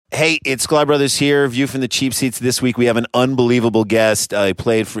Hey, it's Sklar Brothers here. View from the cheap seats. This week we have an unbelievable guest. He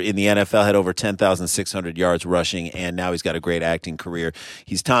played in the NFL, had over 10,600 yards rushing, and now he's got a great acting career.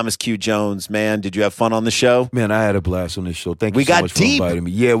 He's Thomas Q. Jones. Man, did you have fun on the show? Man, I had a blast on this show. Thank you so much for inviting me.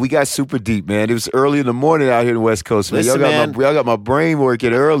 Yeah, we got super deep, man. It was early in the morning out here in the West Coast, man. Listen, y'all got my brain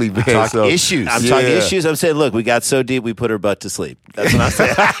working early, man. I'm talking issues. I'm saying, look, we got so deep we put her butt to sleep. That's what I'm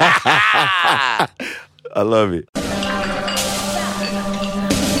saying. I love it.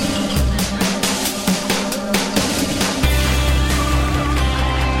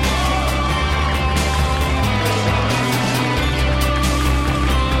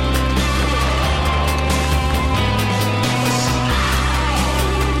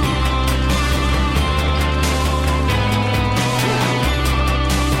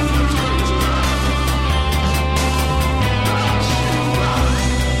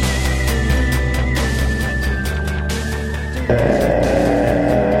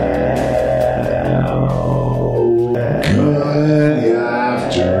 Good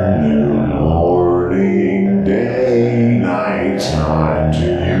afternoon, morning, day, nighttime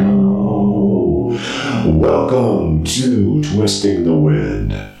to you. Welcome to Twisting the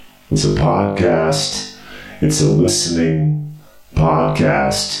Wind. It's a podcast. It's a listening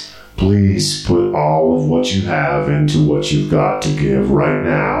podcast. Please put all of what you have into what you've got to give right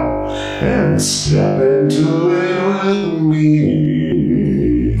now and step into it with me.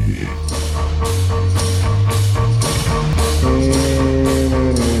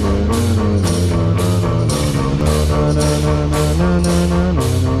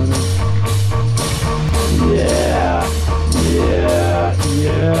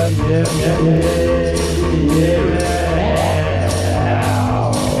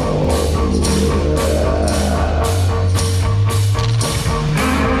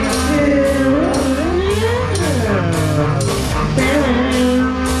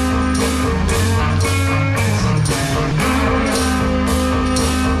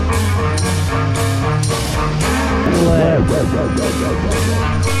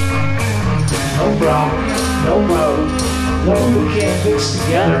 No road. Nothing we can't fix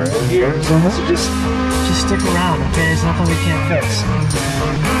together here. So just stick around, okay? There's nothing we can't fix.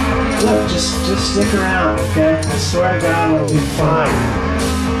 Look, just stick around, okay? I swear to God, it'll be fine.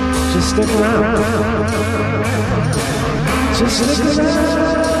 Just stick around. Just stick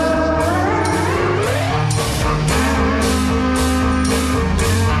around.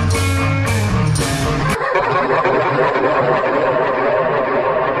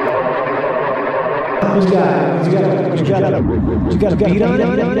 Who's got a beat on it?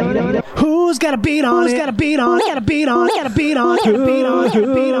 Who's got a beat on it? Who's got a beat on it? Got a beat on it? Got a beat on it? Got a beat on it? Got a beat on it? Got a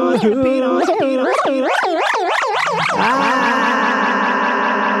beat on it? Got a beat on it?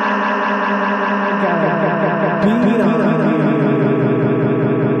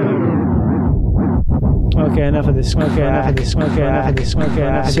 Okay, enough of this. Okay, enough of this. Okay, enough of this. Okay,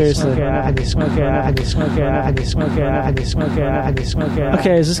 enough. Seriously. Okay, enough of this. Okay, enough of this. Okay, enough of this. Okay, enough of this. Okay, enough of this.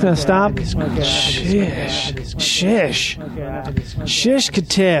 Okay, is this gonna stop? Shish. Shish. Shish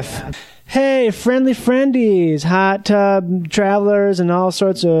Katif. Hey, friendly friendies, hot tub travelers, and all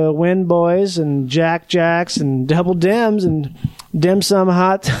sorts of wind boys, and jacks, and double dims, and dim sum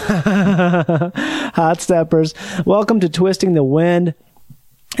hot steppers. Welcome to Twisting the Wind.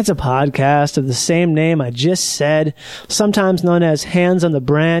 It's a podcast of the same name I just said, sometimes known as Hands on the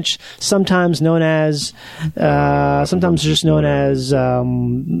Branch, sometimes just known as,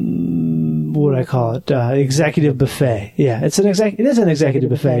 what do I call it? Executive buffet. Yeah, it is an executive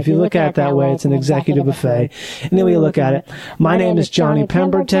buffet. If you look at it that way, it's an executive buffet. Any way you look at it. My name is Johnny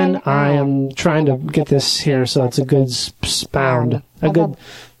Pemberton. I am trying to get this here so it's a good spound.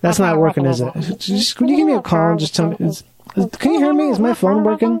 That's not working, is it? Can you give me a call and just tell me? Can you hear me? Is my phone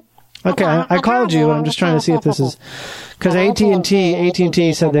working? Okay, I called you. I'm just trying to see if this is... Because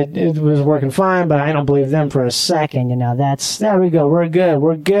AT&T said that it was working fine, but I don't believe them for a second. You know, there we go. We're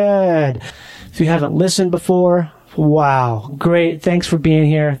good. If you haven't listened before, wow, great. Thanks for being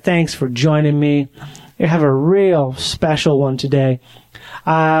here. Thanks for joining me. I have a real special one today.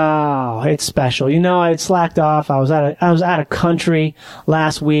 Oh, it's special. You know, I slacked off. I was out of country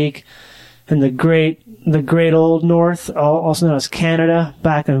last week in the great old north, also known as Canada,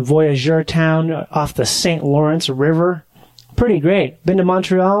 back in Voyageur Town off the St. Lawrence River. Pretty great. Been to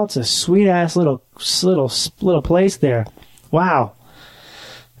Montreal. It's a sweet-ass little place there. Wow.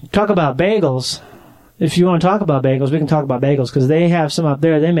 Talk about bagels. If you want to talk about bagels, we can talk about bagels because they have some up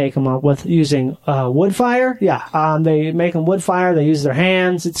there. They make them up with using wood fire. Yeah, they make them wood fire. They use their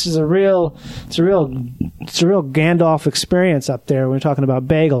hands. It's a real Gandalf experience up there when we're talking about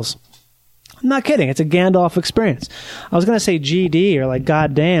bagels. I'm not kidding. It's a Gandalf experience. I was going to say GD or like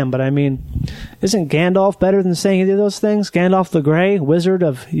goddamn, but I mean, isn't Gandalf better than saying either of those things? Gandalf the Grey, wizard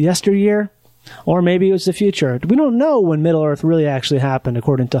of yesteryear? Or maybe it was the future. We don't know when Middle-earth really actually happened,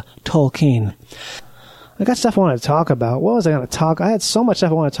 according to Tolkien. I got stuff I wanted to talk about. What was I going to talk? I had so much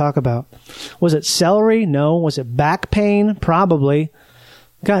stuff I want to talk about. Was it celery? No. Was it back pain? Probably.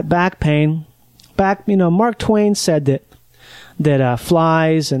 Got back pain. Mark Twain said that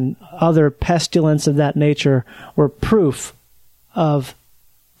flies and other pestilence of that nature were proof of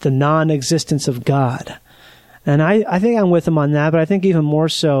the non-existence of God. And I think I'm with him on that, but I think even more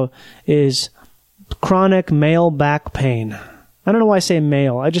so is chronic male back pain. I don't know why I say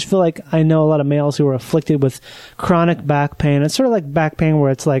male. I just feel like I know a lot of males who are afflicted with chronic back pain. It's sort of like back pain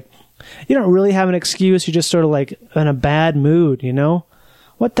where it's like you don't really have an excuse. You're just sort of like in a bad mood, you know?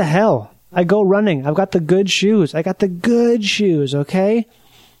 What the hell? I go running. I've got the good shoes. Okay?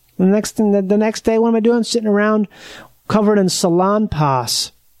 The next day, what am I doing? Sitting around covered in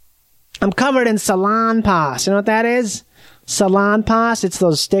Salonpas. I'm covered in Salonpas. You know what that is? Salonpas? It's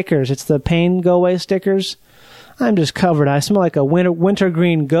those stickers. It's the pain go away stickers. I'm just covered. I smell like a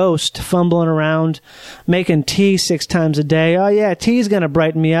wintergreen ghost fumbling around, making tea 6 times a day. Oh, yeah, tea's going to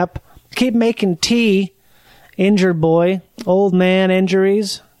brighten me up. Keep making tea. Injured boy. Old man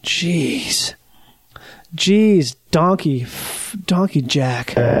injuries. Jeez, Donkey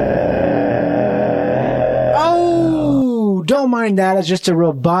Jack. Oh, don't mind that. It's just a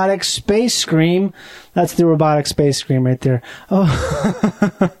robotic space scream. That's the robotic space scream right there. Oh,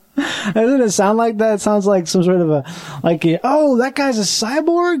 doesn't it sound like that? It sounds like some sort of oh, that guy's a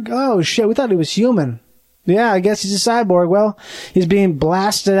cyborg? Oh, shit, we thought he was human. Yeah, I guess he's a cyborg. Well, he's being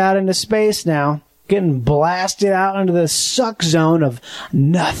blasted out into space now. Getting blasted out into the suck zone of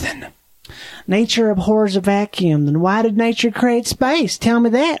nothing. Nature abhors a vacuum. Then why did nature create space? Tell me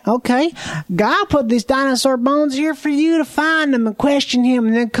that. Okay. God put these dinosaur bones here for you to find them and question him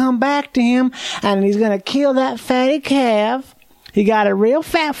and then come back to him and he's going to kill that fatty calf. He got it real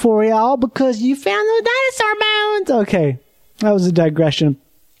fat for y'all because you found those dinosaur bones. Okay. That was a digression.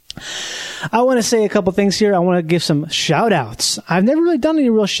 I want to say a couple things here. I want to give some shout-outs. I've never really done any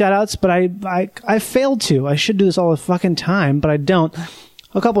real shout-outs, but I failed to. I should do this all the fucking time, but I don't.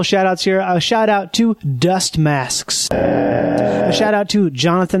 A couple shout-outs here. A shout-out to Dust Masks. A shout-out to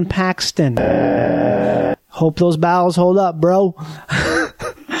Jonathan Paxton. Hope those bowels hold up, bro.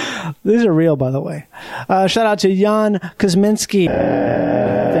 These are real, by the way. Shout-out to Jan Kuzminski.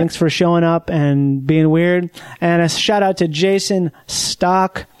 Thanks for showing up and being weird. And a shout-out to Jason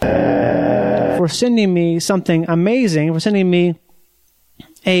Stock for sending me something amazing, for sending me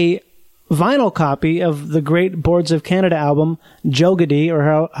a vinyl copy of the great Boards of Canada album, Jogadi,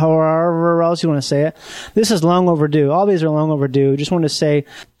 or however else you want to say it. This is long overdue. All these are long overdue. Just wanted to say,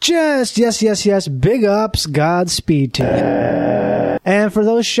 yes, big ups, Godspeed to you. And for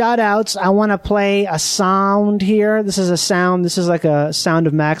those shout-outs, I want to play a sound here. This is like a sound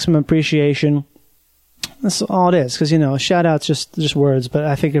of maximum appreciation. That's all it is, because, shout-outs just words, but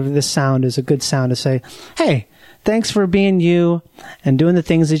I think this sound is a good sound to say, hey, thanks for being you and doing the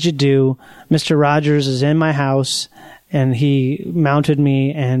things that you do. Mr. Rogers is in my house, and he mounted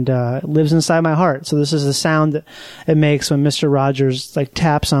me and lives inside my heart. So this is the sound that it makes when Mr. Rogers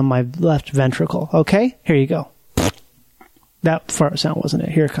taps on my left ventricle. Okay? Here you go. That fart sound wasn't it.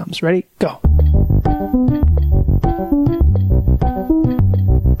 Here it comes. Ready? Go.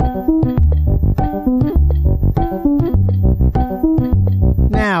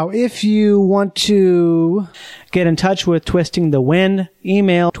 Now, if you want to get in touch with Twisting the Wind,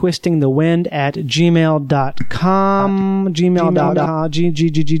 email twistingthewind@gmail.com.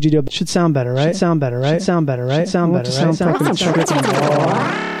 Gmail.com. Should sound better, right?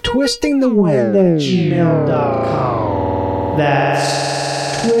 Twistingthewind@gmail.com.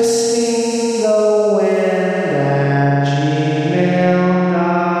 That's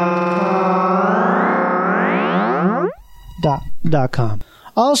twistingthewind@gmail.com.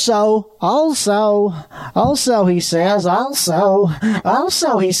 Also, he says, he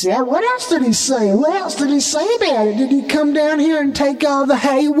said, what else did he say? What else did he say about it? Did he come down here and take all the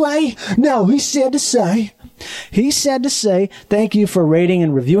hay away? No, he said to say, thank you for rating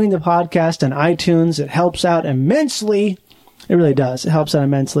and reviewing the podcast on iTunes. It helps out immensely. It really does. It helps out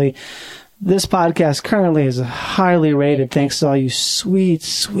immensely. This podcast currently is highly rated thanks to all you sweet,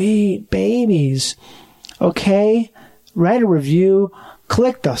 sweet babies. Okay? Write a review.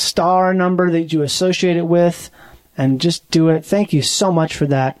 Click the star number that you associate it with and just do it. Thank you so much for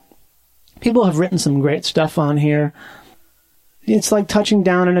that. People have written some great stuff on here. it's like touching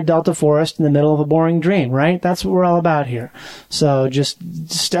down in a Delta forest in the middle of a boring dream, right? That's what we're all about here. So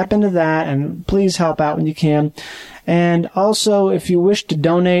just step into that and please help out when you can. And also, if you wish to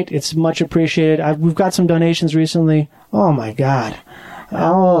donate, it's much appreciated. We've got some donations recently. Oh, my God.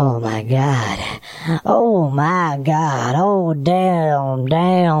 Oh, my God. Oh, my God. Oh, damn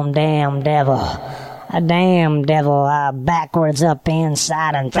devil. A damn devil backwards up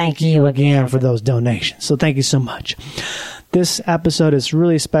inside, and thank you again for those donations. So thank you so much. This episode is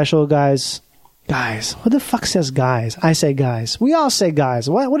really special, guys. Guys. What the fuck says guys? I say guys. We all say guys.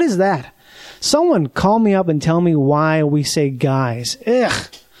 What is that? Someone call me up and tell me why we say guys. Ugh.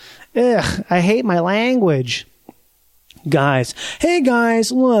 I hate my language. Guys. Hey,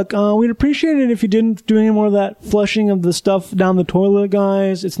 guys, look, we'd appreciate it if you didn't do any more of that flushing of the stuff down the toilet,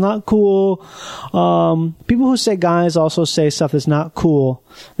 guys. It's not cool. People who say guys also say stuff that's not cool.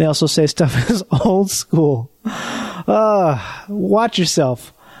 They also say stuff that's old school. Watch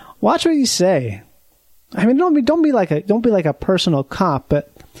yourself. Watch what you say. I mean, don't be like a personal cop,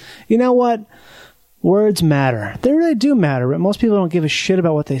 but you know what? Words matter. They really do matter, but most people don't give a shit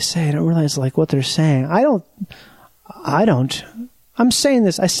about what they say. They don't realize like what they're saying. I don't. I'm saying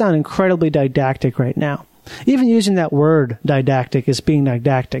this. I sound incredibly didactic right now. Even using that word didactic is being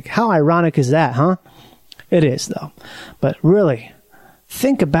didactic. How ironic is that, huh? It is, though. But really,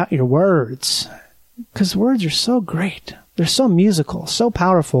 think about your words. Because words are so great. They're so musical, so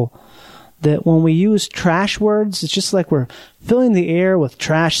powerful, that when we use trash words, it's just like we're filling the air with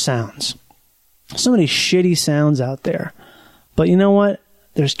trash sounds. So many shitty sounds out there. But you know what?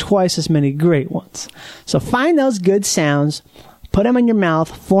 There's twice as many great ones. So find those good sounds, put them in your mouth,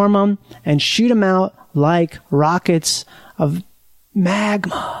 form them, and shoot them out like rockets of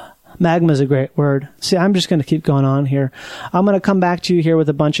magma. Magma is a great word. See, I'm just going to keep going on here. I'm going to come back to you here with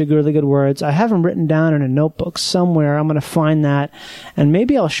a bunch of really good words. I have them written down in a notebook somewhere. I'm going to find that, and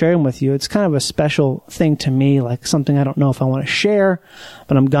maybe I'll share them with you. It's kind of a special thing to me, like something I don't know if I want to share,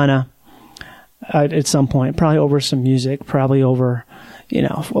 but I'm gonna at some point, probably over some music, probably over... You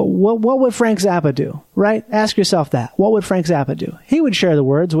know, what would Frank Zappa do, right? Ask yourself that. What would Frank Zappa do? He would share the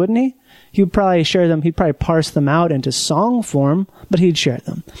words, wouldn't he? He would probably share them. He'd probably parse them out into song form, but he'd share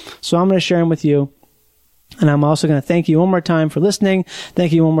them. So I'm going to share them with you. And I'm also going to thank you one more time for listening.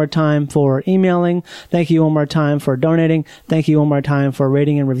 Thank you one more time for emailing. Thank you one more time for donating. Thank you one more time for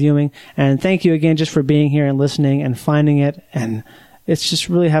rating and reviewing. And thank you again just for being here and listening and finding it. And it's just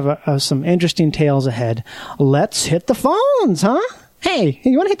really have some interesting tales ahead. Let's hit the phones, huh? Hey,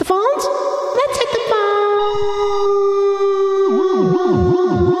 you want to hit the phones? Let's hit the phones.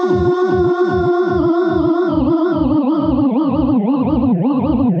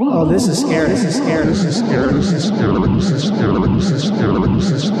 Oh, this is scary. This is scary. This is scary. This is scary. This is scary. This is scary.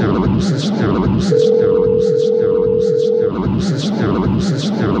 This is scary. This is scary. This is scary. This is scary. This is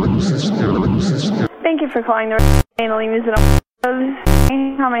scary. This is scary. This is scary. Thank you for calling the Annalee Music.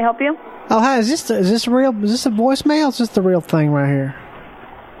 How may I help you? Oh, hi. Is this real? Is this a voicemail? It's just the real thing right here.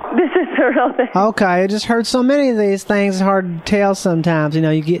 This is the real thing. Okay, I just heard so many of these things. It's hard to tell sometimes. You know,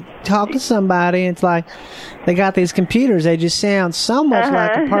 you talk to somebody, and it's like they got these computers. They just sound so much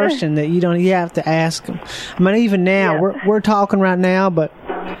like a person that you have to ask them. I mean, even now we're talking right now, but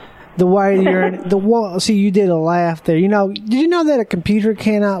the way you're see, you did a laugh there. You know, did you know that a computer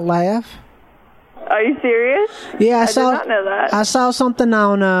cannot laugh? Are you serious? Yeah, I did not know that. I saw something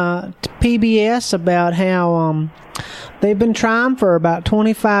on PBS about how they've been trying for about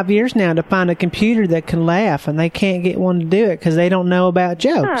 25 years now to find a computer that can laugh, and they can't get one to do it because they don't know about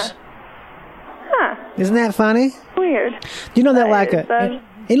jokes. Huh. Isn't that funny? Weird. You know that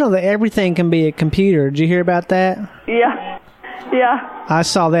you know that everything can be a computer. Did you hear about that? Yeah. Yeah. I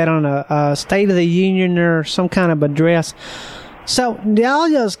saw that on a State of the Union or some kind of address. So y'all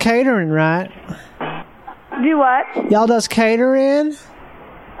does catering, right? Do what? Y'all does catering?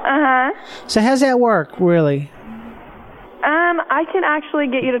 Uh-huh. So how's that work, really? I can actually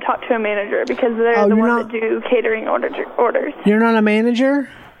get you to talk to a manager because they're the ones that do catering orders. You're not a manager?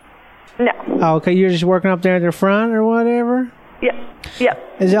 No. Oh, okay, you're just working up there at the front or whatever?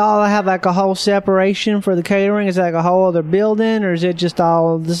 Yep. Is y'all have like a whole separation for the catering? Is it like a whole other building, or is it just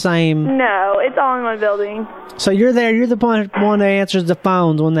all the same? No, it's all in one building. So you're there, you're the one that answers the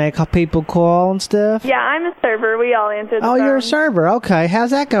phones when people call and stuff? Yeah, I'm a server. We all answer the phones. Oh, you're a server. Okay.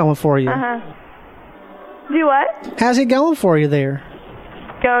 How's that going for you? Uh-huh. Do what? How's it going for you there?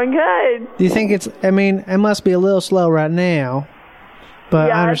 Going good. Do you think it must be a little slow right now. But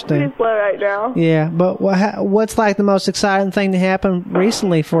yeah, I understand. It's pretty slow right now. Yeah, but what's like the most exciting thing to happen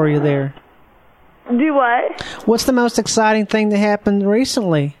recently for you there? Do what? What's the most exciting thing to happen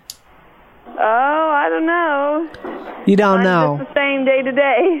recently? I don't know. You don't know? It's the same day to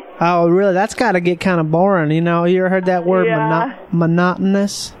day. Oh, really? That's got to get kind of boring. You know, you ever heard that word,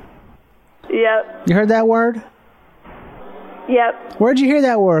 monotonous? Yep. You heard that word? Yep. Where'd you hear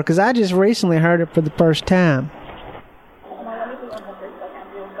that word? Because I just recently heard it for the first time.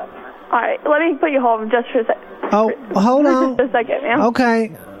 All right, let me put you hold just for a second. Oh, hold on. Just a second, ma'am.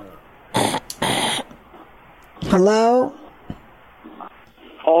 Okay. Hello?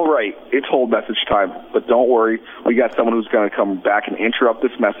 All right, it's hold message time, but don't worry, we got someone who's going to come back and interrupt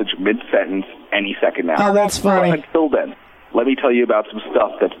this message mid-sentence any second now. Oh, that's funny. Until then, let me tell you about some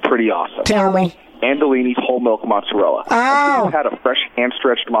stuff that's pretty awesome. Tell me. Andolini's whole milk mozzarella. Oh! If you've had a fresh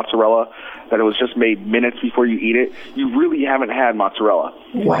hand-stretched mozzarella that it was just made minutes before you eat it, you really haven't had mozzarella.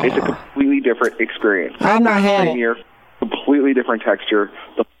 Wow. It's a completely different experience. I've not had it. Completely different texture.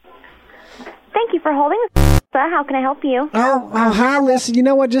 Thank you for holding. How can I help you? Oh, hi, listen. You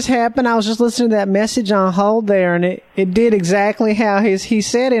know what just happened? I was just listening to that message on hold there, and it did exactly how he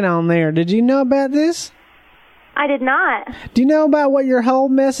said it on there. Did you know about this? I did not. Do you know about what your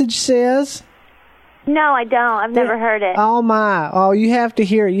hold message says? No, I don't. I've never heard it. Oh, my. Oh, you have to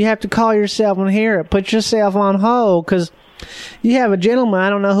hear it. You have to call yourself and hear it. Put yourself on hold, because you have a gentleman, I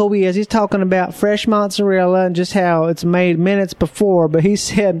don't know who he is. He's talking about fresh mozzarella and just how it's made minutes before, but he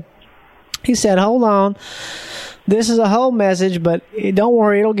said, hold on. This is a whole message, but don't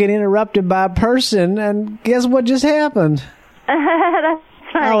worry, it'll get interrupted by a person. And guess what just happened? That's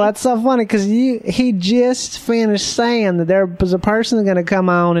funny. Oh, that's so funny, because he just finished saying that there was a person going to come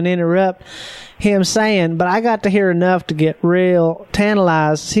on and interrupt him saying, but I got to hear enough to get real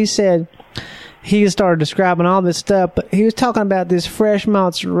tantalized. He said he started describing all this stuff, but he was talking about this fresh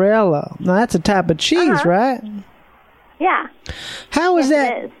mozzarella. Now, that's a type of cheese, right? Yeah. How is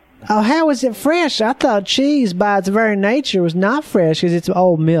that? It is. Oh, how is it fresh? I thought cheese by its very nature was not fresh because it's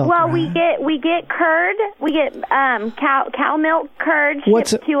old milk. Well, right? we get curd. We get cow milk curd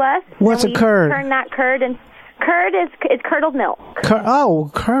shipped to us. What's a curd? Turn that curd, and curd is curdled milk.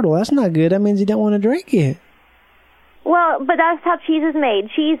 Curdle. That's not good. That means you don't want to drink it. Well, but that's how cheese is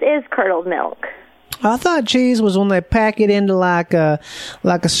made. Cheese is curdled milk. I thought cheese was when they pack it into like a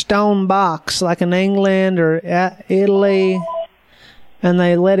stone box, like in England or Italy. And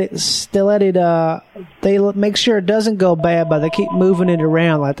they make sure it doesn't go bad, but they keep moving it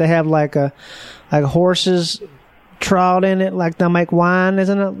around. Like they have like horses trot in it, like they'll make wine.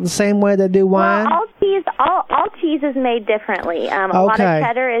 Isn't it the same way they do wine? Well, all cheese is made differently. A lot of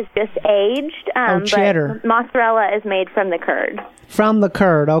cheddar is just aged. Cheddar. But mozzarella is made from the curd. From the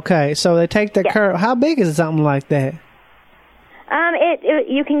curd, okay. So they take the curd. How big is something like that?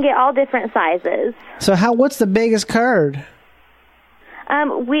 You can get all different sizes. So what's the biggest curd?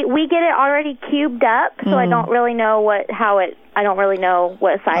 We get it already cubed up, so I don't really know what size it comes.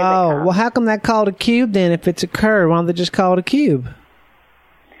 Oh, well, how come that called a cube then? If it's a curd, why don't they just call it a cube?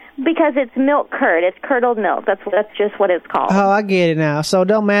 Because it's milk curd. It's curdled milk. That's just what it's called. Oh, I get it now. So it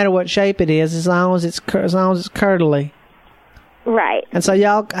don't matter what shape it is, as long as it's curdly. Right. And so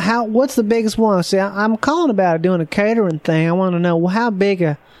what's the biggest one? See, I'm calling about it, doing a catering thing. I want to know, well, how big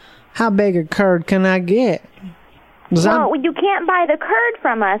a curd can I get? Well, you can't buy the curd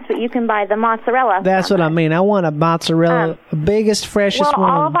from us, but you can buy the mozzarella. That's what I mean. I want a mozzarella, biggest, freshest one.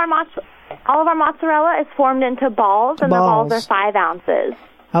 All of our mozzarella is formed into balls, and the balls are 5 ounces.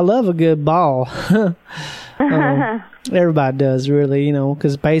 I love a good ball. Everybody does, really,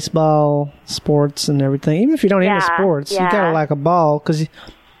 because baseball, sports, and everything. Even if you don't into sports, you gotta like a ball. Because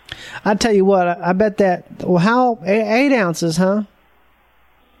I tell you what, I bet that. Well, 8 ounces, huh?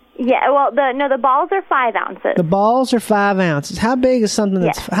 Yeah, well, the balls are 5 ounces. The balls are 5 ounces. How big is something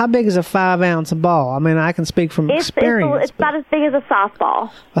that's? How big is a 5 ounce ball? I mean, I can speak from experience. It's about as big as a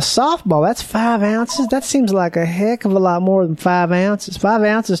softball. A softball? That's 5 ounces. That seems like a heck of a lot more than 5 ounces. 5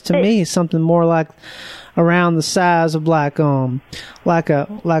 ounces to me is something more like around the size of like a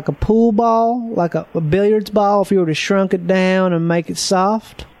pool ball, like a billiards ball. If you were to shrunk it down and make it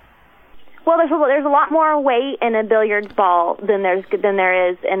soft. Well, there's a lot more weight in a billiards ball than there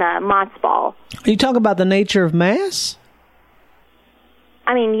is in a mozz ball. You talk about the nature of mass?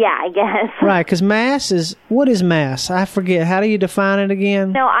 I mean, yeah, I guess. Right, because what is mass? I forget. How do you define it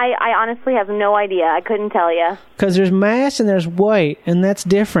again? No, I honestly have no idea. I couldn't tell you. Because there's mass and there's weight, and that's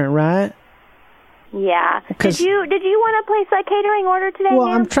different, right? Yeah. Did you want to place that catering order today? Well,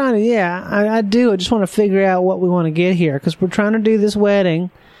 ma'am? I'm trying to. Yeah, I do. I just want to figure out what we want to get here because we're trying to do this wedding.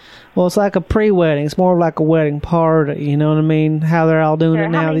 Well, it's like a pre-wedding. It's more like a wedding party. You know what I mean? How they're all doing it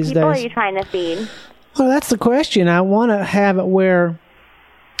now these days. How many people are you trying to feed? Well, that's the question. I want to have it where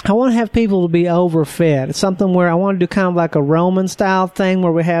I want to have people to be overfed. It's something where I want to do kind of like a Roman style thing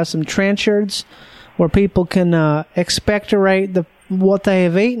where we have some trenchards where people can expectorate what they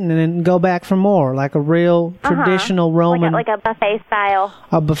have eaten and then go back for more, like a real traditional Roman. Like a buffet style.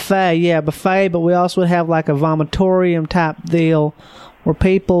 A buffet, but we also would have like a vomitorium type deal where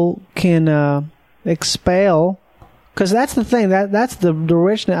people can expel. Because that's the thing, that's the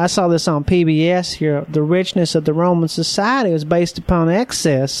richness. I saw this on PBS here. The richness of the Roman society was based upon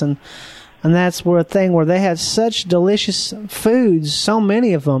excess, and that's where a thing where they had such delicious foods, so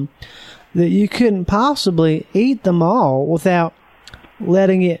many of them, that you couldn't possibly eat them all without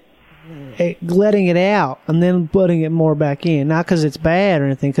letting it out and then putting it more back in. Not because it's bad or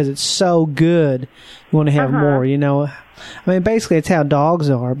anything, because it's so good. You want to have more, you know. I mean, basically, it's how dogs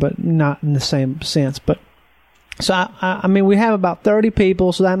are, but not in the same sense. But so I mean, we have about 30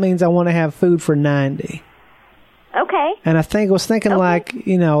 people, so that means I want to have food for 90. Okay. And I was thinking like,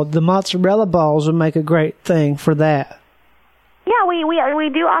 you know, the mozzarella balls would make a great thing for that. Yeah, we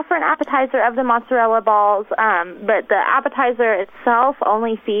do offer an appetizer of the mozzarella balls, but the appetizer itself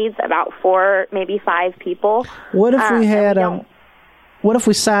only feeds about 4, maybe 5 people. What if we had what if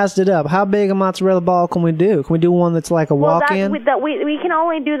we sized it up? How big a mozzarella ball can we do? Can we do one that's like a walk-in? We can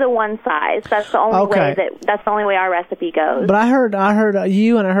only do the one size. That's the only way that's the only way our recipe goes. But I heard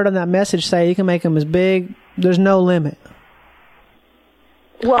you and I heard on that message say you can make them as big. There's no limit.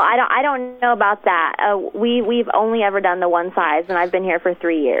 Well, I don't know about that. We've only ever done the one size, and I've been here for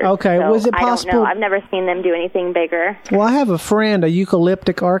 3 years. Okay, so was it possible? I don't know. I've never seen them do anything bigger. Well, I have a friend, a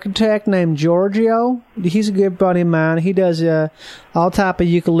eucalyptic architect named Giorgio. He's a good buddy of mine. He does all type of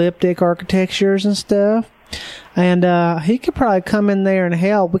eucalyptic architectures and stuff. And he could probably come in there and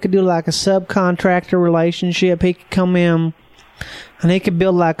help. We could do like a subcontractor relationship. He could come in, and he could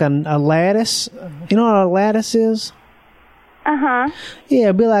build like a lattice. You know what a lattice is? Uh-huh. Yeah,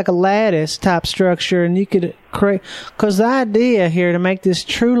 it'd be like a lattice type structure, and you could create, because the idea here to make this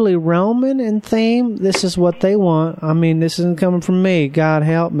truly Roman in theme, this is what they want. I mean, this isn't coming from me. God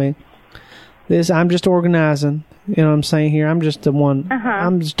help me. I'm just organizing. You know what I'm saying here? I'm just the one.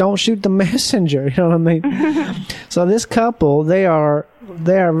 I'm just, don't shoot the messenger. You know what I mean? So this couple, they are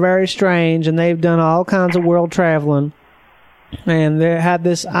very strange, and they've done all kinds of world traveling, and they had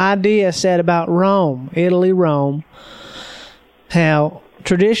this idea set about Rome, Italy, Rome. How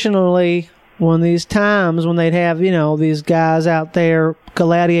traditionally, when they'd have, you know, these guys out there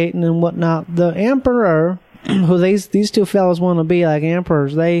gladiating and whatnot, the emperor, who these two fellas want to be like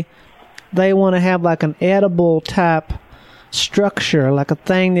emperors, they want to have like an edible type structure, like a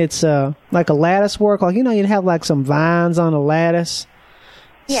thing that's like a lattice work, like, you know, you'd have like some vines on a lattice,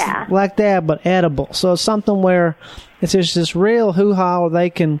 like that, but edible. So it's something where it's just this real hoo-ha where they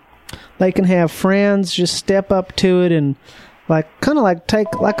can have friends just step up to it and like kind of like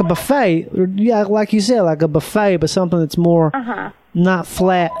take like a buffet, like you said, like a buffet, but something that's more not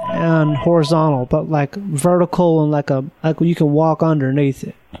flat and horizontal, but like vertical and like you can walk underneath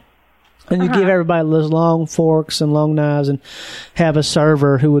it. And you give everybody those long forks and long knives, and have a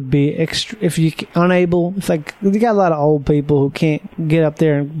server who would be if you got a lot of old people who can't get up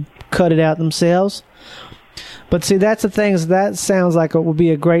there and cut it out themselves. But see, that's the thing, is that sounds like it would be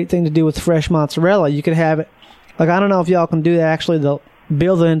a great thing to do with fresh mozzarella. You could have it. Like, I don't know if y'all can do that, actually,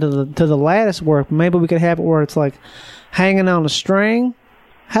 build it into the lattice work. Maybe we could have it where it's like hanging on a string.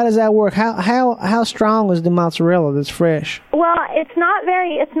 How does that work? How strong is the mozzarella that's fresh? Well, it's not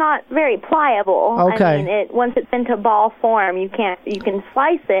very pliable. Okay. I mean, once it's into ball form, you can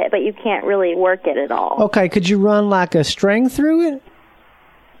slice it, but you can't really work it at all. Okay, could you run like a string through it?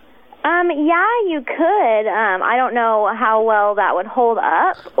 Yeah, you could. I don't know how well that would hold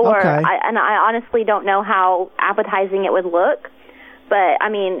up, I honestly don't know how appetizing it would look. But I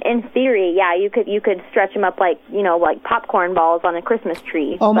mean, in theory, yeah, you could stretch them up like popcorn balls on a Christmas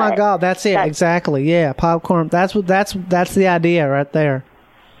tree. Oh my God, that's it exactly. Yeah, popcorn. That's the idea right there.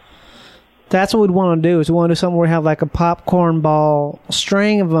 That's what we'd want to do. Is we want to do something where we have like a popcorn ball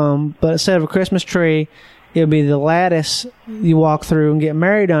string of them, but instead of a Christmas tree, it would be the lattice you walk through and get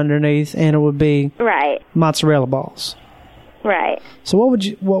married underneath, and it would be mozzarella balls. Right. So what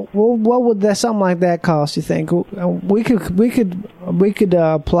would that something like that cost? You think we could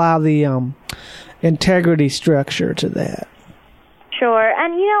apply the integrity structure to that? Sure.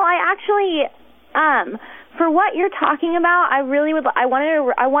 And I actually for what you're talking about, I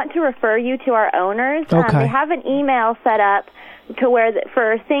want to refer you to our owners. Okay. They have an email set up to where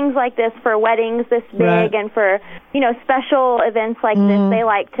for things like this, for weddings this big, and for special events like this, they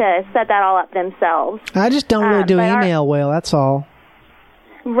like to set that all up themselves. I just don't really do email well. That's all.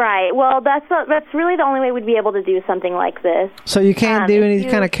 Right. Well, that's really the only way we'd be able to do something like this. So you can't do any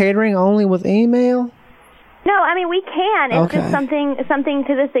kind of catering, only with email? No, I mean we can. It's just something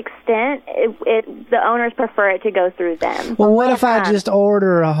to this extent. The owners prefer it to go through them. Well, what if I just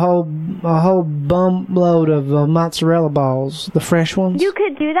order a whole bum load of mozzarella balls, the fresh ones? You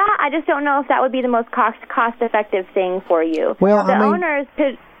could do that. I just don't know if that would be the most cost effective thing for you. Well, owners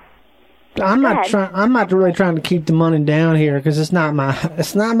could. I'm not really trying to keep the money down here because it's not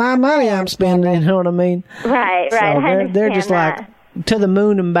my money I'm spending. You know what I mean? Right. So they're just like to the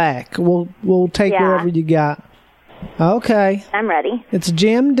moon and back. We'll take whatever you got. Okay. I'm ready. It's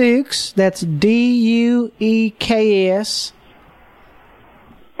Jim Dukes. That's DUEKS.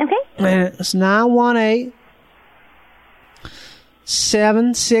 Okay. And it's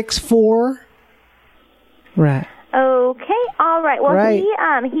 918-764. Right. Okay, all right. Well, great.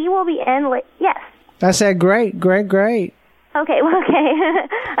 he will be in. Yes. I said great. Okay, well, okay.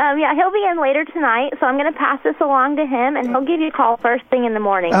 Yeah, he'll be in later tonight, so I'm going to pass this along to him, and he'll give you a call first thing in the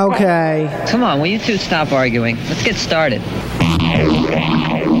morning. Okay. Come on, will you two stop arguing? Let's get started.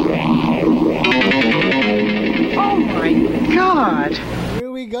 Oh my God!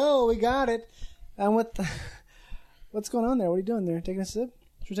 Here we go. We got it. And what's going on there? What are you doing there? Taking a sip?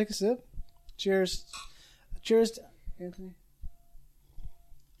 Should we take a sip? Cheers. Cheers, Anthony.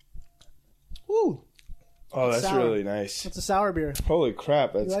 Woo! Oh, that's really nice. It's a sour beer. Holy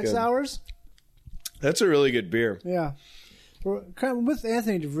crap, that's good. You like sours? That's a really good beer. Yeah. We're with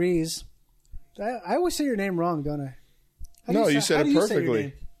Anthony DeVries. I always say your name wrong, don't I? No, you said it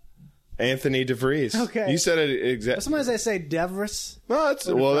perfectly. Anthony DeVries. Okay. You said it exactly. Sometimes I say DeVries. No, that's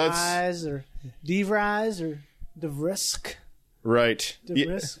or DeVries or DeVries or DeVrisk. Right.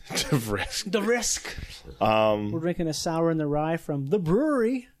 DeVrisk. DeVrisk. We're drinking a sour in the rye from The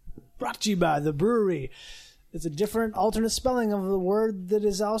Brewery. Brought to you by The Brewery. It's a different alternate spelling of the word that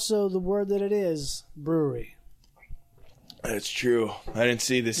is also the word that it is. Brewery. That's true. I didn't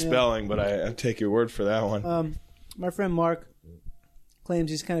see the spelling, but I take your word for that one. My friend Mark claims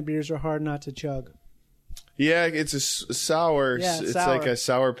these kind of beers are hard not to chug. Yeah, it's a sour. Yeah, it's sour. like a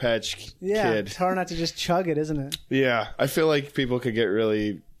Sour Patch Kid. Yeah, it's hard not to just chug it, isn't it? Yeah, I feel like people could get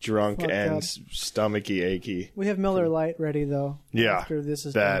really drunk Fucked and up. Stomachy achy. We have Miller Lite ready, though. Yeah, after this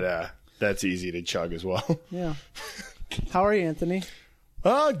is done. That's easy to chug as well. Yeah. How are you, Anthony?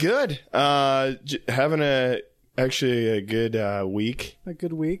 Oh, good. Having a good week. A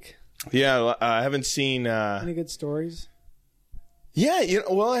good week. Yeah, I haven't seen any good stories. Yeah,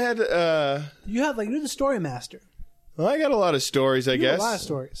 I had. You're the story master. Well, I got a lot of stories, I guess. A lot of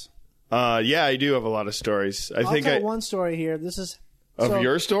stories. Yeah, I do have a lot of stories. I'll tell one story here. This is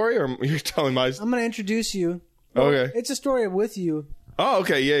your story, or you're telling my. I'm going to introduce you. Well, okay. It's a story with you. Oh,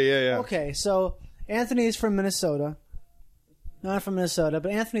 okay. Yeah. Okay, so Anthony is from Minnesota. Not from Minnesota,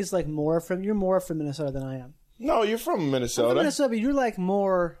 but Anthony's you're more from Minnesota than I am. No, you're from Minnesota. I'm from Minnesota, but you're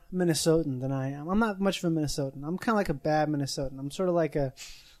more Minnesotan than I am. I'm not much of a Minnesotan. I'm kind of like a bad Minnesotan. I'm sort of like I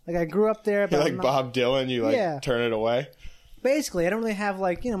grew up there, but you're Bob Dylan. You turn it away. Basically, I don't really have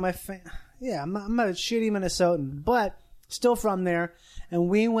my I'm a shitty Minnesotan, but still from there. And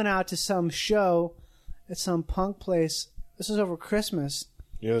we went out to some show at some punk place. This was over Christmas.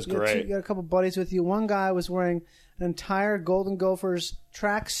 Yeah, it was great. You got a couple buddies with you. One guy was wearing an entire Golden Gophers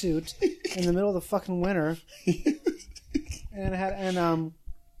tracksuit in the middle of the fucking winter, and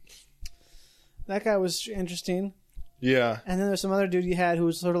that guy was interesting. Yeah. And then there's some other dude you had who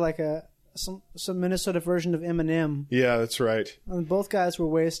was sort of like some Minnesota version of Eminem. Yeah, that's right. And both guys were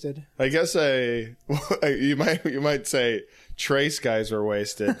wasted. I guess you might say Trace guys were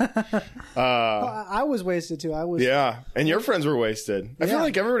wasted. I was wasted too. Yeah, and your friends were wasted. I feel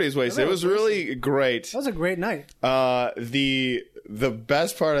like everybody's wasted. It was really great. That was a great night. The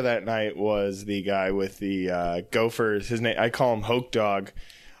best part of that night was the guy with the Gophers. His name, I call him Hoke Dog.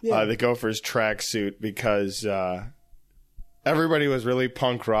 Yeah. The Gophers tracksuit because everybody was really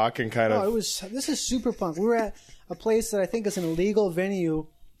punk rock and kind of. This is super punk. We were at a place that I think is an illegal venue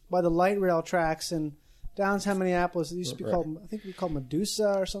by the light rail tracks in downtown Minneapolis. It used to be called, I think we called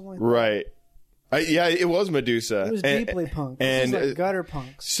Medusa or something like that. Right. Yeah, it was Medusa. It was deeply punk. It was like gutter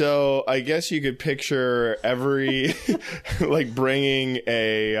punks. So I guess you could picture every, bringing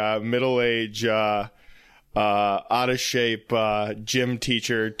a middle-aged, out of shape gym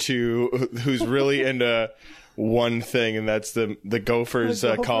teacher who's really into one thing, and that's the Gophers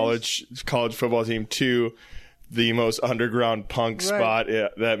college football team, to the most underground punk spot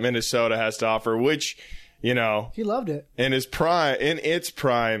that Minnesota has to offer, which, he loved it. In its prime,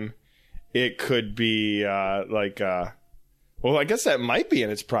 it could be I guess that might be in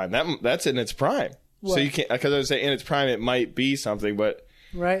its prime. That's in its prime. What? So you can't, because I was saying in its prime it might be something, but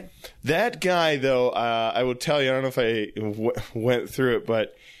Right. That guy, though, I will tell you, I don't know if I went through it,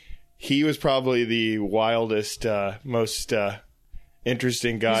 but he was probably the wildest, most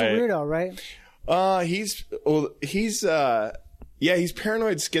interesting guy. He's a weirdo, right? He's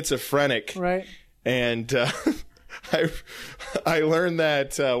paranoid schizophrenic. Right. And I learned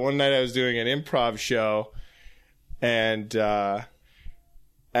that one night I was doing an improv show, and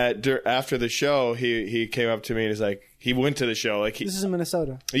after the show, he came up to me and he's like, he went to the show. Like this is in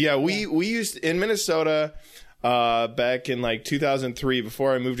Minnesota. Yeah, we used in Minnesota back in like 2003.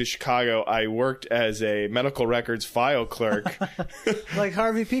 Before I moved to Chicago, I worked as a medical records file clerk, like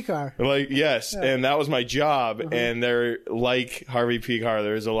Harvey Pekar. Like yes, yeah. And that was my job. And they're like Harvey Pekar.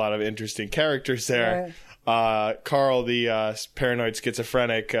 There's a lot of interesting characters there. Right. Carl, the paranoid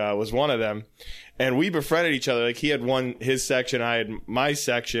schizophrenic, was one of them. And we befriended each other. Like he had his section, I had my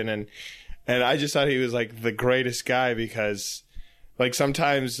section, and I just thought he was like the greatest guy because, like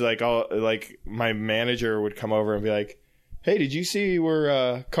sometimes like my manager would come over and be like, "Hey, did you see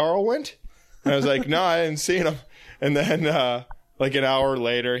where Carl went?" And I was like, "No, I didn't see him." And then like an hour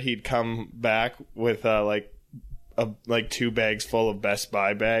later, he'd come back with like 2 bags full of Best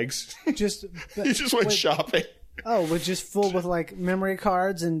Buy bags. He just went shopping. Oh, was just full with like memory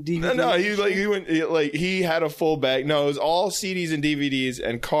cards and DVDs. No, he had a full bag. No, it was all CDs and DVDs.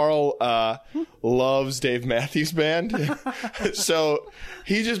 And Carl loves Dave Matthews Band, so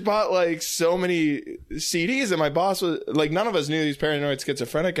he just bought like so many CDs. And my boss was like, none of us knew he was paranoid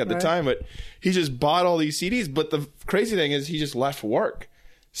schizophrenic at the time, but he just bought all these CDs. But the crazy thing is, he just left work.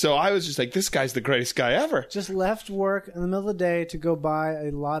 So I was just like, this guy's the greatest guy ever. Just left work in the middle of the day to go buy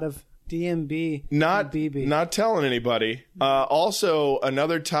a lot of DMB, not telling anybody. Also,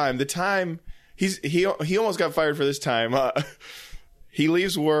 another time, he almost got fired for this time. He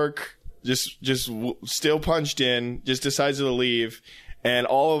leaves work, just still punched in, just decides to leave, and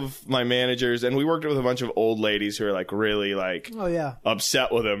all of my managers, and we worked with a bunch of old ladies who are like really like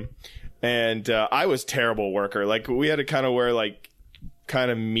upset with him, and I was a terrible worker. Like we had to kind of wear like kind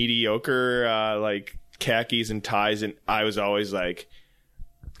of mediocre like khakis and ties, and I was always like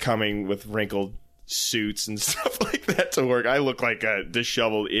coming with wrinkled suits and stuff like that to work. I look like a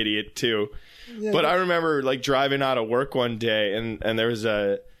disheveled idiot too. Yeah, but I remember like driving out of work one day and there was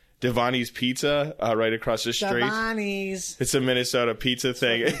a Devani's Pizza right across the street. Devani's. It's a Minnesota pizza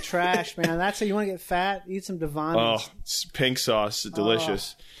thing. Trash, man. That's how you want to get fat? Eat some Devani's. Oh, it's pink sauce.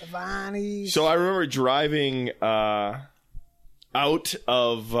 Delicious. Devani's. So I remember driving out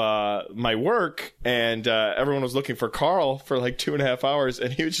of my work, and everyone was looking for Carl for like 2.5 hours,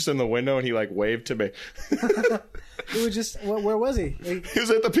 and he was just in the window and he like waved to me. It was just where was he? He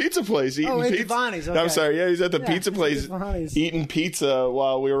was at the pizza place eating pizza. Devani's, okay. No, I'm sorry, yeah, he's at the pizza place eating pizza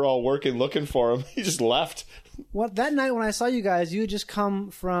while we were all working looking for him. He just left. What, that night when I saw you guys, you had just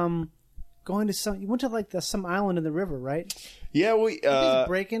come from going to you went to like some island in the river, right? Yeah, we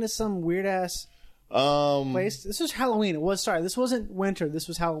break into some weird ass place. This was Halloween. This wasn't winter. This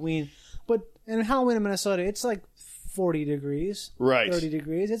was Halloween. But in Halloween in Minnesota, it's like 40 degrees, right? 30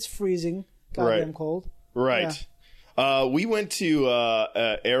 degrees. It's freezing, goddamn cold, right? Yeah. We went to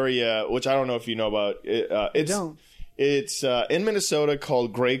an area which I don't know if you know about. It's in Minnesota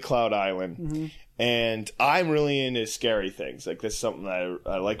called Gray Cloud Island, and I'm really into scary things. Like this is something that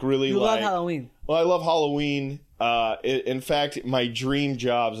I like. Really, love Halloween. Well, I love Halloween. In fact, my dream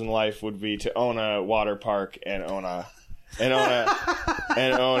jobs in life would be to own a water park and own a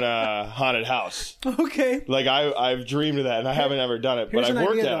haunted house. Okay. Like I've dreamed of that, and I haven't ever done it, but I've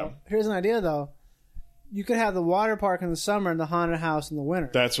worked at them. Here's an idea, though. You could have the water park in the summer and the haunted house in the winter.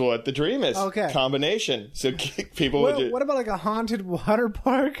 That's what the dream is. Okay. Combination. So people would. What about like a haunted water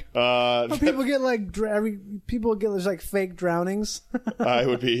park? People get like there's like fake drownings. I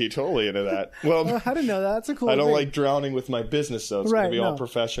would be totally into that. Well, I didn't know that. That's a cool. I don't thing. like drowning with my business, so it's going to be all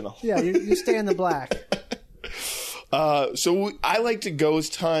professional. Yeah, you stay in the black. So I like to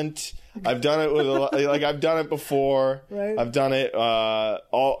ghost hunt. I've done it with I've done it before. Right. I've done it all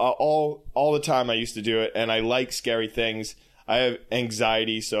the time. I used to do it, and I like scary things. I have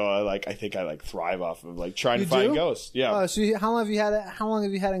anxiety, so I think I thrive off of like trying to find ghosts. Yeah. So how long have you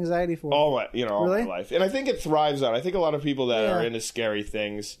had anxiety for? All my life, and I think it thrives on. I think a lot of people that are into scary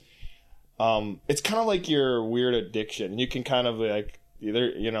things, it's kind of like your weird addiction. You can kind of like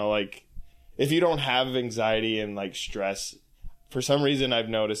either if you don't have anxiety and like stress. For some reason, I've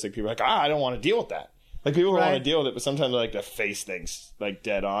noticed like people are like, I don't want to deal with that. Like people don't want to deal with it, but sometimes I like to face things like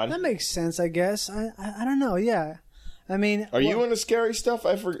dead on. That makes sense, I guess. I don't know. Yeah, I mean, are you into scary stuff?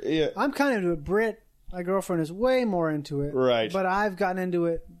 I forget. Yeah. I'm kind of into it. Britt, my girlfriend, is way more into it. Right. But I've gotten into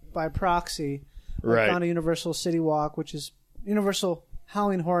it by proxy. I've gone to Universal City Walk, which is Universal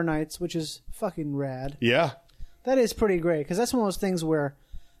Halloween Horror Nights, which is fucking rad. Yeah. That is pretty great, because that's one of those things where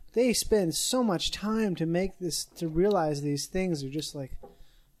they spend so much time to make this, to realize these things. They're just like,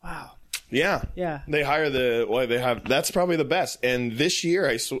 wow. Yeah. Yeah. They hire that's probably the best. And this year,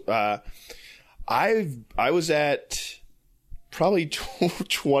 I was at probably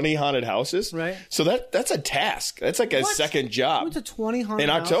 20 haunted houses. Right. So that's a task. That's like a second job. You went to 20 haunted in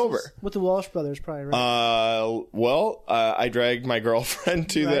houses? October. With the Walsh Brothers, probably, right? I dragged my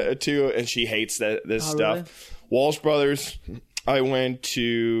girlfriend to and she hates this stuff. Really? Walsh Brothers, I went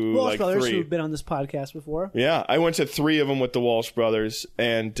to Walsh Brothers, 3. who've been on this podcast before. Yeah, I went to 3 of them with the Walsh Brothers,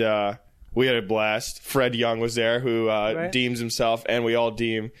 and we had a blast. Fred Young was there, who deems himself, and we all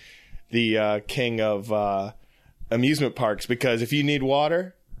deem the king of amusement parks, because if you need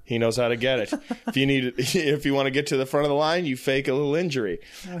water, he knows how to get it. If you want to get to the front of the line, you fake a little injury,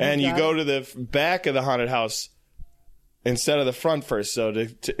 and you go to the back of the haunted house instead of the front first. So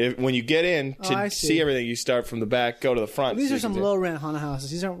when you get in to see everything, you start from the back, go to the front. These are some low rent haunted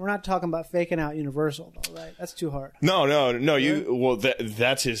houses. We're not talking about faking out Universal, though, right? That's too hard. No.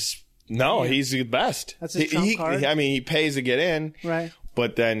 That's his. No, he's the best. That's his trump card. I mean, he pays to get in, right?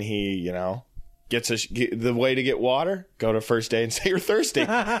 But then he, gets the way to get water. Go to first aid and say you're thirsty.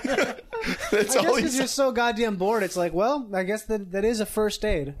 That's all. Because you're so goddamn bored. It's like, well, I guess that is a first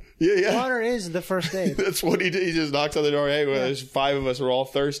aid. Yeah. Water is the first aid. That's what he did. He just knocks on the door. Hey, there's 5 of us. We're all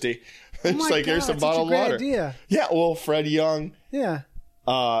thirsty. It's like, here's some bottled water. Idea. Yeah. Well, Fred Young. Yeah.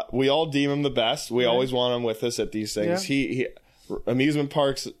 We all deem him the best. We always want him with us at these things. Yeah. He amusement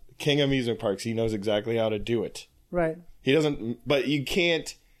parks, king of amusement parks. He knows exactly how to do it. Right. He doesn't. But you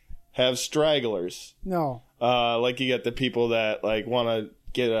can't have stragglers. No. Like you get the people that want to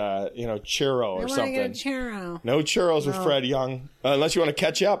get a churro or something. Get a churro. No churros with Fred Young, unless you want to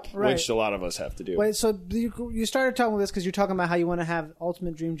catch up, right. which a lot of us have to do. Wait, so you started talking about this because you're talking about how you want to have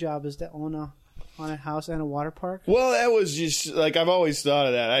ultimate dream job is to own a haunted house and a water park? Well, that was just I've always thought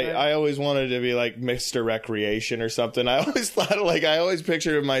of that. I always wanted to be like Mr. Recreation or something. I always thought I always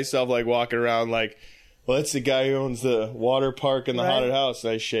pictured myself walking around well, that's the guy who owns the water park and the haunted house.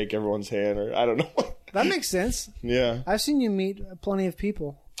 And I shake everyone's hand, or I don't know. That makes sense. Yeah. I've seen you meet plenty of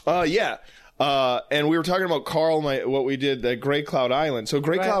people. Yeah. And we were talking about Carl, what we did at Great Cloud Island. So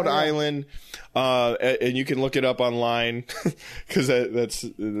Great Cloud Island, and you can look it up online because because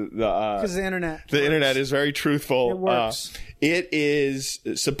the internet. The internet is very truthful. It works. It is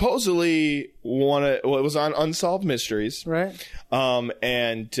supposedly it was on Unsolved Mysteries. Right.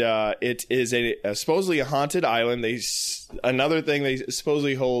 And it is supposedly a haunted island. Another thing, they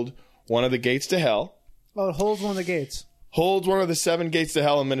supposedly hold one of the gates to hell. Oh, it holds one of the gates. Holds one of the 7 gates to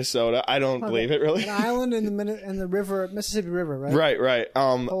hell in Minnesota. I don't believe it, really. An island in the river, Mississippi River, right? Right.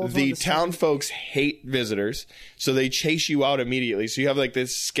 The town folks hate visitors, so they chase you out immediately. So you have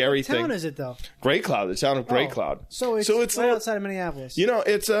this scary thing. What town is it, though? Great Cloud, the town of Great Cloud. So it's right outside of Minneapolis.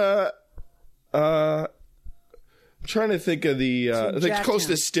 It's I'm trying to think of the close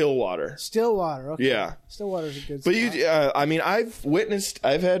to Stillwater. Stillwater, okay. Yeah. Stillwater's a good spot. But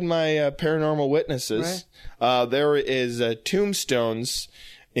I've had my paranormal witnesses. Right. There is tombstones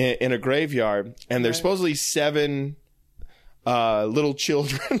in a graveyard, and there's supposedly 7 little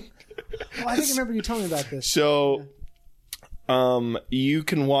children. Well, I think I remember you telling me about this. So, you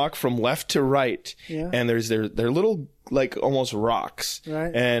can walk from left to right, and they're little almost rocks.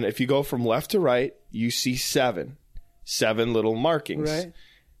 Right. And if you go from left to right, you see 7 little markings. Right.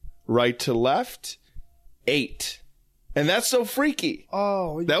 Right to left, 8. And that's so freaky.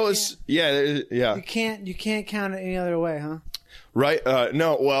 Oh, yeah. You can't count it any other way, huh? Right.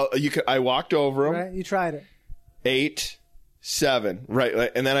 No. Well, I walked over them. Right. You tried it. 8, 7.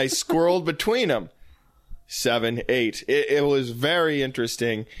 Right. And then I squirreled between them. 7, 8. It was very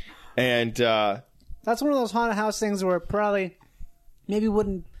interesting, and that's one of those haunted house things where probably maybe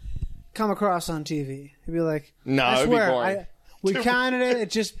wouldn't come across on TV. It'd be like, no, I it'd swear, be boring. We counted it. It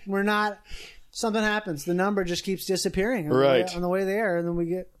just we're not. Something happens. The number just keeps disappearing. On the way there, and then we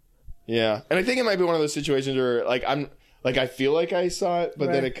get. Yeah, and I think it might be one of those situations where I feel like I saw it,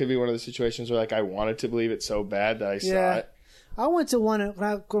 but then it could be one of those situations where I wanted to believe it so bad that I saw it. I went to one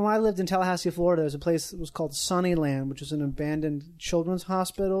when I lived in Tallahassee, Florida. There was a place that was called Sunnyland, which was an abandoned children's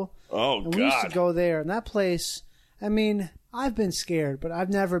hospital. Oh, and we used to go there. And that place, I mean, I've been scared, but I've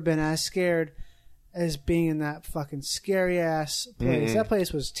never been as scared as being in that fucking scary-ass place. Mm-hmm. That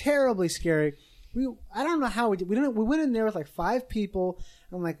place was terribly scary. I don't know how we did. We went in there with 5 people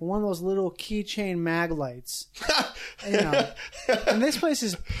and one of those little keychain mag lights. And this place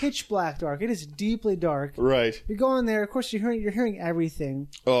is pitch black dark. It is deeply dark. Right. You go in there, of course you're hearing everything.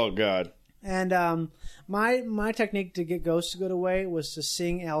 Oh God. And my technique to get ghosts to go away was to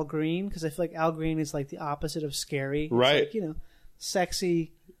sing Al Green, because I feel like Al Green is like the opposite of scary. Right. It's like,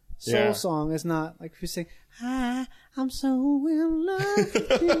 sexy soul song is not like if you sing, "Hi, I'm so in love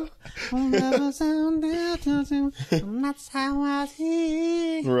with you. That's how I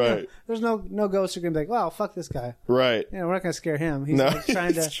see." Right. There's no ghosts who can be like, "Well, fuck this guy." Right. We're not gonna scare him. He's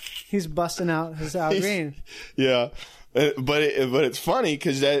he's busting out his Al Green. Yeah. But it's funny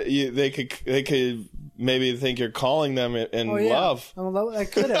because they could maybe think you're calling them in love. I'm in love. I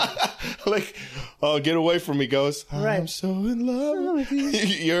could have. Like, oh, get away from me, ghost. Right. I'm so in love with you.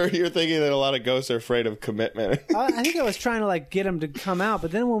 You're thinking that a lot of ghosts are afraid of commitment. I think I was trying to like get him to come out,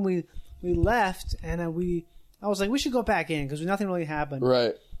 but then when we left and I was like, we should go back in because nothing really happened.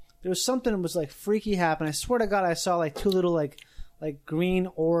 Right. There was something that was like freaky happen. I swear to God, I saw like two little like green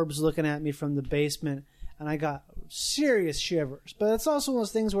orbs looking at me from the basement. And I got serious shivers. But it's also one of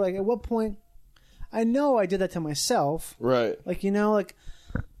those things where, like, at what point, I know I did that to myself. Right. Like, do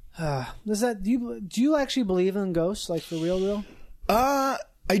you actually believe in ghosts, like, for real? I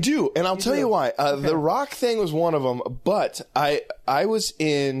do, and I'll tell you why. Okay. The rock thing was one of them, but I was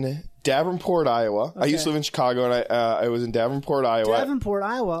in Davenport, Iowa. Okay. I used to live in Chicago, and I was in Davenport, Iowa. Davenport,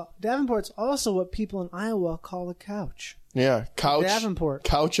 Iowa. Davenport's also what people in Iowa call a couch. Yeah, couch. Davenport.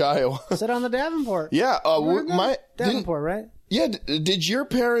 Couch, Iowa. Sit on the Davenport. Yeah. Davenport, right? Yeah. Did your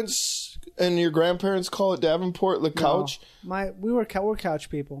parents and your grandparents call it Davenport, the couch? No, we're couch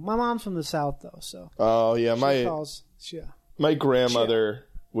people. My mom's from the South, though, so. Oh, yeah. My grandmother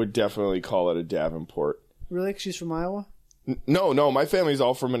would definitely call it a Davenport. Really? She's from Iowa? No. My family's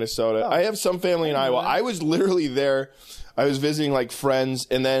all from Minnesota. I have some family in Iowa. I was literally there. I was visiting, like, friends,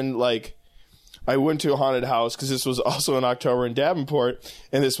 and then, like, I went to a haunted house because this was also in October in Davenport,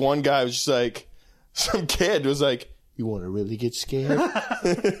 and this one guy was just like, some kid was like, "You want to really get scared?"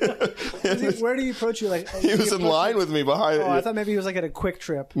 Where do you approach you? Like he was in line with me behind. Oh, I thought maybe he was like at a Quick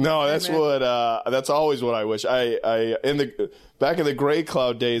Trip. No, that's that's always what I wish. Back in the Gray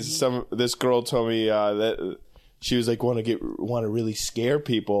Cloud days, this girl told me that she was like, want to really scare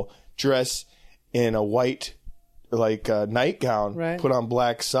people, dress in a white nightgown, right, put on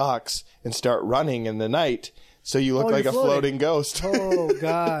black socks, and start running in the night so you look like a floating ghost. Oh,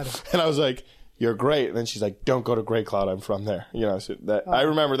 God. And I was like, "You're great." And then she's like, "Don't go to Gray Cloud. I'm from there." I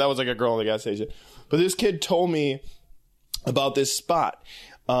remember that was like a girl in the gas station. But this kid told me about this spot.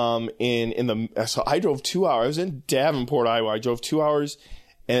 So I drove 2 hours. I was in Davenport, Iowa. I drove 2 hours,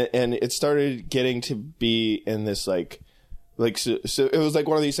 and it started getting to be in this so it was like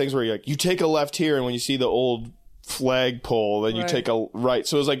one of these things where you take a left here, and when you see the old flagpole, then you take a right.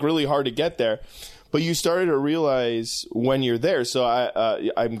 So it was like really hard to get there. But you started to realize when you're there. So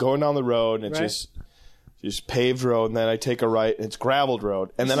I'm going down the road, and it's just paved road, and then I take a right, and it's graveled road,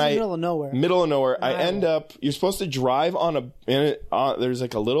 and middle of nowhere. I end up. You're supposed to drive on there's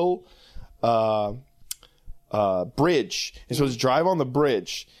like a little bridge. You're supposed to drive on the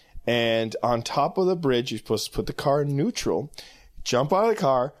bridge, and on top of the bridge, you're supposed to put the car in neutral, jump out of the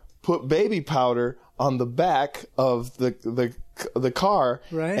car, put baby powder on the back of the car,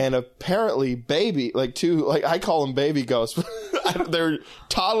 right? And apparently baby, I call them baby ghosts. They're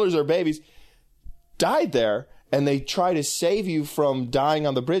toddlers or babies, died there, and they try to save you from dying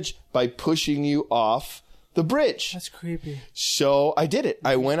on the bridge by pushing you off the bridge. That's creepy. So I did it.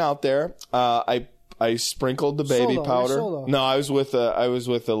 I went out there. I sprinkled the baby powder. Solo. No, I was with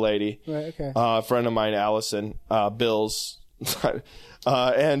a lady. Right. Okay. A friend of mine, Allison, Bills.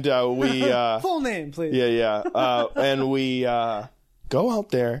 And we full name, please. Yeah. And we go out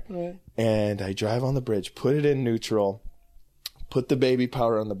there, right, and I drive on the bridge, put it in neutral, put the baby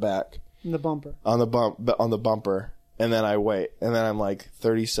powder on the back, on the bumper, on the bumper, and then I wait, and then I'm like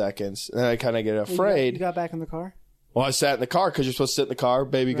 30 seconds, and then I kind of get afraid. You got back in the car? Well, I sat in the car because you're supposed to sit in the car.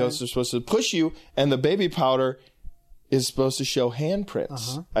 Baby ghosts are supposed to push you, and the baby powder is supposed to show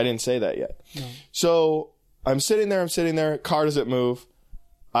handprints. Uh-huh. I didn't say that yet. No. So I'm sitting there, car doesn't move.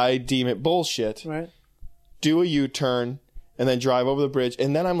 I deem it bullshit. Right. Do a U-turn and then drive over the bridge.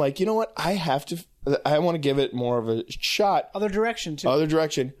 And then I'm like, you know what? I want to give it more of a shot. Other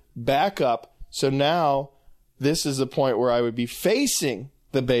direction. Back up. So now this is the point where I would be facing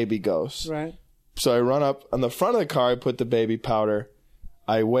the baby ghost. Right. So I run up on the front of the car. I put the baby powder.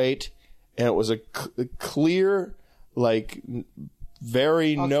 I wait. And it was a clear,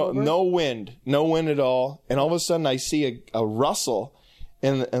 very no wind at all. And all of a sudden I see a rustle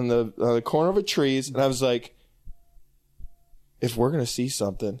in the corner of a trees, and I was like, if we're gonna see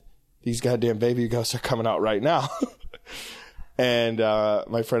something, these goddamn baby ghosts are coming out right now. And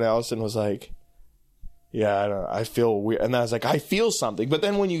my friend Allison was like, yeah, I don't know. I feel weird. And I was like, I feel something. But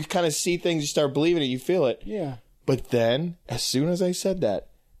then when you kind of see things, you start believing it, you feel it. Yeah. But then, as soon as I said that,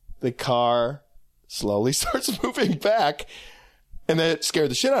 the car slowly starts moving back. And then it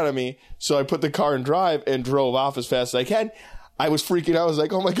scared the shit out of me. So I put the car in drive and drove off as fast as I can. I was freaking out. I was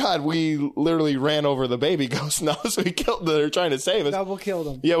like, oh my God, we literally ran over the baby ghost now. So we killed they're trying to save us. Double killed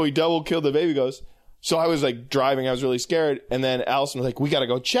him. Yeah, we double killed the baby ghost. So I was like driving. I was really scared. And then Allison was like, we got to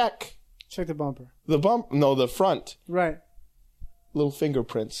go check. Check the bumper. No, the front. Right. Little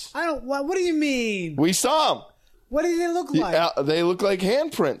fingerprints. What do you mean? We saw them. What did they look like? They look like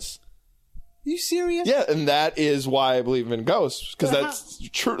handprints. You serious? Yeah, and that is why I believe in ghosts, because that's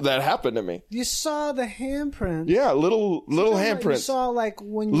true. That happened to me. You saw the handprints. Yeah, little handprints. You saw like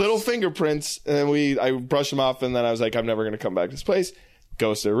when little fingerprints, and I brushed them off, and then I was like, I'm never going to come back to this place.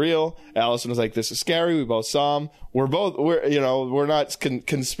 Ghosts are real. Allison was like, this is scary. We both saw them. We're not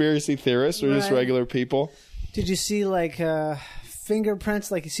conspiracy theorists. We're just regular people. Did you see like fingerprints?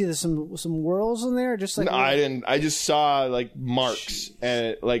 Like you see there's some whirls in there? Just like no, I didn't. I just saw like marks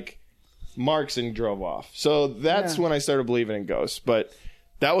and marks and drove off. So that's when I started believing in ghosts. But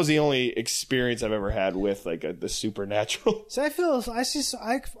that was the only experience I've ever had with like the supernatural. So I feel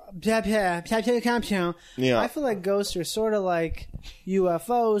like ghosts are sort of like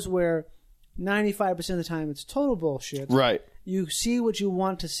UFOs, where 95% of the time it's total bullshit. Right. You see what you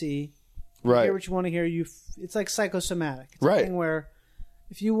want to see. You right. Hear what you want to hear. It's like psychosomatic. It's right. a thing where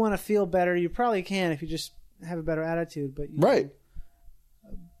if you want to feel better, you probably can if you just have a better attitude. But right.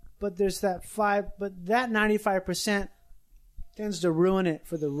 But there's that 95% tends to ruin it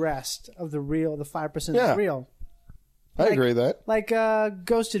for the rest of the 5% that's real. I agree with that. Like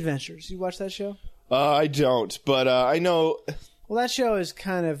Ghost Adventures. You watch that show? I don't, but I know. Well, that show is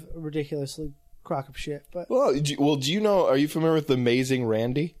kind of a ridiculously crock of shit. But do you know? Are you familiar with The Amazing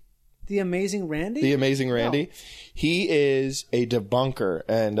Randy? The Amazing Randy? The Amazing Randy. No. He is a debunker,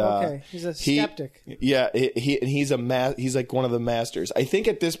 and he's a skeptic. He's like one of the masters. I think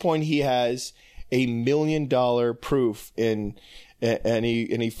at this point he has $1 million proof and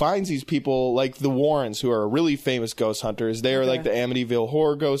he finds these people like the Warrens, who are really famous ghost hunters. They are like the Amityville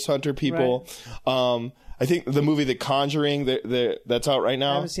Horror ghost hunter people. Right. I think the movie The Conjuring that's out right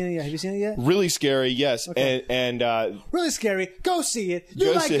now. I haven't seen it yet. Have you seen it yet? Really scary, yes. Okay. And really scary. Go see it.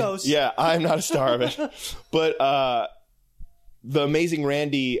 You like ghosts. Yeah, I'm not a star of it. But The Amazing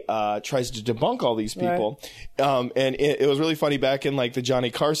Randy tries to debunk all these people. Right. And it was really funny back in like the Johnny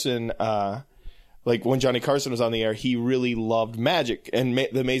Carson like when Johnny Carson was on the air, he really loved magic. And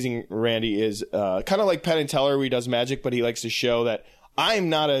The Amazing Randy is kind of like Penn and Teller, where he does magic, but he likes to show that I'm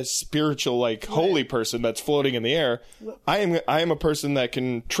not a spiritual, holy person that's floating in the air. I am a person that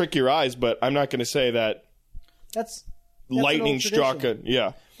can trick your eyes, but I'm not going to say that. That's lightning struck it.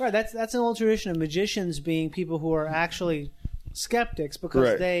 Yeah. Right. That's an old tradition of magicians being people who are actually skeptics,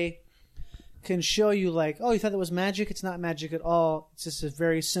 because they can show you like, oh, you thought that was magic? It's not magic at all. It's just a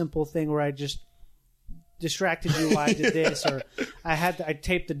very simple thing where I just distracted you while I did this, or I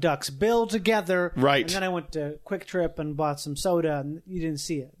taped the duck's bill together, right? And then I went to Quick Trip and bought some soda, and you didn't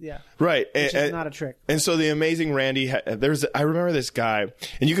see it, right? Which is not a trick. And so The Amazing Randy, I remember this guy,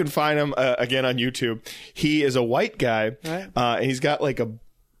 and you can find him again on YouTube. He is a white guy, right? And he's got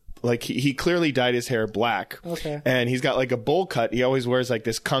he clearly dyed his hair black. Okay. And he's got like a bowl cut. He always wears like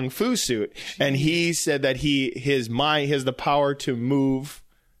this kung fu suit, and he said that he has the power to move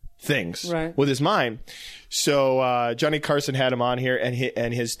things with his mind. So Johnny Carson had him on here,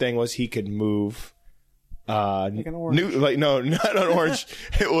 and his thing was he could move like an orange. No, not an orange.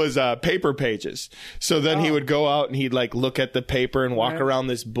 It was paper pages. So then he would go out and he'd like look at the paper and walk around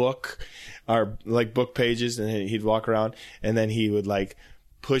this book, or like book pages, and he'd walk around, and then he would like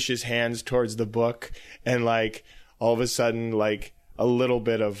push his hands towards the book, and like all of a sudden like a little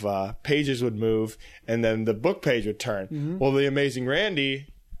bit of pages would move, and then the book page would turn. Mm-hmm. Well, The Amazing Randy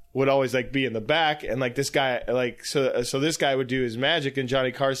would always like be in the back, and like this guy, like so this guy would do his magic, and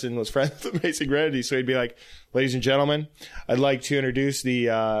Johnny Carson was friends with Amazing Randy, so he'd be like, "Ladies and gentlemen, I'd like to introduce the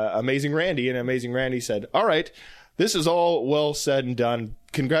Amazing Randy." And Amazing Randy said, "All right, this is all well said and done.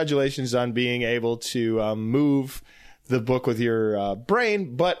 Congratulations on being able to move the book with your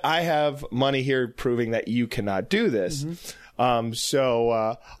brain, but I have money here proving that you cannot do this." Mm-hmm.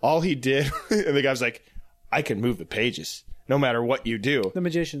 So all he did, and the guy was like, "I can move the pages no matter what you do." The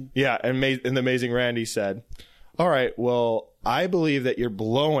magician. Yeah, and the Amazing Randy said, "All right, well, I believe that you're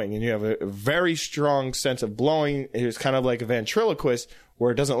blowing, and you have a very strong sense of blowing. It's kind of like a ventriloquist,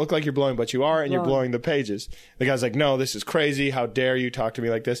 where it doesn't look like you're blowing, but you are, and you're blowing the pages." The guy's like, "No, this is crazy. How dare you talk to me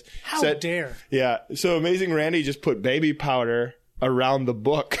like this?" How dare? Yeah, so Amazing Randy just put baby powder around the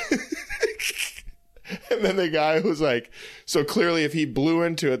book. And then the guy was like, so clearly if he blew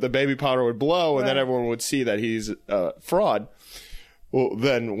into it, the baby powder would blow, and then everyone would see that he's fraud. Well,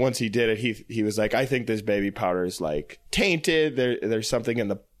 then once he did it, he was like, I think this baby powder is like tainted. There's something in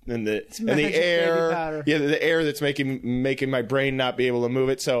the air. Yeah, the air that's making my brain not be able to move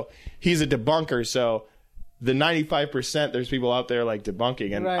it. So he's a debunker. So the 95%, there's people out there like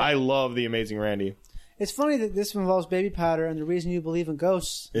debunking, and I love the Amazing Randy. It's funny that this involves baby powder, and the reason you believe in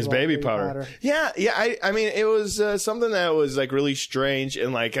ghosts is baby powder. Yeah. I mean, it was something that was like really strange,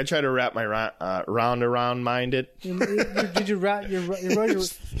 and like I try to wrap my round around mind it. Did you wrap you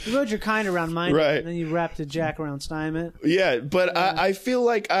rode your kind around mind it, and then you wrapped a jack around Steinmetz? Yeah, but I feel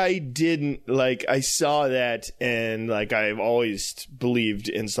like I didn't like I saw that, and like I've always believed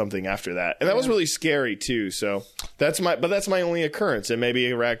in something after that, and that was really scary too. So that's my only occurrence, and maybe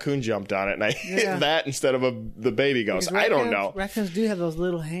a raccoon jumped on it, and I hit that instead of the baby ghost. I don't know. Raccoons do have those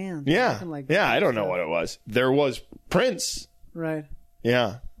little hands. Yeah. I don't know what it was. There was Prince. Right.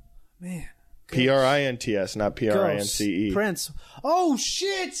 Yeah. Man. Prints, not Prince. Prince. Oh,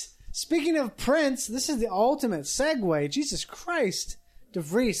 shit! Speaking of Prince, this is the ultimate segue. Jesus Christ.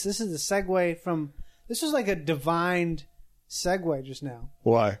 DeVries, this is the segue from... This was like a divine segue just now.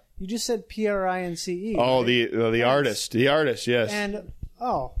 Why? You just said Prince. Oh, right? the artist. The artist, yes. And...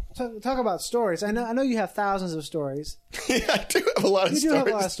 Oh, talk about stories. I know you have thousands of stories. Yeah, I do have a lot of stories. You do have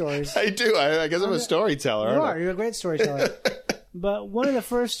a lot of stories. I do. I guess I'm a storyteller. You are. You're a great storyteller. But one of the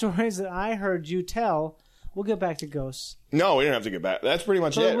first stories that I heard you tell, we'll get back to ghosts. No, we don't have to get back. That's pretty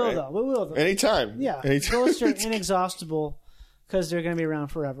much it. We will, though. Anytime. Yeah. Anytime. Ghosts are inexhaustible because they're going to be around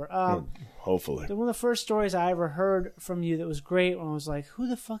forever. Hopefully. One of the first stories I ever heard from you that was great when I was like, who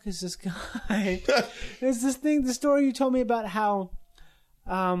the fuck is this guy? It's the story you told me about how...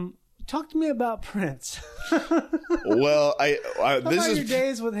 talk to me about Prince. Well, this is your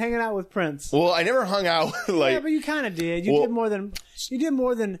days with hanging out with Prince. Well, I never hung out like. Yeah, but you kind of did. You did more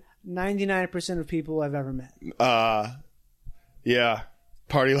than 99% of people I've ever met. Yeah.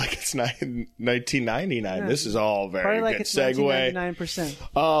 Party like it's 1999. Yeah. This is all very Party like good it's segue.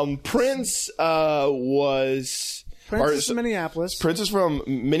 99%. Prince was. Prince is from Minneapolis. Prince is from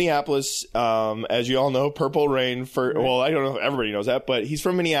Minneapolis. As you all know, Purple Rain. Well, I don't know if everybody knows that, but he's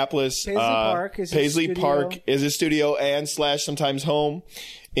from Minneapolis. Paisley Park is his studio and / sometimes home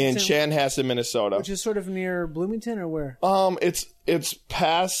in Chanhassen, Minnesota, which is sort of near Bloomington, or where? It's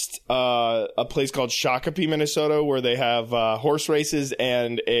past a place called Shakopee, Minnesota, where they have horse races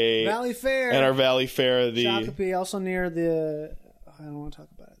and a Valley Fair. And our Valley Fair, Shakopee, also near the. I don't want to talk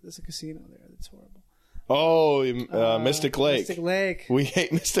about it. There's a casino there that's horrible. Oh, Mystic Lake. Mystic Lake. We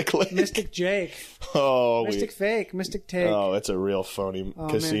hate Mystic Lake. Mystic Jake. Mystic Fake. Mystic Take. Oh, it's a real phony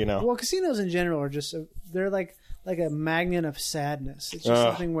casino. Man. Well, casinos in general are just they're like a magnet of sadness. It's just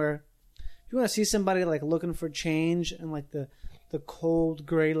something where if you want to see somebody like looking for change and like the cold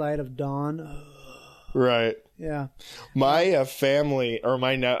gray light of dawn. Right. Yeah. My family or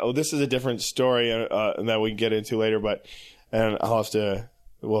this is a different story that we can get into later, and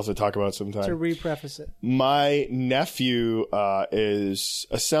we'll have to talk about it sometime. To re-preface it. My nephew is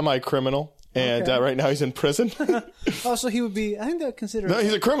a semi-criminal, and right now he's in prison. Oh, so he would be... I think they're considered... No,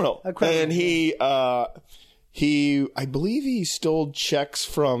 he's a criminal. And he, I believe he stole checks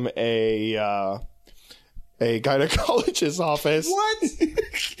from a gynecologist's office. What?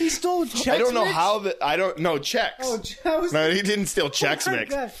 He stole checks? I don't know how I don't know checks. Oh, no, he didn't steal checks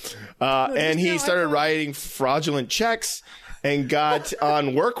mix. And he started writing fraudulent checks and got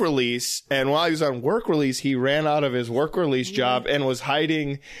on work release. And while he was on work release, he ran out of his work release job and was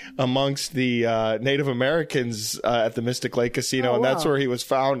hiding amongst the Native Americans at the Mystic Lake Casino. And that's where he was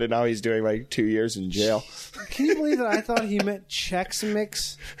found. And now he's doing like 2 years in jail. Can you believe that I thought he meant Chex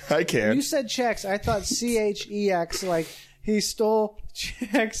Mix? I can. When you said checks, I thought CHEX, like he stole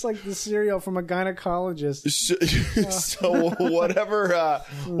checks like the cereal from a gynecologist. So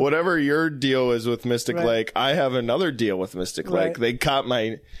whatever your deal is with Mystic Lake, I have another deal with Mystic Lake. They put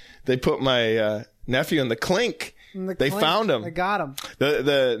my nephew in the clink. They found him. They got him.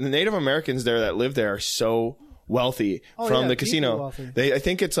 The Native Americans there that live there are so wealthy from the casino. I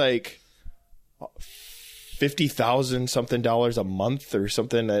think it's like $50,000 something a month or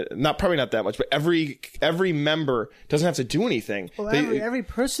something. Probably not that much, but every member doesn't have to do anything. Well, every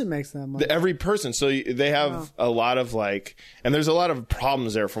person makes that money. Every person. So they have a lot of and there's a lot of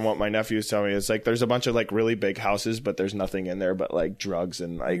problems there from what my nephew was telling me. It's like there's a bunch of like really big houses, but there's nothing in there but like drugs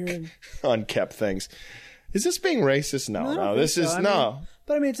and like unkept things. Is this being racist? No. This is no.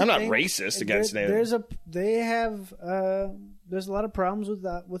 But I mean, I'm not racist against Native. There's a lot of problems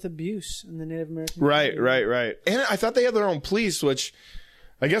with abuse in the Native American community. Right. And I thought they had their own police, which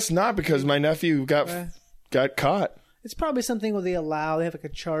I guess not, because my nephew got caught. It's probably something where they have like a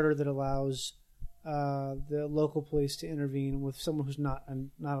charter that allows the local police to intervene with someone who's not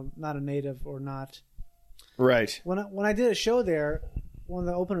a native or not. Right. When I did a show there, one of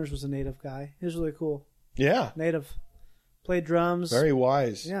the openers was a native guy. He was really cool. Yeah. Native. Played drums. Very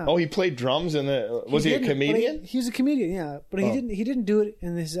wise. Yeah. Oh, he played drums in the. Was he a comedian? He was a comedian, yeah. But he didn't do it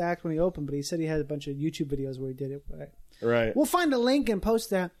in his act when he opened. But he said he had a bunch of YouTube videos where he did it. Right. We'll find a link and post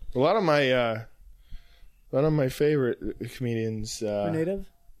that. A lot of my favorite comedians. Are native?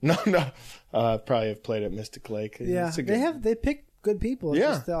 No. Probably have played at Mystic Lake. Yeah. They pick good people. It's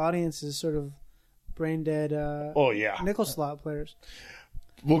just the audience is sort of brain dead. Nickel slot players.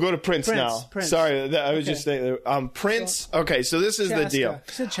 We'll go to Prince now. Sorry, I was just saying. Prince. Okay, so this is the deal. You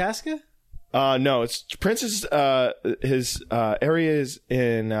said Chaska? No, it's Prince's. His area is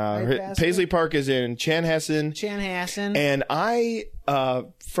in Paisley Park is in Chanhassen. And I,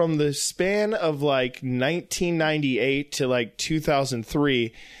 from the span of like 1998 to like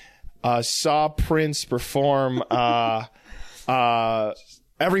 2003, saw Prince perform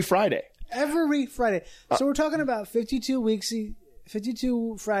every Friday. Every Friday. So we're talking about 52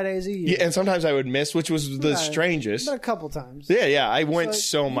 Fridays a year. Yeah, and sometimes I would miss, which was the strangest. But a couple times. Yeah, I went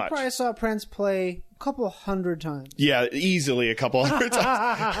so much. You probably saw Prince play a couple hundred times. Yeah, easily a couple hundred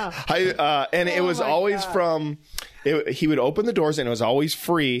times. It was always he would open the doors and it was always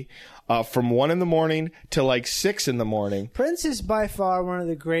free from 1 a.m. to like 6 a.m. Prince is by far one of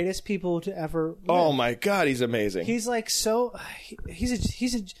the greatest people to ever live. Oh my God, he's amazing. He's like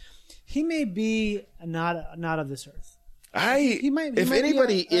he may be not of this earth. If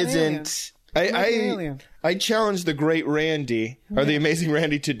anybody isn't, I challenge the great Randy or the amazing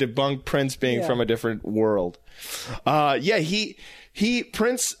Randy to debunk Prince being from a different world.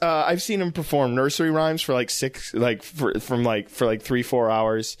 Prince. I've seen him perform nursery rhymes for like 3-4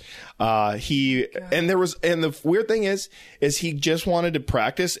 hours. And the weird thing is he just wanted to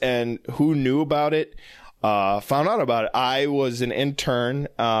practice, and who knew about it? Found out about it. I was an intern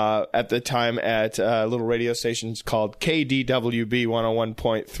at the time at a little radio station called KDWB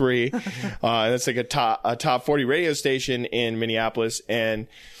 101.3. That's like a top 40 radio station in Minneapolis. And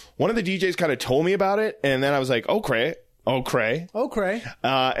one of the DJs kind of told me about it, and then I was like, oh, cray. And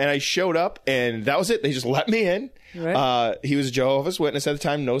I showed up, and that was it. They just let me in. Right. He was a Jehovah's Witness at the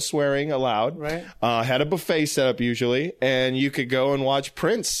time, no swearing allowed. Right. Had a buffet set up usually, and you could go and watch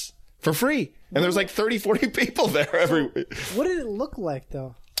Prince for free. And there was like 30, 40 people there every week. What did it look like,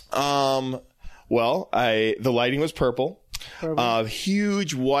 though? Well, the lighting was purple.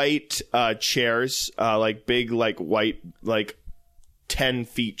 Huge white chairs, like big, like white, like 10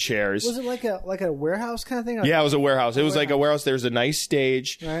 feet chairs. Was it like a warehouse kind of thing? Yeah, it was a warehouse. It was like a warehouse. There was a nice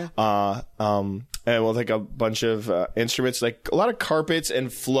stage. Right. And with like a bunch of instruments, like a lot of carpets and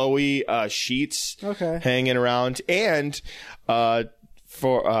flowy sheets hanging around. And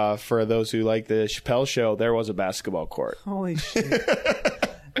for those who like the Chappelle Show, there was a basketball court. Holy shit.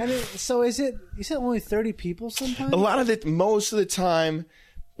 So is it, you said only 30 people sometimes? Most of the time,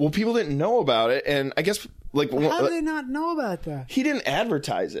 well, people didn't know about it. And I guess, like, how do they not know about that? He didn't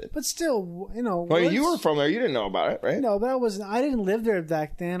advertise it. But still, Well, you were from there. You didn't know about it, right? No, but I didn't live there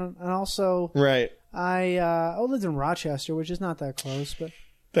back then. And also, right. I lived in Rochester, which is not that close, but.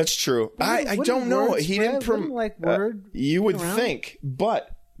 That's true. I don't know. He didn't word. You would think,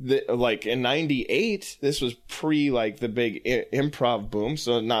 but like in '98, this was pre like the big improv boom,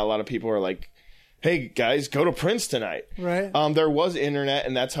 so not a lot of people are like, "Hey guys, go to Prince tonight." Right. There was internet,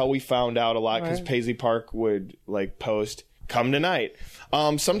 and that's how we found out a lot because Paisley Park would like post, "Come tonight."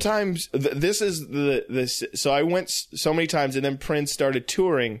 Sometimes so I went so many times, and then Prince started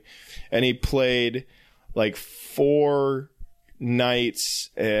touring, and he played like 4 nights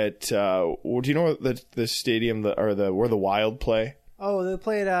at do you know the stadium where the Wild play? Oh, they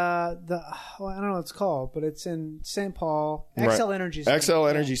played I don't know what it's called, but it's in St. Paul. XL Energy Center. XL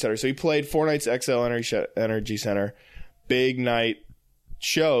Energy Center. So he played 4 nights XL Energy Center, big night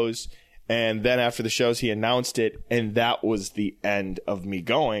shows, and then after the shows he announced it, and that was the end of me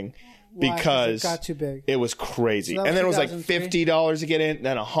going. Why? Because it got too big. It was crazy. So and then it was like $50 to get in,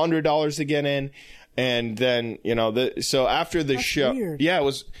 then $100 to get in. And then, so after the show, weird. Yeah, it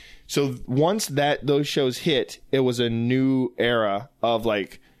was, so once those shows hit, it was a new era of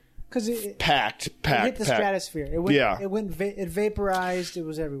like, cause it packed. It hit the stratosphere. It vaporized. It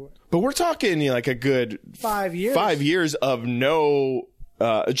was everywhere. But we're talking like a good 5 years. 5 years of no,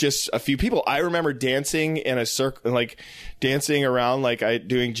 just a few people. I remember dancing in a circle, like dancing around, like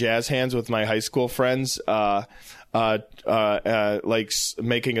doing jazz hands with my high school friends, like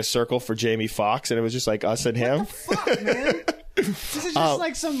making a circle for Jamie Foxx, and it was just like us and him. What the fuck, man? This is just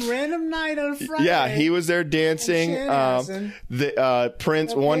like some random night on Friday. Yeah, he was there dancing. The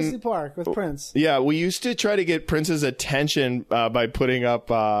Prince at one Paisley Park with Prince. Yeah, we used to try to get Prince's attention by putting up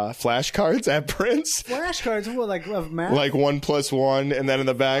flashcards at Prince. Flashcards, what, like of math? Like 1 + 1, and then in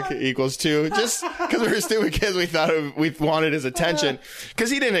the back equals 2. Just because we were stupid kids, we thought we wanted his attention because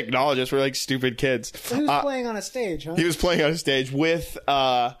he didn't acknowledge us. We're like stupid kids. So he was playing on a stage, huh? He was playing on a stage with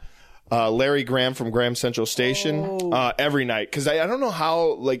Larry Graham from Graham Central Station every night. Because I don't know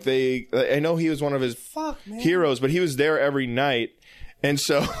how, like, I know he was one of his heroes, but he was there every night. And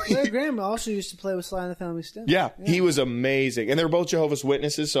so Larry Graham also used to play with Sly and the Family Stone. Yeah, he was amazing. And they were both Jehovah's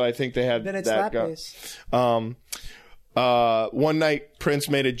Witnesses, so I think they had that go. One night Prince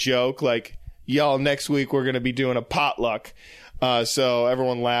made a joke like, y'all, next week we're going to be doing a potluck. So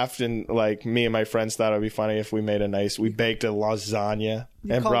everyone laughed, and like me and my friends thought it'd be funny if we baked a lasagna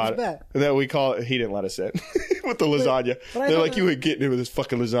and brought it. That we call it. He didn't let us in with the lasagna. They're like, you ain't getting in with this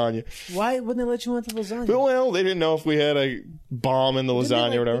fucking lasagna. Why wouldn't they let you in with the lasagna? Well, they didn't know if we had a bomb in the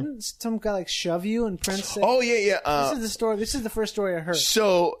lasagna or whatever. Didn't some guy like shove you and Prince say, oh yeah. This is the story. This is the first story I heard.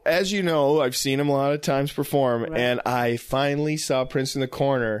 So as you know, I've seen him a lot of times perform, and I finally saw Prince in the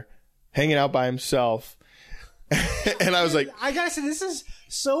corner, hanging out by himself. And I was like, I gotta say, this is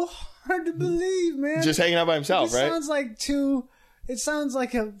so hard to believe, man. Just hanging out by himself, right? It sounds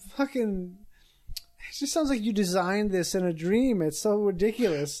like a fucking. It just sounds like you designed this in a dream. It's so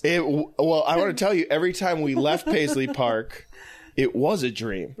ridiculous. Well, I want to tell you, every time we left Paisley Park, it was a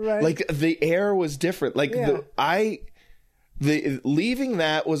dream. Right. Like the air was different. Like leaving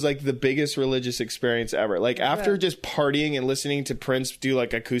that was like the biggest religious experience ever. Like after just partying and listening to Prince do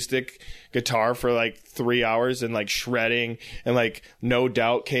like acoustic guitar for like 3 hours and like shredding, and like No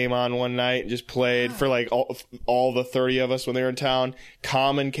Doubt came on one night and just played for like all the 30 of us when they were in town.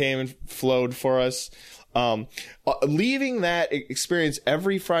 Common came and flowed for us. Leaving that experience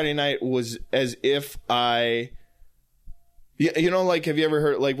every Friday night was as if you know, like, have you ever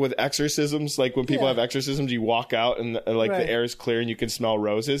heard, like, with exorcisms, like, when people have exorcisms, you walk out and, like, the air is clear and you can smell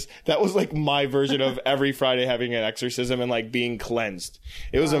roses? That was, like, my version of every Friday having an exorcism and, like, being cleansed.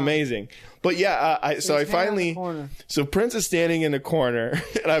 It was amazing. But, yeah, so Prince is standing in the corner,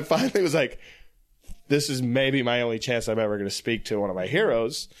 and I finally was like, this is maybe my only chance I'm ever going to speak to one of my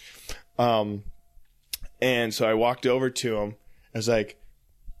heroes. And so I walked over to him. I was like,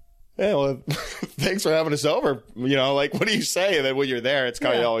 hey, well, thanks for having us over. You know, like, what do you say? And then when you're there, it's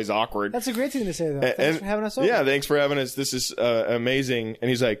kind of always awkward. That's a great thing to say, though. Thanks for having us over. Yeah, thanks for having us. This is amazing. And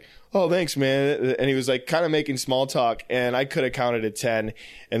he's like, oh, thanks, man. And he was like kind of making small talk. And I could have counted to 10.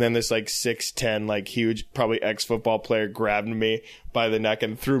 And then this like 6'10", like huge, probably ex-football player grabbed me by the neck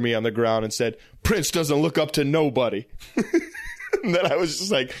and threw me on the ground and said, Prince doesn't look up to nobody. And then I was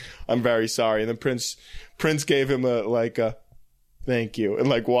just like, I'm very sorry. And then Prince gave him a thank you, and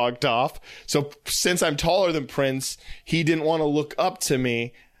like walked off. So since I'm taller than Prince, he didn't want to look up to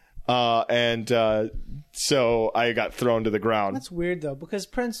me, and so I got thrown to the ground. That's weird though, because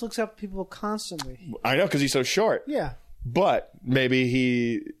Prince looks up at people constantly. I know, because he's so short. Yeah. But maybe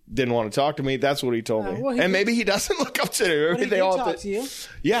he didn't want to talk to me. That's what he told me. Well, and maybe he doesn't look up to me. Maybe they all talk to you.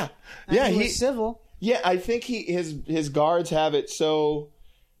 Yeah. And he was civil. Yeah, I think his guards have it so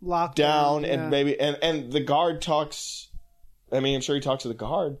locked down, and maybe and the guard talks. I mean, I'm sure he talks to the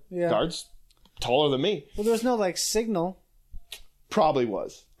guard. Yeah. Guard's taller than me. Well, there was no, like, signal. Probably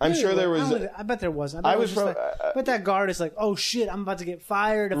was. I'm sure there was. I bet there was. But that guard is like, oh, shit, I'm about to get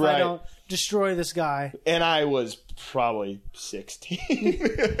fired if I don't destroy this guy. And I was probably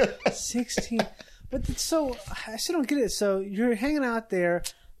 16. 16? But so, I still don't get it. So, you're hanging out there.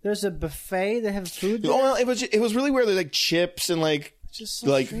 There's a buffet. They have food there? Well, it was really weird. There's, like, chips and, like... Just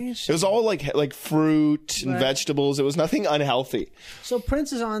so like strange. It was all like fruit and vegetables. It was nothing unhealthy. So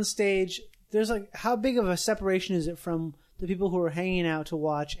Prince is on stage. There's like, how big of a separation is it from the people who are hanging out to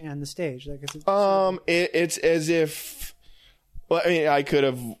watch and the stage? Like, it's as if. Well, I mean, I could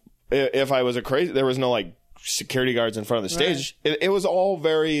have, if I was there was no like security guards in front of the stage. Right. It was all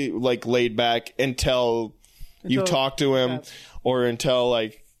very like laid back until you talk to him, or until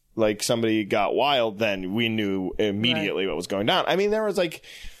like somebody got wild, then we knew immediately what was going down. I mean, there was like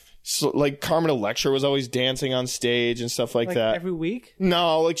Carmen Electra was always dancing on stage and stuff like that. Every week?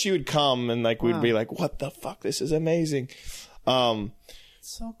 No, like she would come and like we'd be like, what the fuck? This is amazing. So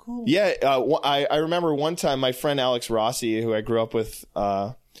cool. Yeah. I remember one time my friend Alex Rossi, who I grew up with,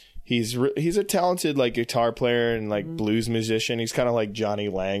 he's a talented like guitar player and like blues musician. He's kind of like Johnny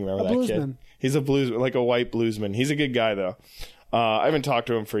Lang. Remember that kid? He's a like a white bluesman. He's a good guy though. I haven't talked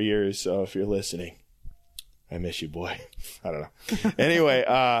to him for years, so if you're listening, I miss you, boy. I don't know. Anyway,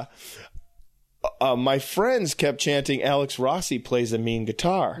 my friends kept chanting, Alex Rossi plays a mean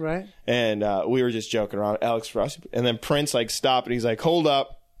guitar. Right. And we were just joking around, Alex Rossi. And then Prince like stopped and he's like, hold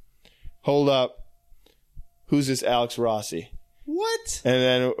up. Who's this Alex Rossi? What? And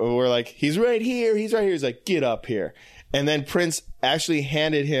then we're like, he's right here. He's like, get up here. And then Prince actually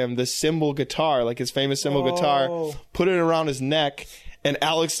handed him the cymbal guitar, like his famous cymbal guitar, put it around his neck, and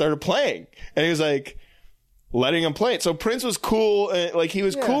Alex started playing. And he was like, letting him play it. So Prince was cool. Like he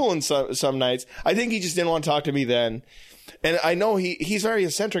was cool in some nights. I think he just didn't want to talk to me then. And I know he's very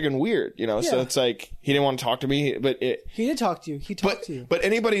eccentric and weird, you know, so it's like he didn't want to talk to me, but he did talk to you. He talked to you. But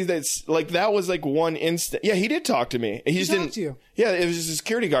anybody that's like, that was like one instant. Yeah, he did talk to me. He just didn't. To you. Yeah, it was just a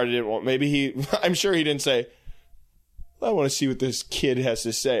security guard didn't want. Maybe I'm sure he didn't say, I want to see what this kid has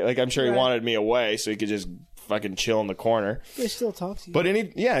to say. Like, I'm sure he wanted me away so he could just fucking chill in the corner. They still talk to you. But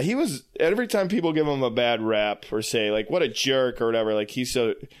he was, every time people give him a bad rap or say like, what a jerk or whatever, like he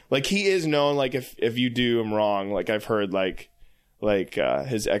is known, like if you do him wrong, like I've heard like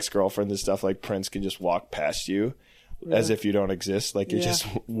his ex-girlfriend and stuff, like Prince can just walk past you as if you don't exist. Like you're just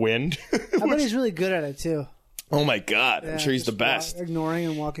wind. I bet he's really good at it too. Oh my God. I'm sure he's the best. Ignoring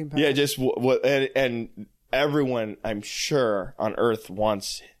and walking past. Yeah. Just and everyone I'm sure on earth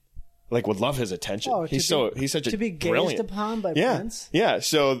wants, like, would love his attention. Oh, he's such a to be gazed brilliant. upon by Prince. Yeah.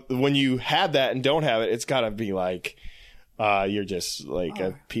 So when you have that and don't have it, it's got to be like you're just like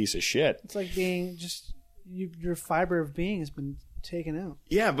a piece of shit. It's like being just your fiber of being has been taken out.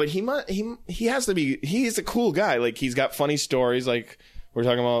 Yeah, but he has to be. He's a cool guy. Like he's got funny stories. Like we're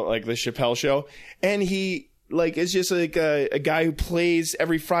talking about like the Chappelle Show, and he like is just like a guy who plays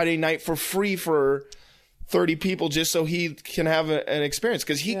every Friday night for free for 30 people just so he can have an experience.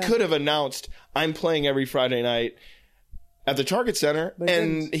 Because he could have announced, I'm playing every Friday night at the Target Center,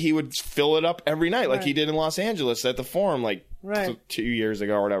 and he would fill it up every night like he did in Los Angeles at the Forum like 2 years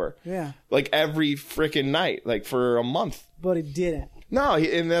ago or whatever. Yeah. Like every freaking night, like for a month. But he didn't. No,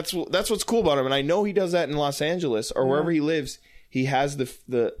 and that's what's cool about him. And I know he does that in Los Angeles or wherever he lives. He has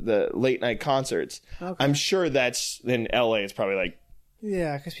the late night concerts. Okay. I'm sure that's in LA. It's probably like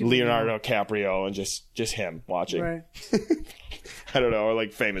because Leonardo DiCaprio and just him watching. Right. I don't know, or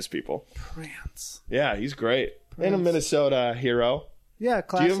like famous people. Prince. Yeah, he's great. And a Minnesota hero. Yeah,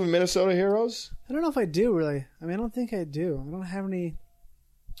 classic. Do you have a Minnesota heroes? I don't know if I do really. I mean, I don't think I do. I don't have any.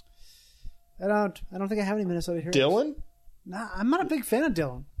 I don't think I have any Minnesota heroes. Dylan? Nah, I'm not a big fan of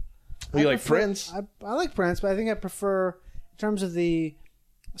Dylan. You like Prince? I like Prince, but I think I prefer, in terms of the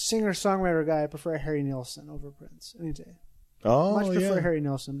singer-songwriter guy, I prefer Harry Nilsson over Prince any day. Oh, much prefer Harry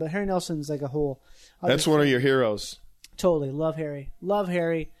Nilsson, but Harry Nilsson's like a whole. That's one of your heroes. Totally love Harry. Love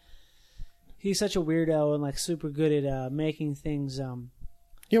Harry. He's such a weirdo and like super good at making things.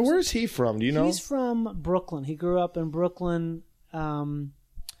 Yeah, where is he from? Do you know? He's from Brooklyn. He grew up in Brooklyn. He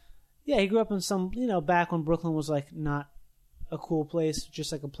grew up in some, back when Brooklyn was like not a cool place,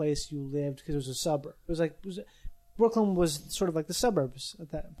 just like a place you lived because it was a suburb. Brooklyn was sort of like the suburbs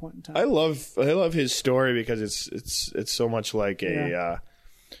at that point in time. I love his story because it's so much like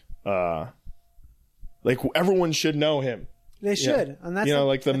like everyone should know him. They should, and that's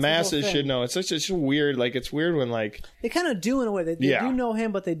like the masses should know. It's such a weird, like it's weird when like they kind of do in a way. They do know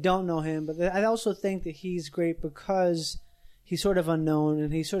him, but they don't know him. But I also think that he's great because he's sort of unknown,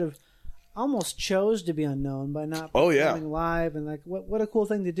 and he sort of almost chose to be unknown by not performing live. And like, what a cool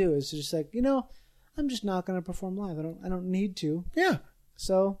thing to do is to just like, I'm just not going to perform live. I don't need to. Yeah.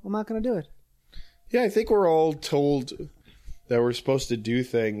 So I'm not going to do it. Yeah, I think we're all told that we're supposed to do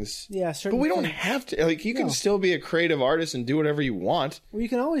things. Yeah, but we don't have to. Like, you can still be a creative artist and do whatever you want. Well, you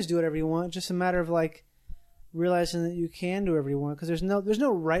can always do whatever you want. Just a matter of like realizing that you can do whatever you want. Because there's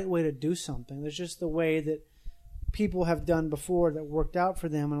no right way to do something. There's just the way that people have done before that worked out for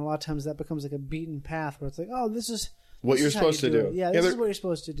them, and a lot of times that becomes like a beaten path where it's like, oh, this is what you're supposed to do. Yeah, this is what you're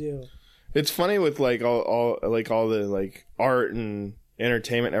supposed to do. It's funny with like all the like art and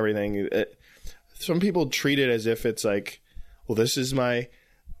entertainment and everything. Some people treat it as if it's like, well,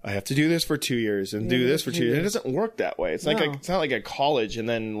 I have to do this for 2 years and do this for 2 years. It doesn't work that way. It's like it's not like a college and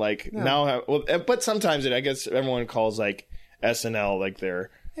then like but sometimes I guess everyone calls like SNL like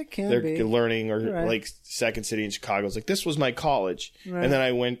they're learning or like Second City in Chicago. It's like, this was my college. Right. And then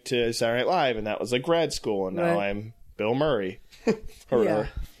I went to Saturday Night Live and that was like grad school and now I'm Bill Murray.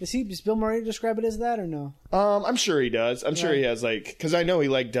 Does Bill Murray describe it as that or no? I'm sure he does. I'm sure he has like, because I know he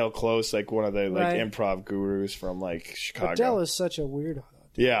liked Del Close, like one of the like improv gurus from like Chicago. But Del is such a weirdo.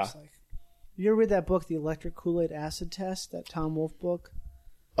 Yeah. You ever read that book, The Electric Kool-Aid Acid Test, that Tom Wolfe book?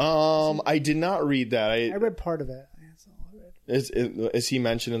 I did not read that. I read part of it. That's all I read. Is he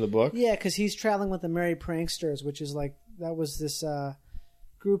mentioned in the book? Yeah, because he's traveling with the Merry Pranksters, which is like, that was this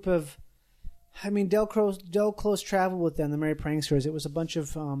group of I mean, Del Close traveled with them, the Merry Pranksters. It was a bunch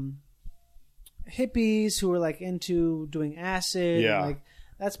of hippies who were like into doing acid. Yeah. And, like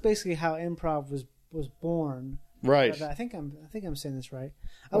that's basically how improv was born. Right. But I think I'm saying this right.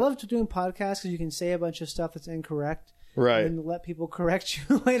 I love doing podcasts because you can say a bunch of stuff that's incorrect. Right. And let people correct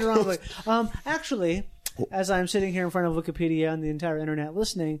you later on. Like, actually, as I'm sitting here in front of Wikipedia and the entire internet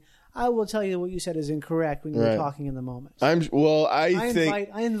listening, I will tell you what you said is incorrect when you were talking in the moment. I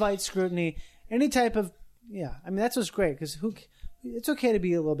invite scrutiny. Any type of I mean that's what's great because it's okay to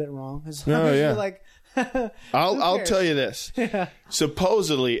be a little bit wrong as long as you're like. I'll tell you this. Yeah.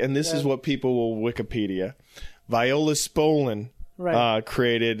 Supposedly, and this is what people will Wikipedia. Viola Spolin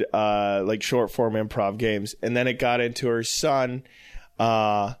created like short form improv games, and then it got into her son,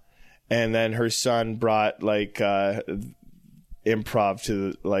 and then her son brought like improv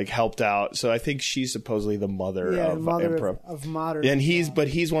to like helped out. So I think she's supposedly the mother of improv of modern. And he's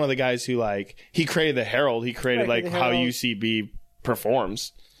one of the guys who like he created the Herald. He created like how UCB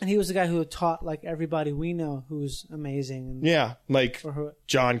performs. And he was the guy who taught like everybody we know who's amazing. And like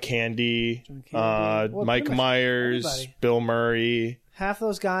John Candy, Mike Myers, everybody. Bill Murray. Half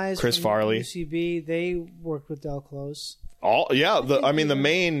those guys, Chris from Farley, UCB, they worked with Del Close. The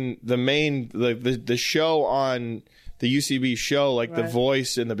show on the UCB show, like the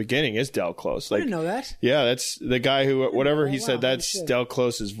voice in the beginning is Del Close. Like, I didn't know that. Yeah, that's the guy who whatever he said. That's Del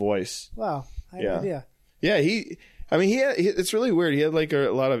Close's voice. Wow, I had no idea. Yeah, it's really weird. He had like a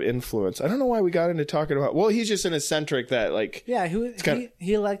lot of influence. I don't know why we got into talking about. Well, he's just an eccentric that like. Yeah,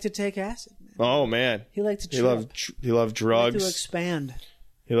 he liked to take acid. Man. Oh man, he liked to. He loved drugs. He liked to expand.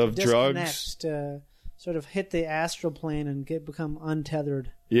 He loved drugs. To sort of hit the astral plane and become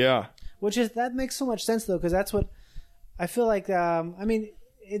untethered. Yeah, that makes so much sense though, because that's what I feel like. I mean,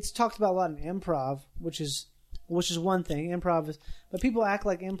 it's talked about a lot in improv, which is one thing. Improv is, but people act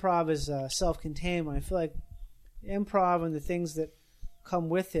like improv is self-contained. When I feel like improv and the things that come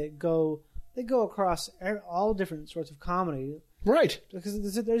with it go across all different sorts of comedy, right?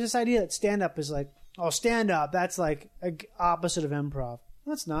 Because there's this idea that stand-up is like, stand-up, that's like a opposite of improv.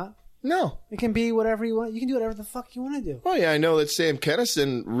 That's not. No, it can be whatever you want. You can do whatever the fuck you want to do. Oh yeah, I know that Sam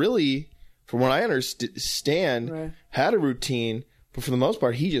Kinison really, from what I understand, had a routine, but for the most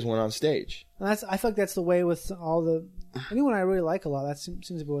part, he just went on stage. And I feel like that's the way with anyone I really like a lot. That seems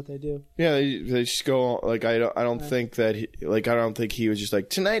to be what they do. Yeah, they just go like I don't think that I don't think he was just like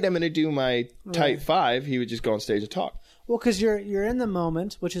tonight I'm going to do my tight five. He would just go on stage and talk. Well, because you're in the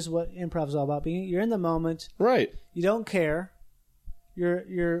moment, which is what improv is all about. You're in the moment, right? You don't care.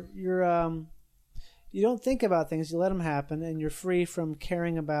 You don't think about things. You let them happen, and you're free from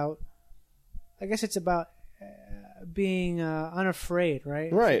caring about. I guess it's about being unafraid,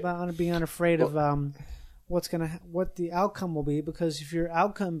 right? Right. It's about being unafraid of what the outcome will be. Because if you're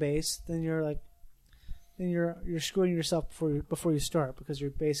outcome based, then you're screwing yourself before you start. Because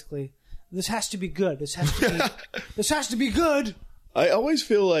you're basically, this has to be good. This has to be good. I always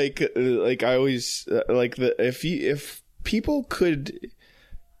feel like I always if people could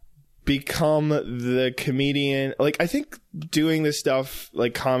become the comedian, like I think doing this stuff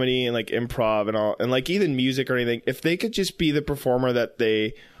like comedy and like improv and all, and like even music or anything, if they could just be the performer that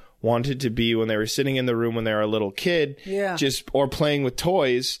they wanted to be when they were sitting in the room when they were a little kid, or playing with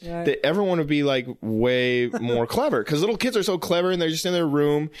toys, that everyone would be like way more clever, because little kids are so clever and they're just in their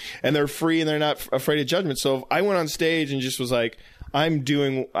room and they're free and they're not afraid of judgment. So if I went on stage and just was like, I'm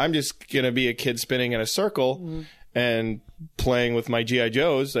just gonna be a kid spinning in a circle and playing with my G.I.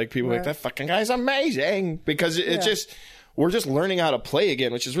 Joes, like people are like, that fucking guy's amazing, because we're just learning how to play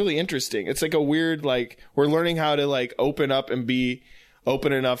again, which is really interesting. It's like a weird, like, we're learning how to like open up and be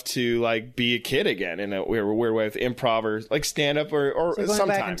open enough to like be a kid again in a weird way with improv or like stand up or so sometimes.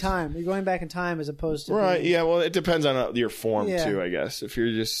 Back in time. You're going back in time as opposed to yeah. Well, it depends on your form too, I guess. If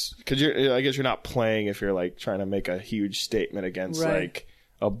you're just I guess you're not playing if you're like trying to make a huge statement against like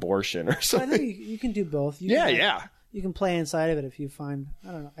abortion or something. I know you can do both. You can play inside of it if you find.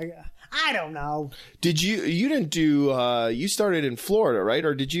 I don't know. I don't know. Did you didn't do? You started in Florida, right? Or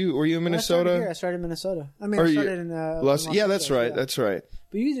were you in Minnesota? I started in Minnesota. I mean, I started in Los Angeles. That's right. That's right.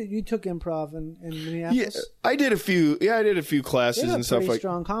 But you took improv in Minneapolis. Yeah, I did a few. Yeah, I did a few classes and stuff like. Pretty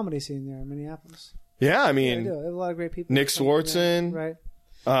strong comedy scene there in Minneapolis. Yeah, I mean, they have a lot of great people. Nick Swartzen, right?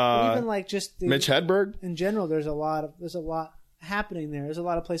 Even like just Mitch Hedberg. In general, there's a lot happening there. There's a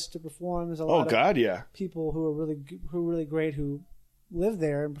lot of places to perform. There's a lot of people who are really great who live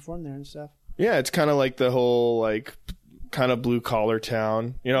there and perform there and stuff. Yeah, it's kind of like the whole like kind of blue collar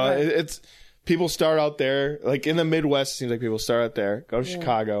town. You know, it's people start out there, like in the Midwest. It seems like people start out there, go to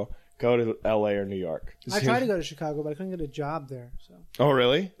Chicago, Go to L.A. or New York. I tried to go to Chicago, but I couldn't get a job there. So. Oh,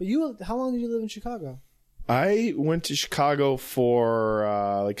 really? But how long did you live in Chicago? I went to Chicago for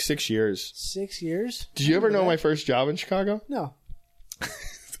like 6 years. 6 years? Did you ever know my first job in Chicago? No.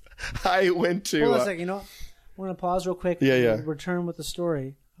 I went to... Hold on a second. You know what? We're going to pause real quick. Yeah. And return with the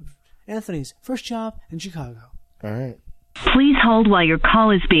story of Anthony's first job in Chicago. All right. Please hold while your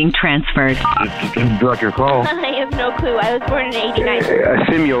call is being transferred. Direct your call. I have no clue. I was born in 89.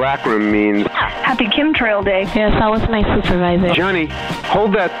 Simulacrum means... Happy Chemtrail Day. Yes, that was my supervisor. Johnny,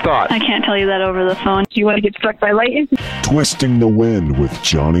 hold that thought. I can't tell you that over the phone. Do you want to get struck by lightning? Twisting the Wind with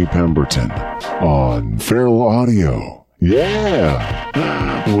Johnny Pemberton on Feral Audio.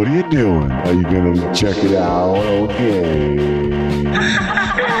 Yeah. What are you doing? Are you going to check it out? Okay.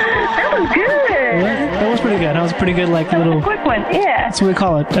 That was good. That was pretty good. That was a pretty good, like, little... A quick one, yeah. That's what we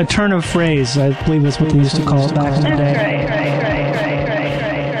call it. A turn of phrase. I believe that's what they used to call it back in the day.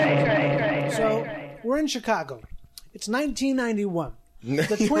 Right. So, we're in Chicago. It's 1991.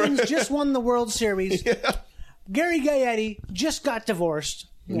 The Twins just won the World Series. Yeah. Gary Gaetti just got divorced.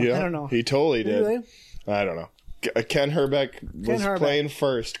 Yeah, I don't know. He totally did. Really? I don't know. Ken Herbeck was playing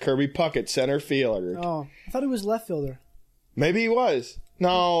first. Kirby Puckett, center fielder. Oh, I thought he was left fielder. Maybe he was.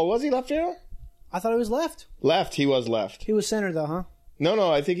 No, was he left fielder? I thought he was left. Left. He was left. He was center, though, huh?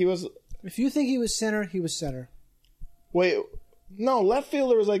 No, I think he was... If you think he was center, he was center. Wait, no, left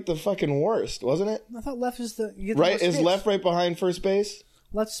fielder was like the fucking worst, wasn't it? I thought left is the... Right? Is left right behind first base?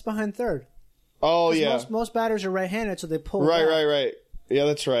 Left's behind third. Oh, yeah. Most batters are right-handed, so they pull Right. Yeah,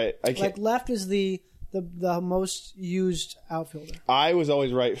 that's right. Like left is the most used outfielder. I was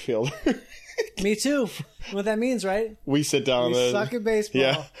always right fielder. Me too. What that means, right? We sit down. We suck at baseball.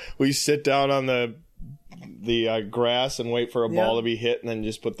 Yeah, we sit down on the grass and wait for a ball to be hit, and then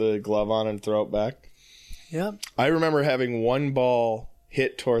just put the glove on and throw it back. Yep. I remember having one ball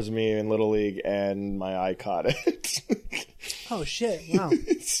hit towards me in Little League, and my eye caught it. Oh shit! Wow.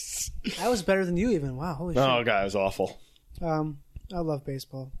 I was better than you even. Wow, holy shit. Oh god, it was awful. I love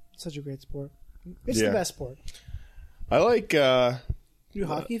baseball. It's such a great sport. It's the best sport. I like... You a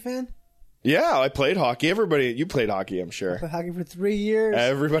hockey fan? Yeah, I played hockey. You played hockey, I'm sure. I played hockey for 3 years.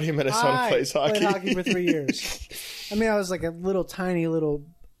 Everybody in Minnesota plays hockey. I played hockey for 3 years. I mean, I was like a little tiny little...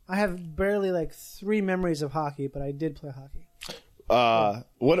 I have barely like 3 memories of hockey, but I did play hockey.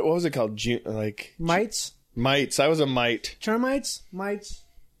 What was it called? Mites? Mites. I was a mite. Termites, mites,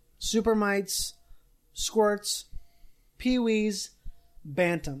 super mites, squirts, peewees,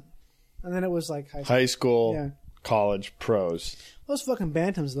 bantam. And then it was like high school, college, pros. Those fucking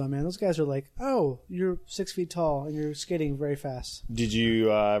bantams, though, man. Those guys are like, oh, you're 6 feet tall and you're skating very fast. Did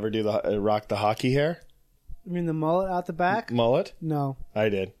you ever do rock the hockey hair? You mean the mullet out the back? Mullet? No. I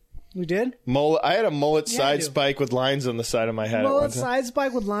did. You did? Mullet. I had a mullet side spike with lines on the side of my head. Mullet side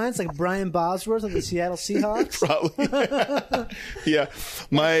spike with lines like Brian Bosworth of the Seattle Seahawks? Probably. Yeah.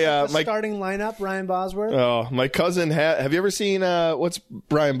 My starting lineup, Brian Bosworth. Oh, my cousin have you ever seen what's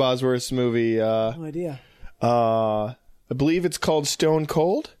Brian Bosworth's movie? No idea. I believe it's called Stone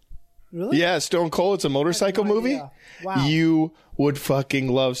Cold. Really? Yeah, Stone Cold. It's a motorcycle movie. Wow. You would fucking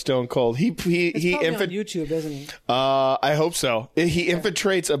love Stone Cold. It's probably on YouTube, isn't it? I hope so. He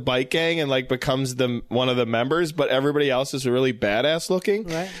infiltrates a bike gang and like becomes one of the members, but everybody else is really badass looking.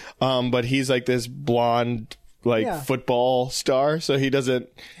 Right. But he's like this blonde football star, so he doesn't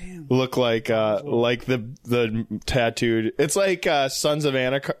look like the tattooed. It's like Sons of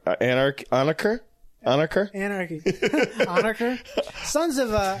Anarchy. Anarchy. Sons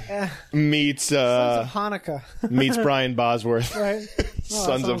of meets Sons of Hanukkah. Meets Brian Bosworth. Right.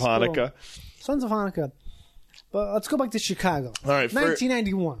 Sons of Hanukkah. Cool. Sons of Hanukkah. But let's go back to Chicago. All right.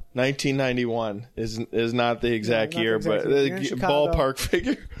 1991. 1991 is not the exact year, but the ballpark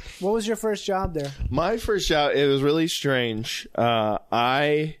figure. What was your first job there? My first job, it was really strange.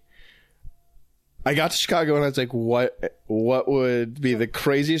 I got to Chicago and I was like, what would be the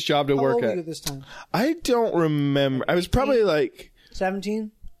craziest job to work at? How old were you this time? I don't remember. I was probably like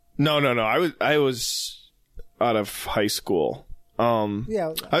 17? No. I was out of high school. I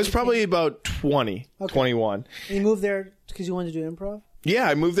was probably about 20, 21. And you moved there because you wanted to do improv? Yeah,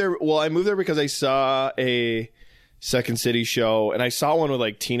 I moved there. Well, I moved there because I saw a Second City show, and I saw one with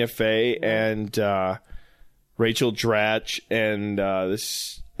like Tina Fey and Rachel Dratch and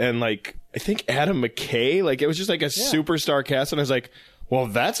like I think Adam McKay. Like it was just like a superstar cast, and I was like, well,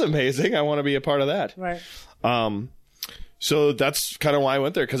 that's amazing. I want to be a part of that. Right. So that's kind of why I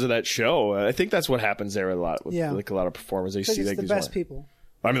went there, because of that show. I think that's what happens there a lot with like a lot of performers. They see like the best people.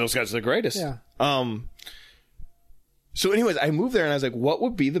 I mean, those guys are the greatest. Yeah. So, anyways, I moved there and I was like, what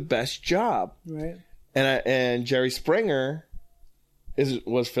would be the best job? Right. And Jerry Springer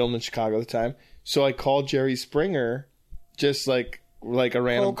was filmed in Chicago at the time. So I called Jerry Springer, just like a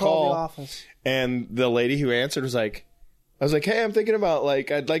random call. The office. And the lady who answered was like, I was like, hey, I'm thinking about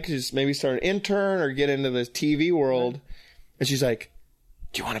I'd like to just maybe start an intern or get into the TV world. Right. And she's like,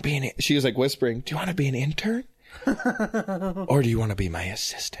 do you want to be she was like whispering, do you want to be an intern? Or do you want to be my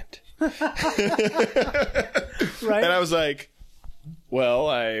assistant? Right. And I was like, well,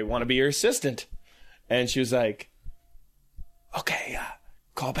 I want to be your assistant. And she was like, okay,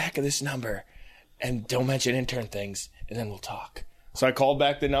 call back at this number and don't mention intern things, and then we'll talk. So I called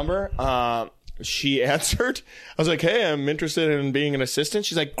back the number. She answered. I was like, hey, I'm interested in being an assistant.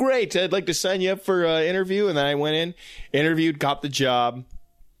 She's like, great, I'd like to sign you up for an interview. And then I went in, interviewed, got the job.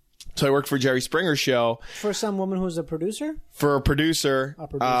 So I worked for Jerry Springer show. For some woman who's a producer? For a producer.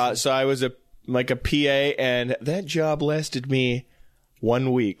 So I was a PA, and that job lasted me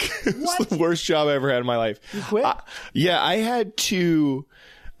 1 week. It's the worst job I ever had in my life. You quit? Yeah, I had to,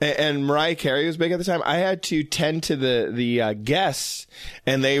 and Mariah Carey was big at the time. I had to tend to the guests,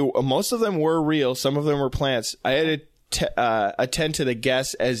 and most of them were real. Some of them were plants. I had to attend to the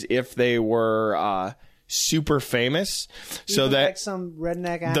guests as if they were super famous. So that like some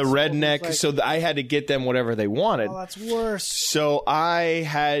redneck. The redneck. So I had to get them whatever they wanted. Oh, that's worse. So I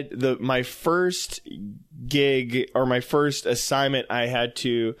had my first gig or my first assignment. I had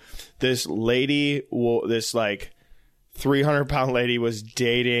to, this lady, this 300-pound lady was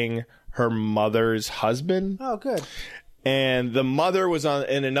dating her mother's husband. Oh, good. And the mother was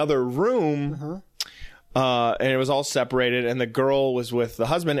in another room. And it was all separated, and the girl was with the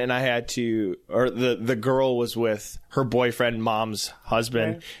husband, and I had to, or the girl was with her boyfriend, mom's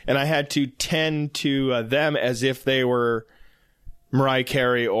husband, right. And I had to tend to them as if they were Mariah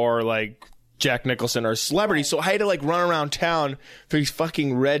Carey or Jack Nicholson or a celebrity. So I had to run around town for these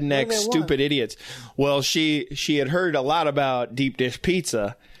fucking redneck, stupid idiots. Well, she had heard a lot about deep dish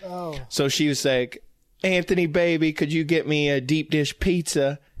pizza. Oh. So she was like, Anthony, baby, could you get me a deep dish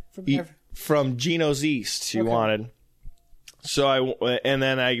pizza? From Gino's East, she wanted. So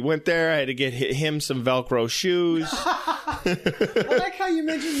then I went there. I had to get him some Velcro shoes. I like how you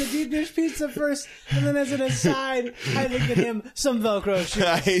mentioned the deep dish pizza first, and then as an aside, I had to get him some Velcro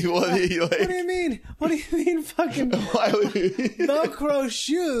shoes. What do you mean? What do you mean, fucking Velcro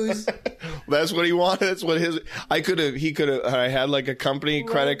shoes? That's what he wanted. That's what he could have. I had a company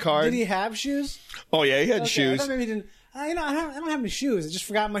credit card. Did he have shoes? Oh yeah, he had shoes. I thought maybe he didn't. I don't have any shoes. I just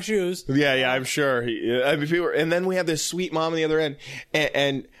forgot my shoes. Yeah, I'm sure. And then we had this sweet mom on the other end,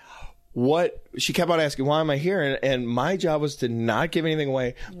 and what she kept on asking, why am I here? And my job was to not give anything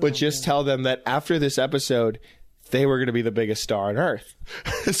away, but just tell them that after this episode, they were going to be the biggest star on earth.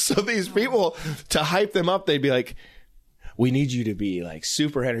 So these people, to hype them up, they'd be like, we need you to be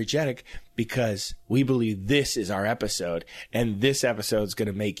super energetic because we believe this is our episode, and this episode's going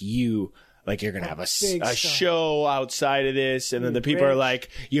to make you. You're going to have a show outside of this. And then the people are like,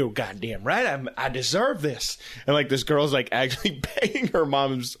 you're goddamn right. I deserve this. And this girl's actually begging her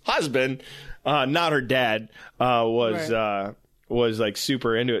mom's husband, not her dad, was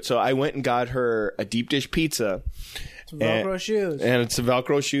super into it. So I went and got her a deep dish pizza. Some Velcro shoes. And it's some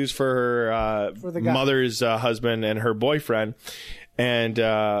Velcro shoes for her mother's husband and her boyfriend. And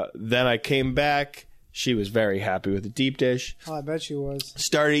then I came back. She was very happy with the deep dish. Oh, I bet she was.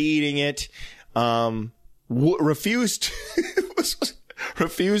 Started eating it. Refused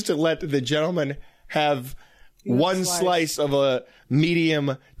to let the gentleman have one slice of a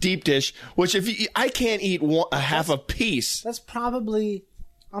medium deep dish. Which I can't eat a half a piece. That's probably.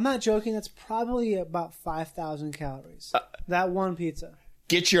 I'm not joking. That's probably about 5,000 calories. That one pizza.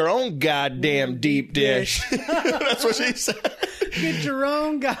 Get your own goddamn deep dish. That's what she said. Get your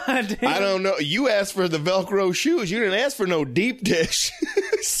own goddamn. I don't know. You asked for the Velcro shoes. You didn't ask for no deep dish.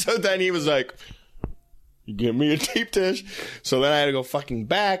 So then he was like, give me a deep dish. So then I had to go fucking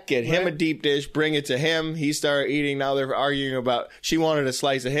back, get him a deep dish, bring it to him. He started eating. Now they're arguing about, she wanted a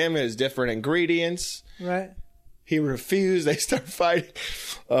slice of him, his different ingredients. Right. He refused. They start fighting.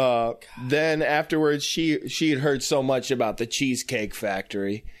 Then afterwards, she had heard so much about the Cheesecake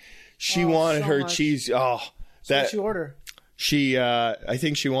Factory. She wanted her cheese. Oh, so what'd she order? I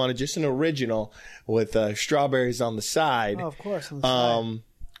think she wanted just an original with strawberries on the side. Oh, of course. On the side.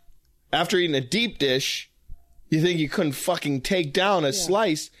 After eating a deep dish, you think you couldn't fucking take down a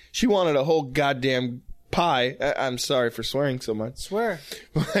slice. She wanted a whole goddamn pie. I'm sorry for swearing so much. Swear.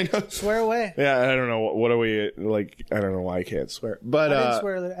 I know. Swear away. Yeah, I don't know. What are we like? I don't know why I can't swear. But I didn't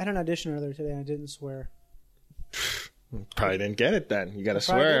swear. I had an audition earlier today and I didn't swear. Probably didn't get it then. You got to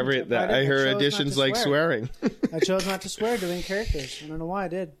swear I heard additions like swearing. I chose not to swear doing characters. I don't know why I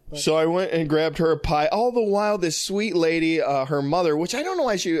did. But. So I went and grabbed her a pie. All the while, this sweet lady, her mother, which I don't know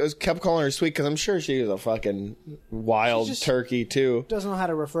why she kept calling her sweet, because I'm sure she was a fucking wild turkey too. Doesn't know how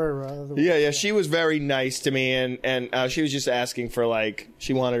to refer to her. Yeah. She was very nice to me, and she was just asking for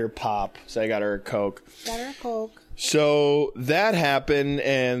she wanted her pop, so I got her a Coke. So that happened,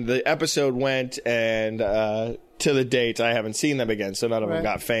 and the episode went, and to the date, I haven't seen them again, so none of them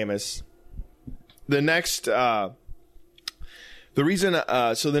got famous. The next, the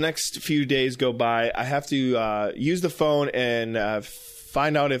next few days go by, I have to use the phone and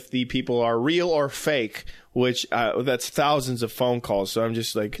find out if the people are real or fake, which that's thousands of phone calls. So I'm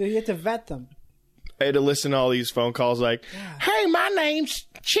just like, so you have to vet them. I had to listen to all these phone calls like, hey, my name's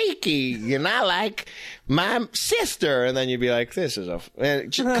Cheeky, and I like my sister. And then you'd be like, this is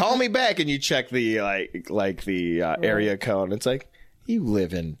call me back, and you check the area code. It's like,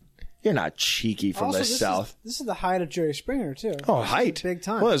 you're not Cheeky from the South. This is the height of Jerry Springer too. Oh, height. Big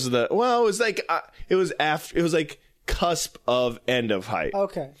time. It was like, it was like cusp of end of height.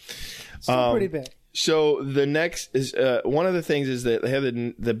 Okay. Still pretty big. So the next is one of the things is that they have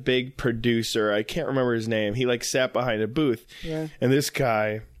the big producer. I can't remember his name. He sat behind a booth, and this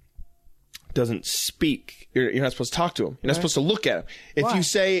guy doesn't speak. You're not supposed to talk to him. You're not supposed to look at him. If you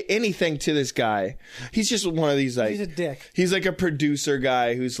say anything to this guy, he's just one of these he's a dick. He's like a producer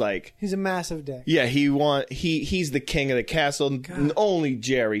guy who's he's a massive dick. Yeah, he's the king of the castle. God. Only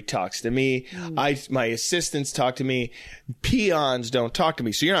Jerry talks to me. My assistants talk to me. Peons don't talk to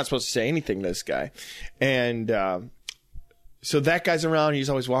me. So you're not supposed to say anything to this guy. And so that guy's around. He's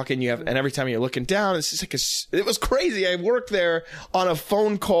always walking. And every time you're looking down, it's just it was crazy. I worked there on a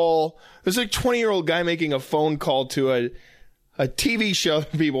phone call. There's a 20-year-old guy making a phone call to a TV show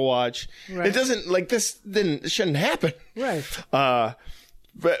that people watch. Right. It doesn't it shouldn't happen. Right.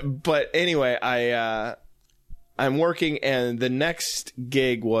 But anyway, I'm working, and the next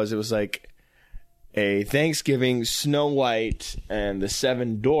gig was like a Thanksgiving Snow White and the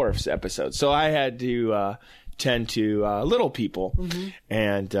Seven Dwarfs episode. So I had to tend to little people,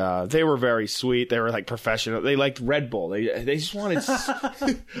 and they were very sweet. They were professional. They liked Red Bull. They just wanted.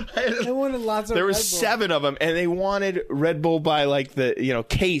 They wanted lots of. There were 7 of them, and they wanted Red Bull by the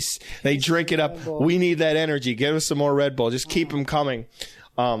case. They drink it up. We need that energy. Give us some more Red Bull. Just keep them coming.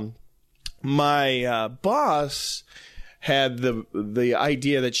 My boss had the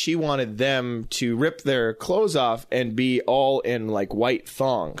idea that she wanted them to rip their clothes off and be all in white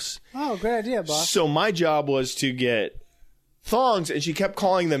thongs. Oh, great idea, boss. So my job was to get thongs, and she kept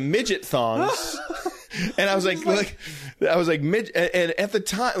calling them midget thongs. And I was like, midget. And at the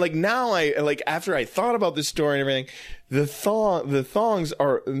time, now after I thought about this story and everything, the thongs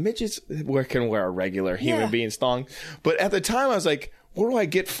are midgets can wear a regular human being's thong. But at the time I was like, where do I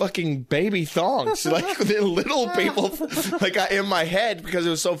get fucking baby thongs? The little people, in my head, because it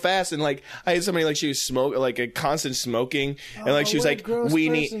was so fast. And I had somebody she was a constant smoking, and she was like, we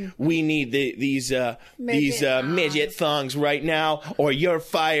need these midget thongs right now, or you're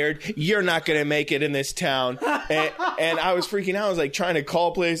fired. You're not gonna make it in this town. And I was freaking out. I was trying to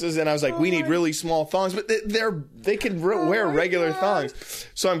call places, and I was like, we need really small thongs, but they can wear regular thongs.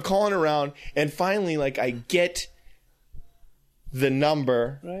 So I'm calling around, and finally, I get the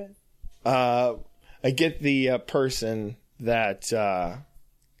number, right? I get the person that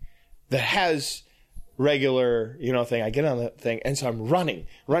has regular, thing. I get on the thing, and so I'm running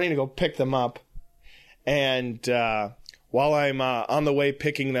to go pick them up. And while I'm on the way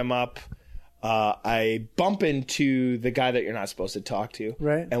picking them up, I bump into the guy that you're not supposed to talk to,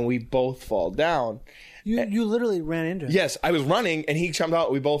 right? And we both fall down. You literally ran into him. Yes, I was running, and he jumped out.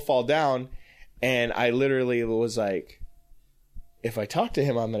 We both fall down, and I literally was like, if I talk to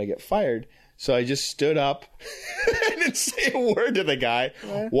him, I'm going to get fired. So I just stood up. I didn't say a word to the guy.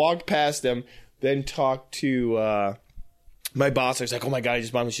 Walked past him. Then talked to my boss. I was like, oh, my God, I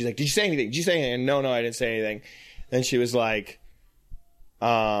just bombed me. She's like, did you say anything? Did you say anything? And no, I didn't say anything. Then she was like,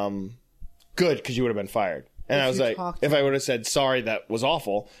 good, because you would have been fired. And I was like, if I would have said, sorry, that was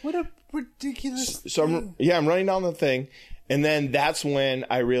awful. What a ridiculous So I'm running down the thing. And then that's when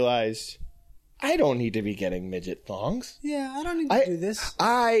I realized, I don't need to be getting midget thongs. Yeah, I don't need to do this.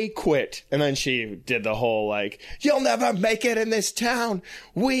 I quit. And then she did the whole you'll never make it in this town.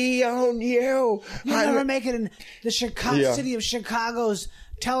 We own you. You'll never make it in the city of Chicago's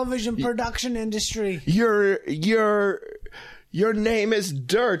television production industry. Your name is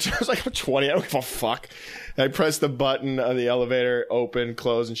Dirt. I was like, I'm 20. I don't give a fuck. I pressed the button of the elevator, open,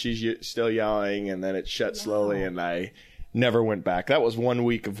 close, and she's still yelling, and then it shut slowly, and I never went back. That was 1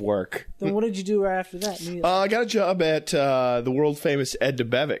 week of work. Then what did you do right after that? I got a job at the world famous Ed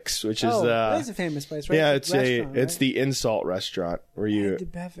DeBevick's, which is that's a famous place, right? Yeah, it's the insult restaurant where you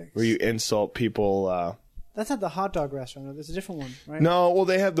insult people. That's not the hot dog restaurant. There's a different one, right? No, well,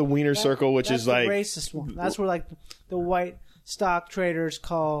 they have the Wiener Circle, which is like the racist one. That's where like the white stock traders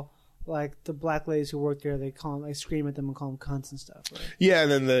call like the black ladies who work there. They scream at them and call them cunts and stuff. Right? Yeah, and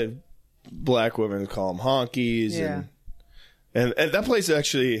then the black women call them honkies. Yeah. And that place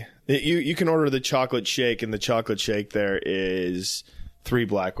actually, you can order the chocolate shake, and the chocolate shake there is 3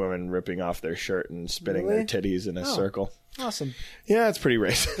 black women ripping off their shirt and spinning their titties in a circle. Awesome. Yeah, it's pretty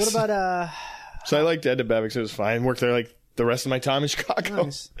racist. What about So I liked Ed DeBevick's. It was fine. Worked there like the rest of my time in Chicago.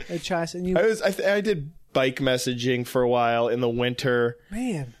 Nice. And I did bike messaging for a while in the winter.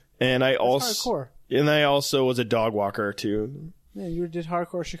 Man. And I hardcore. And I also was a dog walker too. Man, you did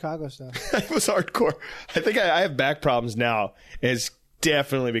hardcore Chicago stuff. I was hardcore. I think I have back problems now. And it's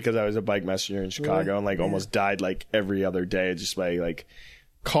definitely because I was a bike messenger in Chicago and almost died like every other day just by like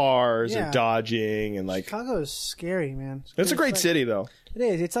cars or dodging and like. Chicago is scary, man. It's a great city though. It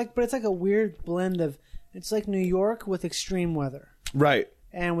is. But it's like a weird blend of. It's like New York with extreme weather. Right.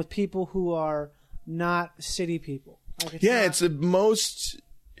 And with people who are not city people. It's the most.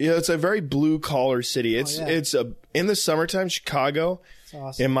 It's a very blue collar city. It's in the summertime. Chicago,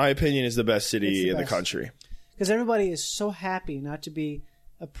 awesome. In my opinion, is the best city in the country because everybody is so happy not to be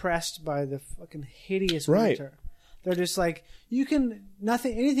oppressed by the fucking hideous winter. They're just like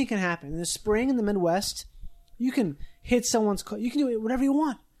anything can happen in the spring in the Midwest. You can hit someone's car. You can do whatever you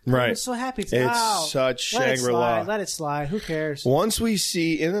want. Right. It's so happy. It's such Shangri-La. Let it slide. Who cares? Once you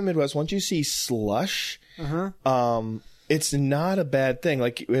see slush, it's not a bad thing.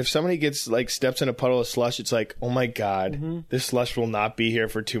 Like if somebody gets steps in a puddle of slush, it's like, oh my God, this slush will not be here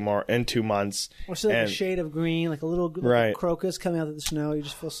for 2 months. Or so a shade of green, like a little crocus coming out of the snow. You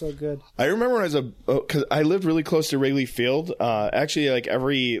just feel so good. I remember when I was because I lived really close to Wrigley Field. Actually,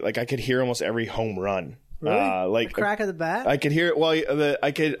 I could hear almost every home run. Really? The crack of the bat? I could hear it. Well,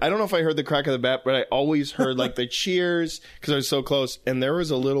 I don't know if I heard the crack of the bat, but I always heard the cheers because I was so close. And there was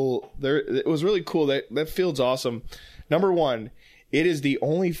it was really cool. That field's awesome. Number one, it is the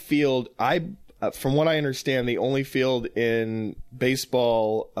only field from what I understand, the only field in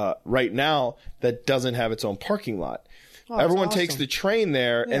baseball right now that doesn't have its own parking lot. Oh, everyone takes the train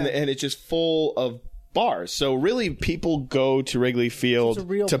there, and it's just full of bars. So really, people go to Wrigley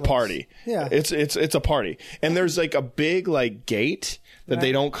Field to party. Yeah, it's a party, and there's a big gate that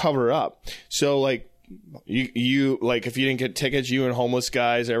they don't cover up. So you if you didn't get tickets, you and homeless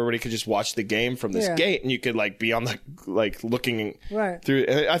guys, everybody could just watch the game from this gate, and you could be on the looking through.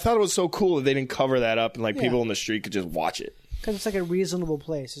 And I thought it was so cool that they didn't cover that up, and people in the street could just watch it because it's a reasonable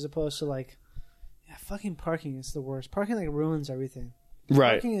place as opposed to fucking parking is the worst. Parking ruins everything.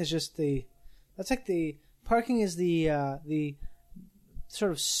 Right. Parking is just parking is the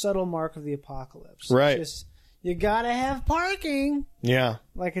sort of subtle mark of the apocalypse. Right. It's just, you gotta have parking. Yeah.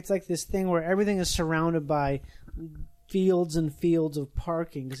 It's this thing where everything is surrounded by fields and fields of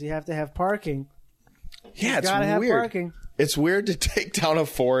parking because you have to have parking. Yeah, it's weird. Have parking. It's weird to take down a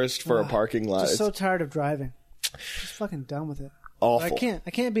forest for a parking lot. I'm just so tired of driving. Just fucking done with it. Awful. But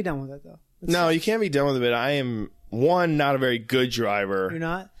I can't be done with it though. You can't be done with it. I am not a very good driver. You're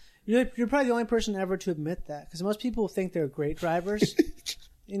not? You're probably the only person ever to admit that because most people think they're great drivers.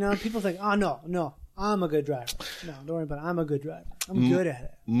 People think, oh, no, I'm a good driver. No, don't worry about it. I'm a good driver. I'm good at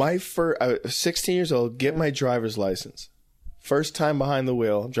it. My first, I was 16 years old, get my driver's license. First time behind the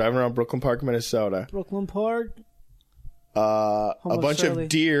wheel. I'm driving around Brooklyn Park, Minnesota. Brooklyn Park? A bunch of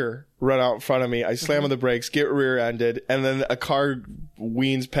deer run out in front of me. I slam on the brakes, get rear-ended, and then a car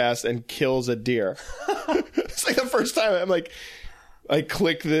weans past and kills a deer. It's the first time I'm I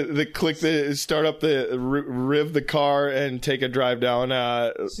click the start up rev the car and take a drive down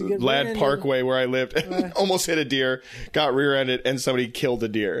Ladd Parkway where I lived and almost hit a deer, got rear-ended, and somebody killed a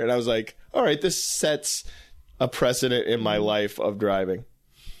deer. And I was like, all right, this sets a precedent in my life of driving.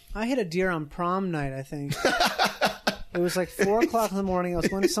 I hit a deer on prom night, I think. It was 4 o'clock in the morning. I was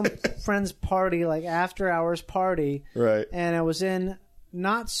going to some friend's party, after hours party. Right. And I was in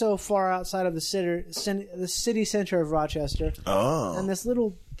not so far outside of the city center of Rochester. Oh. And this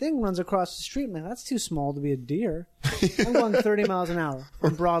little thing runs across the street. Man, that's too small to be a deer. I'm going 30 miles an hour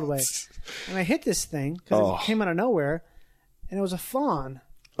on Broadway. And I hit this thing because it came out of nowhere. And it was a fawn.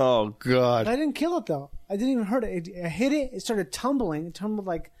 Oh, God. I didn't kill it, though. I didn't even hurt it. I hit it. It started tumbling. It tumbled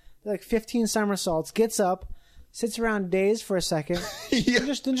like 15 somersaults. Gets up. Sits around dazed for a second. Then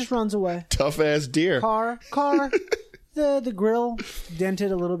just runs away. Tough-ass deer. Car. The grill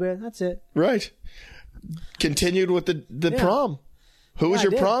dented a little bit. That's it. Right. continued with the prom. Who was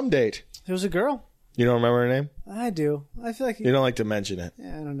your prom date? It was a girl. You don't remember her name? I do. I feel like you don't like to mention it.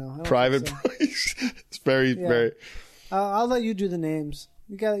 Yeah, I don't know. Private. It's very. I'll let you do the names.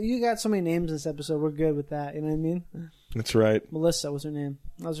 You got so many names in this episode. We're good with that. You know what I mean? That's right. Melissa was her name.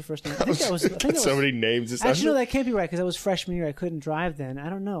 That was her first name. I think that was so many names. Actually, no, that can't be right because that was freshman year. I couldn't drive then. I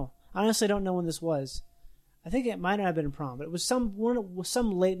don't know. I honestly don't know when this was. I think it might not have been prom, but it was some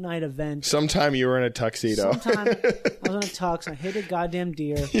late night event. Sometime you were in a tuxedo. Sometime I was in a tux and I hit a goddamn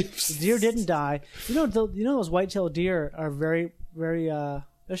deer. The deer didn't die. You know those white-tailed deer are very, very.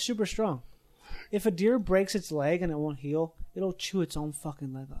 They're super strong. If a deer breaks its leg and it won't heal, it'll chew its own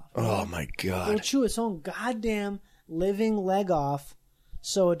fucking leg off. Oh my god! It'll chew its own goddamn living leg off,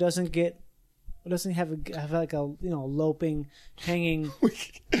 so it doesn't have like a loping, hanging,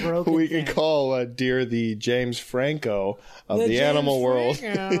 broken. We can call a deer the James Franco of the James animal world.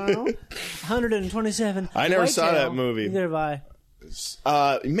 127. I never saw that movie. Neither have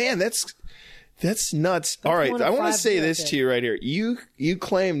I. Man, that's nuts. All right, I want to say this to you right here. You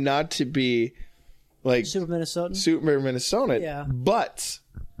claim not to be like Super Minnesotan. Super Minnesotan. Yeah, but.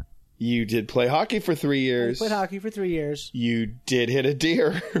 You did play hockey for 3 years. I played hockey for 3 years. You did hit a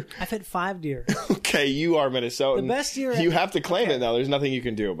deer. I've hit 5 deer. Okay, you are Minnesotan. The best deer. You have to claim it now. There's nothing you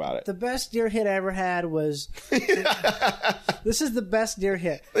can do about it. The best deer hit I ever had was. This is the best deer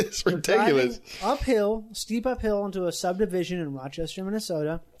hit. It's ridiculous. Uphill, steep uphill into a subdivision in Rochester,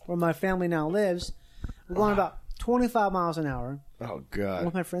 Minnesota, where my family now lives. We're going about 25 miles an hour. Oh God!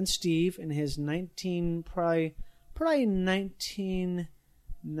 With my friend Steve and his probably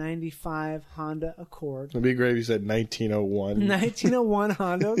 1995 Honda Accord. It'd be great if you said 1901. 1901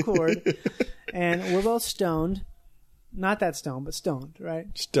 Honda Accord. And we're both stoned. Not that stoned, but stoned, right?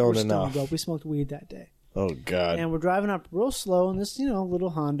 Stoned enough. But we smoked weed that day. Oh, God. And we're driving up real slow in this, little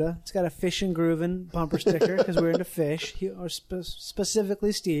Honda. It's got a Fish and Groovin' bumper sticker because we're into fish,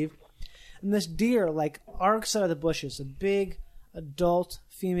 specifically Steve. And this deer, arcs out of the bushes. A big, adult,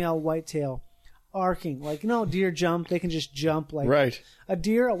 female whitetail. Arcing. Deer jump. They can just jump. Right. A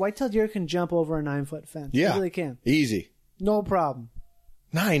white-tailed deer can jump over a 9-foot fence. Yeah. They really can. Easy. No problem.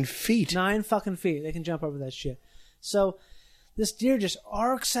 9 feet? 9 fucking feet. They can jump over that shit. So, this deer just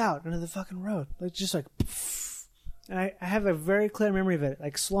arcs out into the fucking road. Pfft. And I have a very clear memory of it.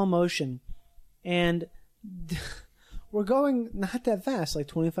 Slow motion. And we're going not that fast,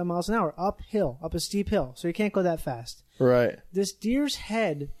 25 miles an hour, uphill, up a steep hill. So you can't go that fast. Right. This deer's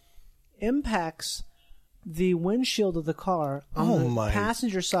head impacts the windshield of the car on the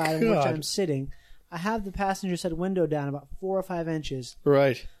passenger side on which I'm sitting. I have the passenger side window down about 4 or 5 inches.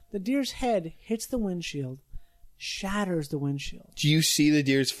 Right. The deer's head hits the windshield, shatters the windshield. Do you see the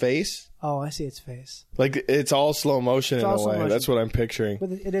deer's face? Oh, I see its face. It's all slow motion in a way. That's what I'm picturing.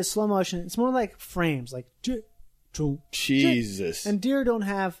 But it is slow motion. It's more like frames, Jesus. And deer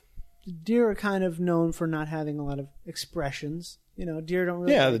are kind of known for not having a lot of expressions. Deer don't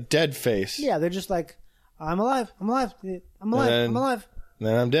really. Yeah, the dead face. Yeah, they're just I'm alive, I'm alive, I'm alive, I'm alive.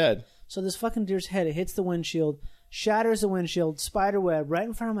 Then I'm dead. So this fucking deer's head, it hits the windshield, shatters the windshield, spiderweb right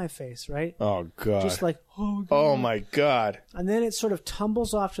in front of my face, right? Oh, God. Just oh, God. Oh, my God. And then it sort of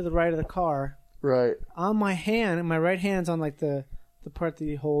tumbles off to the right of the car. Right. On my hand, and my right hand's on the part that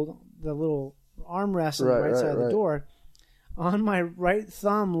you hold, the little armrest on the right side of the door. On my right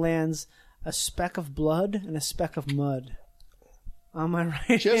thumb lands a speck of blood and a speck of mud. On my right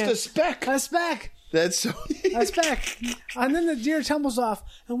hand. Just a speck. A speck. That's so. A speck. And then the deer tumbles off,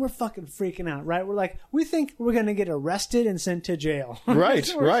 and we're fucking freaking out, right? We think we're going to get arrested and sent to jail. Right,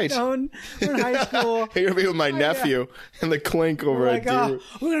 we're stoned. We're in high school. You're going to be with my nephew and the clink over a deer.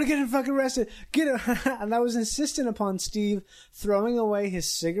 We're going to get him fucking arrested. And I was insistent upon Steve throwing away his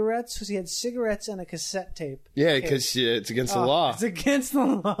cigarettes, because he had cigarettes and a cassette tape. Yeah, because it's against the law. It's against the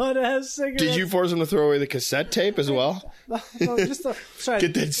law to have cigarettes. Did you force him to throw away the cassette tape as well? No, sorry.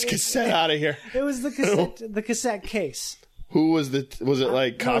 Get that cassette out of here. It was the cassette case. Who was it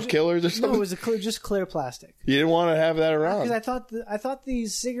cop killers or something? No, it was just clear plastic. You didn't want to have that around. Because I thought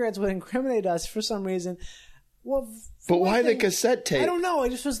these cigarettes would incriminate us for some reason. Well, but why the cassette tape? I don't know. I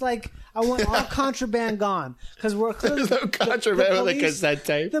just was I want all contraband gone. Because we're clearly... There's no contraband with a cassette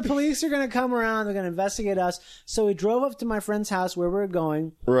tape. The police are going to come around. They're going to investigate us. So we drove up to my friend's house where we were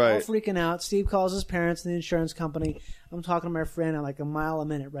going. Right. All freaking out. Steve calls his parents and the insurance company. I'm talking to my friend at a mile a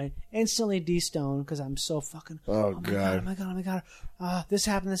minute, right? Instantly de-stoned because I'm so fucking... Oh, God. Oh, my God. This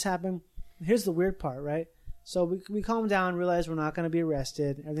happened. Here's the weird part, right? So we calm down, realize we're not going to be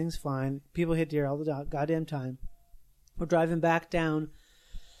arrested. Everything's fine. People hit deer all the goddamn time. We're driving back down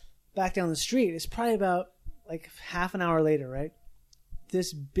the street. It's probably about half an hour later, right?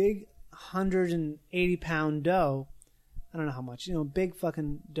 This big 180-pound doe, I don't know how much, big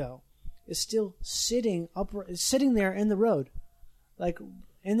fucking doe, is still sitting there in the road. Like,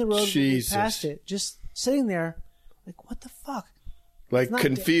 in the road, past it, just sitting there, like, what the fuck? Like,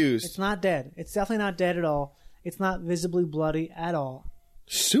 confused. It's not dead. It's definitely not dead at all. It's not visibly bloody at all.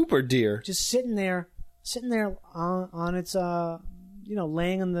 Super deer. Just sitting there on its,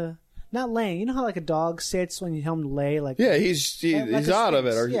 laying on the, not laying. You know how like a dog sits when you tell him to lay? Like, yeah, he's out of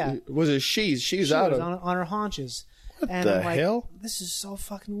it. Or yeah. Was it she's out of it. On her haunches. What the hell? This is so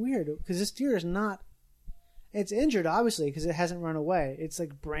fucking weird. Because this deer is not, it's injured, obviously, because it hasn't run away. It's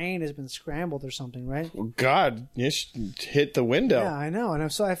like brain has been scrambled or something, right? Well, God, you hit the window. Yeah, I know.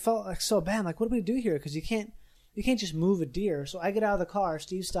 And so I felt like so bad. I'm like, what do we do here? Because you can't just move a deer. So I get out of the car.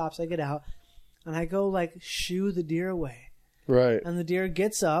 Steve stops. I get out. And I go like shoo the deer away. Right. And the deer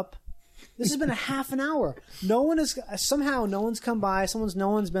gets up. This has been a half an hour. No one's come by. No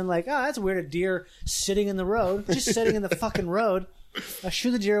one's been like, oh, that's weird. A deer sitting in the road, just sitting in the fucking road. I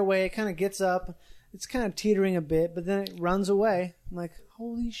shoo the deer away. It kind of gets up. It's kind of teetering a bit, but then it runs away. I'm like,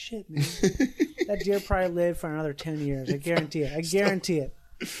 holy shit, man. That deer probably lived for another 10 years. I guarantee it.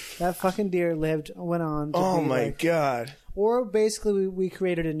 That fucking deer went on to oh my God. Or basically we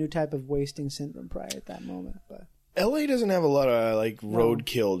created a new type of wasting syndrome probably at that moment. But LA doesn't have a lot of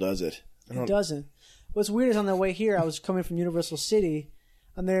roadkill, does it? It doesn't. What's weird is on the way here, I was coming from Universal City,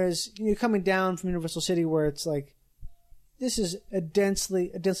 and you're coming down from Universal City where it's like, this is a densely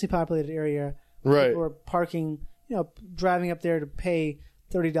populated area. Right. Or parking, driving up there to pay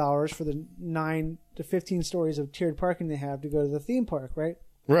 $30 for the 9 to 15 stories of tiered parking they have to go to the theme park, right?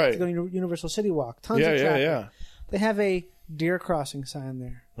 Right. To go to Universal City Walk. Tons of traffic. Yeah. They have a deer crossing sign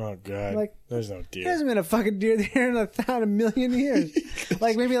there. Oh, God. Like, there's no deer. There hasn't been a fucking deer there in a million years.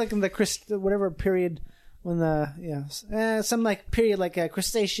 Like, maybe like in the whatever period when some like period, like a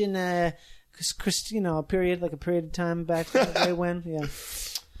crustacean, period, like a period of time back way when, yeah.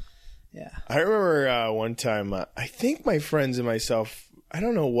 Yeah. I remember one time, I think my friends and myself, I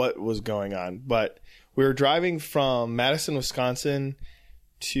don't know what was going on, but we were driving from Madison, Wisconsin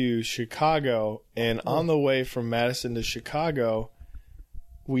to Chicago, and on the way from Madison to Chicago,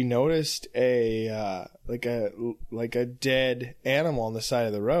 we noticed a dead animal on the side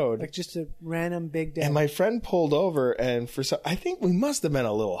of the road. Like just a random big dead. And my friend pulled over, and I think we must have been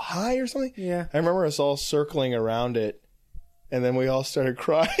a little high or something. Yeah. I remember us all circling around it. And then we all started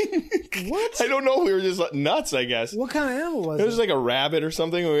crying. What? I don't know. We were just nuts, I guess. What kind of animal was it? It was like a rabbit or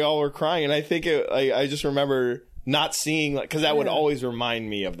something. And we all were crying. And I think I just remember not seeing, because that would always remind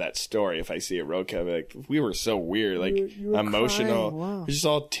me of that story. If I see a roadkill, like, we were so weird, like you were emotional. Wow. We were just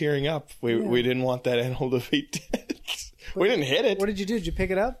all tearing up. We didn't want that animal to be dead. We didn't hit it. What did you do? Did you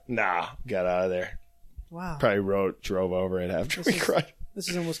pick it up? Nah, got out of there. Wow. Probably drove over it after we cried. This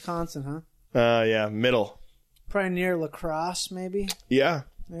is in Wisconsin, huh? Yeah, middle. Probably near La Crosse, maybe. Yeah.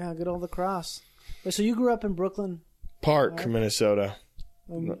 Yeah, good old La Crosse. So you grew up in Brooklyn Park, Minnesota.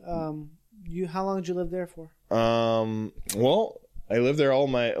 How long did you live there for? Well, I lived there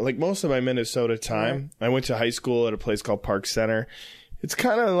most of my Minnesota time. Right. I went to high school at a place called Park Center. It's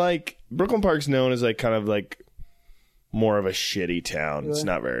kind of like Brooklyn Park's known as more of a shitty town. Really? It's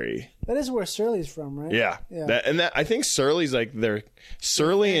not very. That is where Surly's from, right? Yeah. I think Surly's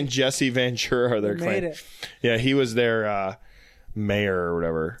Surly and Jesse Ventura are their claim. Made it. Yeah, he was their mayor or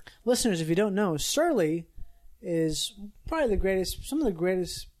whatever. Listeners, if you don't know, Surly is probably some of the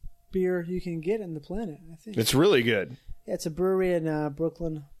greatest beer you can get in the planet, I think. It's really good. Yeah, it's a brewery in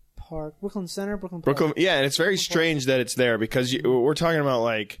Brooklyn Park. Brooklyn Center? Brooklyn Park. Yeah, and it's very strange that it's there because we're talking about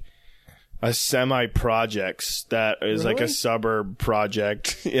a semi-projects that is like a suburb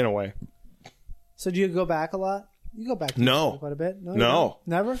project in a way. So do you go back a lot? You go back quite a bit? No.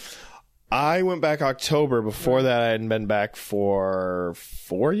 Never? I went back October. Before that, I hadn't been back for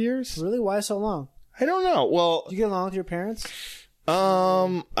 4 years. Really? Why so long? I don't know. Well, do you get along with your parents?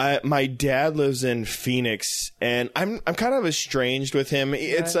 My dad lives in Phoenix, and I'm kind of estranged with him. Right.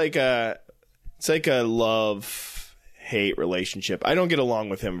 It's like a love-hate relationship. I don't get along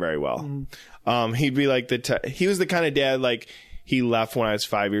with him very well. He'd be he was the kind of dad he left when I was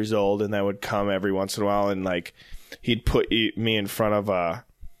 5 years old, and that would come every once in a while, and he'd put me in front of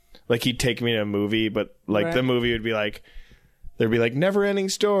he'd take me to a movie, but the movie would be there'd be Never Ending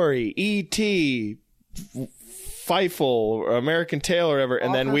Story, E.T., Feifel, or American Tail, or whatever,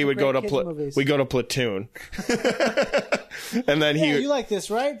 and then we would go to Platoon. And then you like this,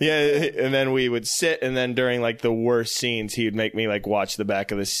 right? Yeah, and then we would sit, and then during the worst scenes, he would make me watch the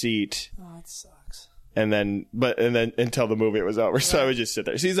back of the seat. Oh, it sucks. And then until the movie was over, so I would just sit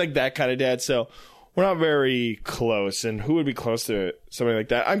there. So he's that kind of dad. So very close. And who would be close to somebody like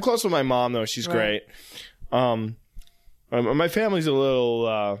that? I'm close with my mom, though. She's great. My family's a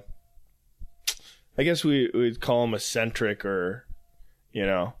little, I guess we'd call them eccentric, or,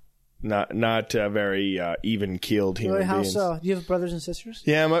 not very even keeled human beings. How so? Do you have brothers and sisters?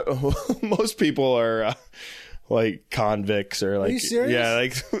 Yeah, most people are like convicts, or like. Are you serious? Yeah,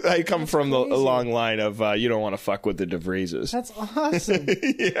 like I come from a long line of you don't want to fuck with the DeVrieses. That's awesome.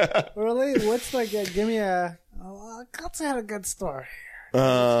 Yeah. Really? What's like? Give me a. Guts had a good story.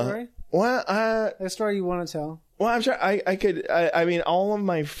 Story? Well, a story you want to tell? Well, I'm sure I could. I mean, all of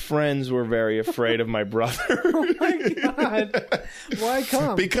my friends were very afraid of my brother. Oh my god! Why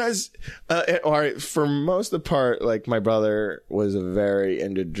come? Because, for most of the part, like my brother was very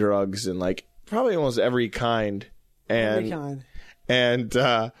into drugs and like probably almost every kind. And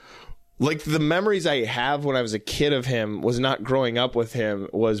like the memories I have when I was a kid of him was not growing up with him,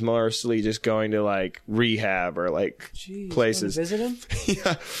 was mostly just going to like rehab or like places. Visit him?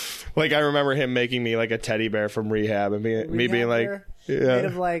 Yeah. Like I remember him making me like a teddy bear from rehab and me being like, made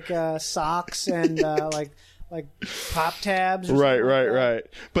of like socks and like pop tabs. Or Right.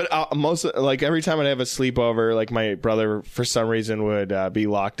 But most like every time I'd have a sleepover, like my brother for some reason would be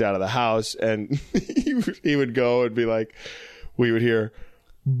locked out of the house, and he would go and be like, we would hear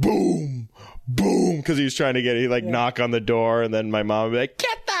boom, boom, because he was trying to he'd knock on the door, and then my mom would be like,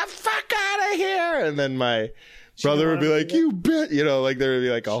 get the fuck out of here, and then my brother would be like, you bet, like there would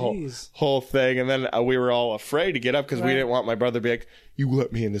be like a whole thing, and then we were all afraid to get up because we didn't want my brother to be like, you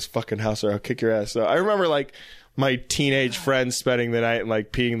let me in this fucking house or I'll kick your ass. So I remember like my teenage friends spending the night and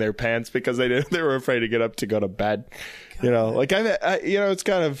like peeing their pants because they were afraid to get up to go to bed. God. Like I it's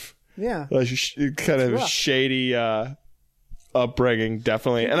kind of kind of shady upbringing,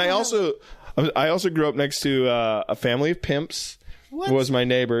 definitely. And I also grew up next to a family of pimps. What? Was my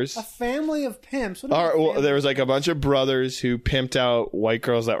neighbors. A family of pimps? There was like a bunch of brothers who pimped out white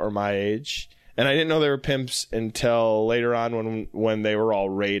girls that were my age. And I didn't know they were pimps until later on when they were all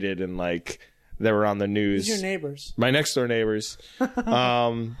raided and like they were on the news. Who's your neighbors? My next door neighbors.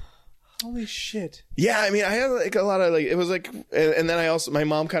 Holy shit. Yeah, I mean, I had like a lot of like, it was like, and then my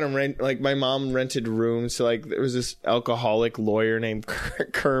mom kind of rented rooms. So like there was this alcoholic lawyer named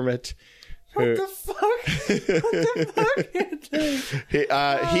Kermit. What the fuck?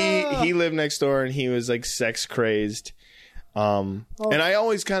 He lived next door and he was like sex crazed. And I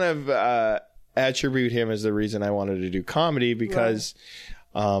always kind of attribute him as the reason I wanted to do comedy because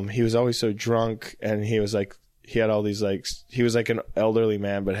he was always so drunk, and he was like, he had all these like, he was like an elderly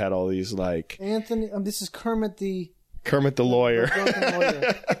man but had all these like Anthony, this is Kermit the lawyer.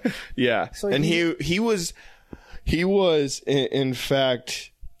 lawyer. Yeah. So and he was in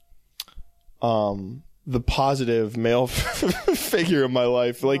fact the positive male figure of my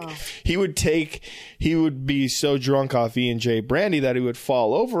life. Like he would be so drunk off E&J brandy that he would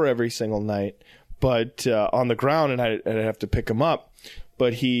fall over every single night, but on the ground, and I'd have to pick him up.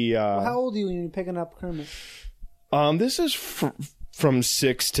 But he how old are you when you're picking up Kermit? This is from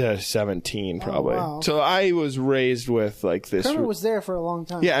 6 to 17 probably. Oh, wow. So I was raised with like this. Kermit was there for a long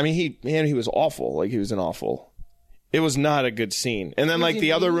time. Yeah, I mean he was awful. Like he was an awful. It was not a good scene. And then like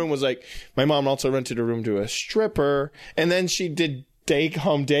the other room was like, my mom also rented a room to a stripper, and then she did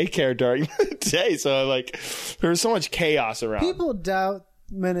home daycare during the day. So like there was so much chaos around. People doubt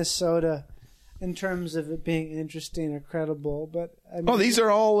Minnesota in terms of it being interesting or credible, but I mean, these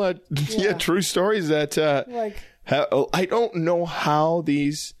are all true stories that I don't know how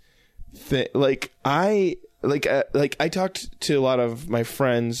these I talked to a lot of my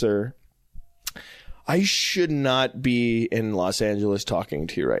friends, or I should not be in Los Angeles talking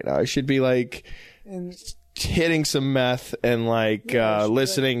to you right now. I should be like hitting some meth and like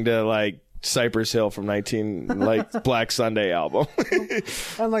listening to like Cypress Hill from Black Sunday album.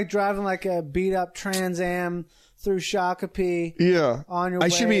 And like driving like a beat up Trans Am through Shakopee. Yeah. On your way. I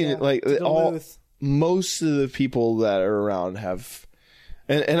should be like most of the people that are around have,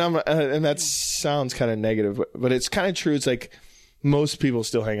 and that sounds kind of negative, but it's kind of true. It's like most people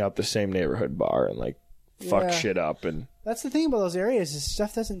still hang out at the same neighborhood bar and like fuck shit up. And that's the thing about those areas is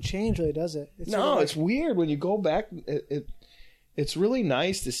stuff doesn't change really, does it? It's weird when you go back. It's really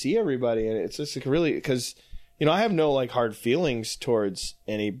nice to see everybody, and it's just like really, because I have no like hard feelings towards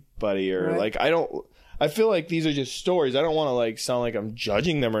anybody, or like I feel like these are just stories. I don't want to like sound like I'm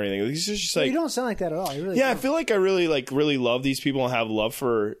judging them or anything. These are just like, you don't sound like that at all. You really don't. I feel like I really love these people and have love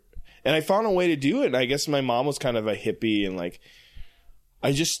for, and I found a way to do it. And I guess my mom was kind of a hippie, and like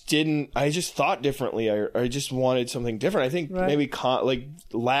I just thought differently. I just wanted something different. I think maybe like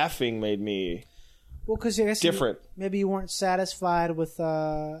laughing made me because I guess different. Maybe you weren't satisfied with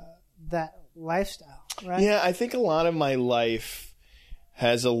that lifestyle, right? Yeah, I think a lot of my life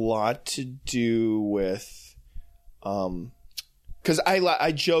has a lot to do with, because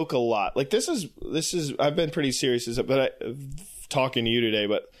I joke a lot. Like this is I've been pretty serious, talking to you today.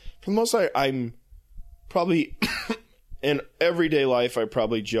 But for the most part, I'm probably in everyday life. I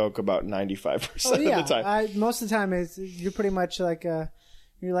probably joke about 95% of the time. Most of the time, you're pretty much like a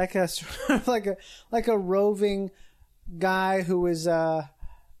roving guy who is.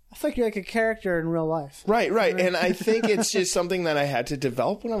 I feel like you're like a character in real life. Right. And I think it's just something that I had to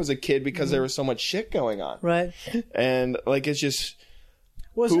develop when I was a kid because there was so much shit going on. Right. And like, it's just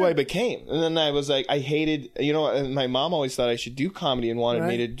I became. And then I was like, I hated, my mom always thought I should do comedy and wanted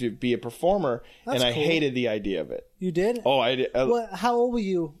me to be a performer. That's and I cool. hated the idea of it. You did? Oh, I did. How old were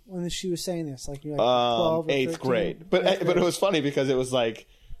you when she was saying this? Like you're like 12 or 8th 13? grade. But it was funny because it was like,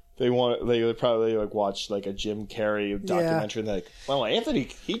 they would probably like watch like a Jim Carrey documentary and they're like, well, Anthony,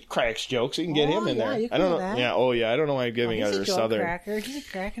 he cracks jokes. You can get him in there. You I don't know. that. Yeah. Oh yeah. I don't know why I'm giving he's her a joke Southern. Cracker. He's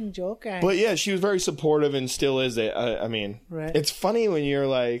a cracking joke guy. But yeah, she was very supportive and still is. I mean, It's funny when you're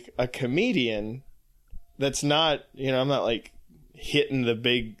like a comedian that's not, I'm not like hitting the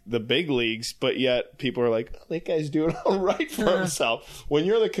big leagues, but yet people are like, oh, that guy's doing all right for himself. When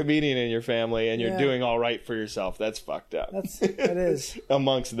you're the comedian in your family and you're doing all right for yourself, that's fucked up. That is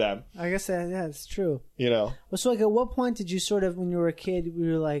amongst them. I guess it's true. Well, so like, at what point did you sort of, when you were a kid, we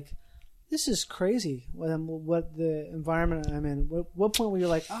were like, this is crazy. What the environment I'm in. What point were you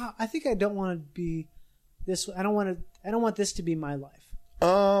like, I think I don't want to be this. I don't want this to be my life.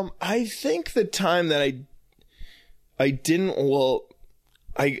 I think the time that I didn't,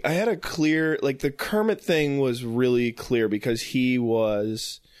 I had a clear, like the Kermit thing was really clear because it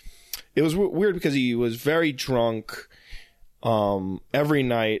was weird because he was very drunk every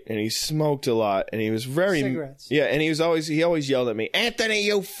night and he smoked a lot and he was very, cigarettes. Yeah. And he always yelled at me, Anthony,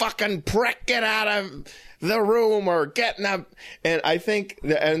 you fucking prick, get out of the room or getting up. And I think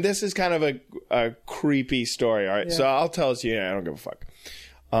and this is kind of a creepy story. All right. Yeah. So I'll tell it to you. I don't give a fuck.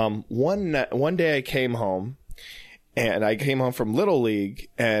 One day I came home. And I came home from Little League,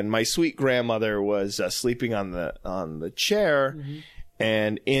 and my sweet grandmother was sleeping on the chair,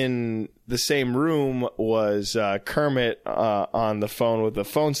 and in the same room was Kermit on the phone with the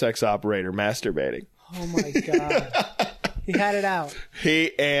phone sex operator masturbating. Oh my god! He had it out.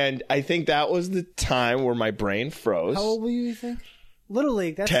 And I think that was the time where my brain froze. How old were you think? Little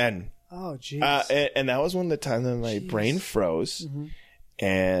League. That's 10. Oh jeez. And that was when the time that my brain froze,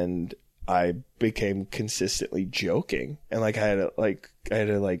 and I became consistently joking, and like I had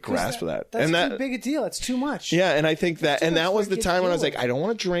to grasp that. That's and too big a deal. It's too much. Yeah, and I think that, and that was the time when I was like, I don't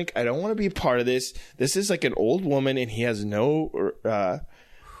want to drink. I don't want to be a part of this. This is like an old woman, and he has no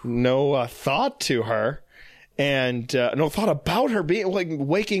thought to her, and no thought about her being like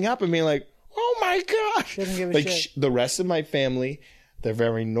waking up and being like, oh my gosh. Doesn't give a like shit. The rest of my family, they're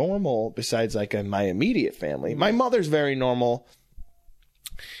very normal. Besides like my immediate family, my mother's very normal.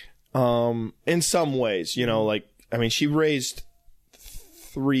 In some ways, she raised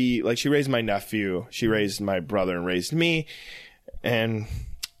she raised my nephew, she raised my brother and raised me. And,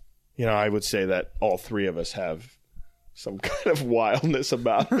 I would say that all three of us have some kind of wildness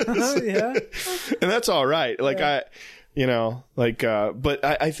about us. Yeah. And that's all right. But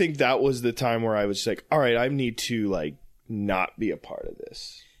I think that was the time where I was like, all right, I need to like not be a part of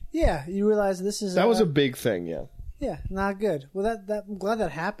this. Yeah. You realize this is, that was a big thing. Yeah. Yeah, not good. Well, I'm glad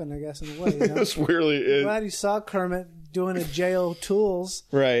that happened, I guess, in a way. That's really I'm glad you saw Kermit doing a J.O. Tools.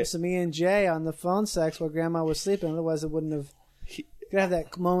 Right. So me and Jay on the phone sex while Grandma was sleeping. Otherwise, it wouldn't have. Could have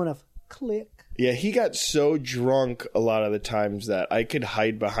that moment of click. Yeah, he got so drunk a lot of the times that I could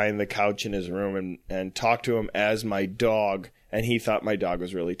hide behind the couch in his room and talk to him as my dog, and he thought my dog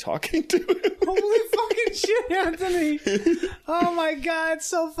was really talking to him. Holy fucking shit, Anthony! Oh my god, it's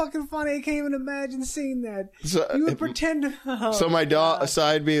so fucking funny. I can't even imagine seeing that. So, you would pretend. So my dog,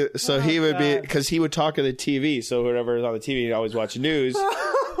 he would be, because he would talk to the TV. So whatever is on the TV, he'd always watch news.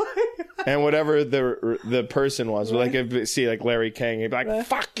 And whatever the person was, like if see like Larry King, he'd be like,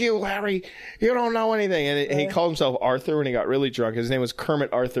 "Fuck you, Larry! You don't know anything." And he called himself Arthur when he got really drunk. His name was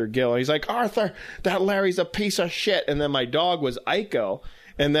Kermit Arthur Gill. And he's like, "Arthur, that Larry's a piece of shit." And then my dog was Iko.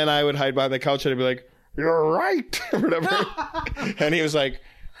 And then I would hide behind the couch and I'd be like, "You're right," or whatever. And he was like,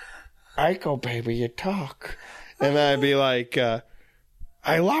 "Iko, baby, you talk." And then I'd be like,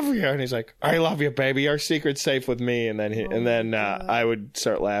 "I love you," and he's like, "I love you, baby. Our secret's safe with me." And then I would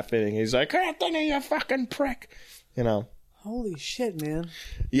start laughing. And he's like, "Anthony, you fucking prick," Holy shit, man!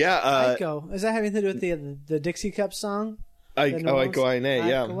 Yeah, Iko. Does that have anything to do with the Dixie Cup song? Iko Aine,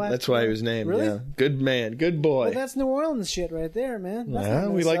 yeah. That's why he was named. Really? Yeah. Good man. Good boy. Well, that's New Orleans shit right there, man. Yeah,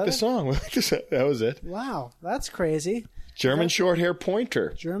 we like the song. That was it. Wow, that's crazy. German short hair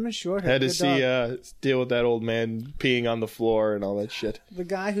pointer. German short hair. Had to deal with that old man peeing on the floor and all that shit. The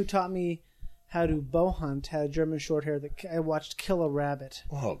guy who taught me how to bow hunt had a German short hair that I watched kill a rabbit.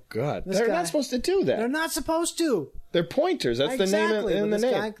 Oh, God. They're not supposed to do that. They're not supposed to. They're pointers. That's the name in the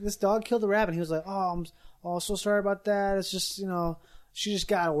name. This dog killed a rabbit. He was like, I'm so sorry about that. It's just, she just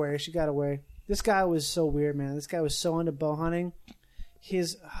got away. She got away. This guy was so weird, man. This guy was so into bow hunting.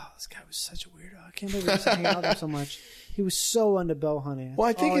 This guy was such a weirdo. I can't believe he was hanging out with him so much. He was so into bow hunting.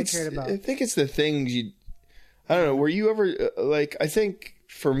 That's all I cared about. I think it's the things I don't know. Were you ever I think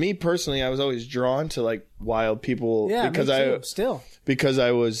for me personally, I was always drawn to wild people. Yeah, because me too, because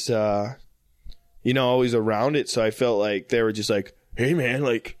I was always around it. So I felt like they were just like, hey man,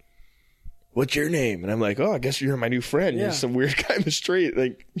 what's your name? And I'm like, oh, I guess you're my new friend. Yeah. You're some weird guy in the street.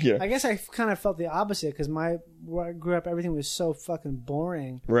 I guess I kind of felt the opposite because where I grew up, everything was so fucking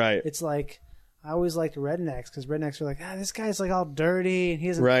boring. Right. It's like I always liked rednecks because rednecks are like, this guy's all dirty and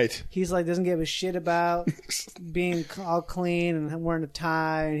he's doesn't give a shit about being all clean and wearing a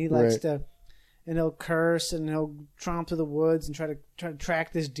tie and he likes to, and he'll curse and he'll tromp through the woods and try to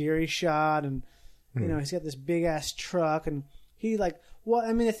track this deer he shot and he's got this big ass truck and he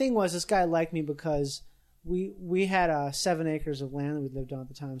the thing was this guy liked me because we had 7 acres of land that we lived on at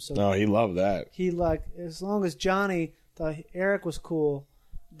the time. So he loved that. He as long as Johnny thought Eric was cool,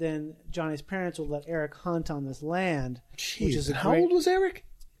 then Johnny's parents would let Eric hunt on this land. Jeez, how old was Eric?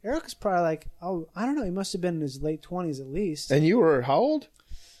 Eric was probably I don't know. He must have been in his late 20s at least. And you were how old?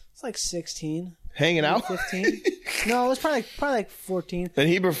 It's 16. Hanging out? 15. No, it was probably 14. And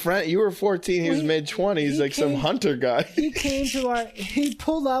you were 14. He was mid-20s, some hunter guy. He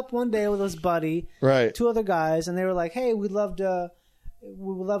pulled up one day with his buddy, right? 2 other guys, and they were like, "Hey, we would love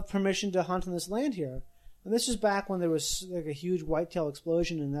permission to hunt on this land here." And this was back when there was a huge whitetail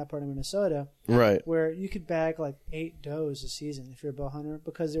explosion in that part of Minnesota, right? Where you could bag 8 does a season if you're a bow hunter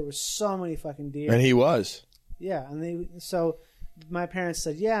because there were so many fucking deer. And he was. Yeah, and so my parents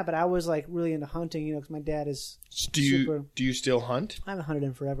said, yeah, but I was really into hunting, because my dad is Do you still hunt? I haven't hunted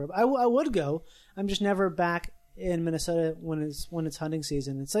in forever. But I would go. I'm just never back in Minnesota when it's hunting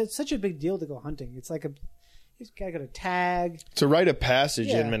season. It's such a big deal to go hunting. It's you gotta get a tag. It's a rite of passage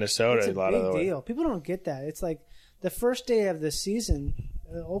in Minnesota. It's a big deal. People don't get that. It's the first day of the season,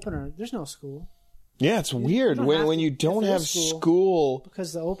 opener. There's no school. Yeah, it's weird when you don't have school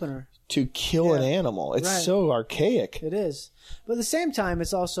because the opener to kill an animal. It's so archaic. It is, but at the same time,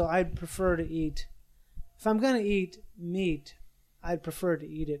 it's also I'd prefer to eat. If I'm gonna eat meat, I'd prefer to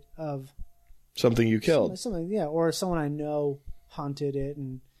eat it of something you killed. Something, or someone I know hunted it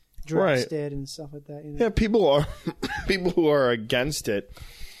and dressed it and stuff like that. Yeah, people who are against it.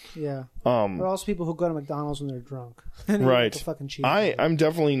 Yeah. But also people who go to McDonald's when they're drunk. Right. Fucking cheap. I'm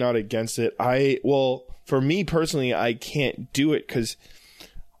definitely not against it. For me personally, I can't do it because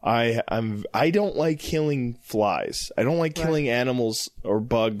I don't like killing flies. I don't like killing animals or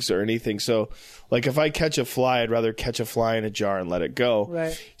bugs or anything. So if I catch a fly, I'd rather catch a fly in a jar and let it go.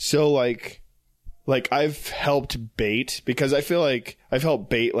 Right. So I've helped bait because I feel like I've helped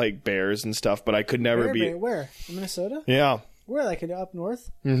bait bears and stuff, but I could never be. Where? In Minnesota? Yeah. Where? Up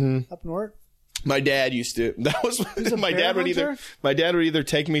north? Mm-hmm. Up north? My dad used to. That was my dad would hunter? My dad would either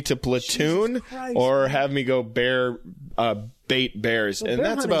take me to platoon or have me go bait bears, and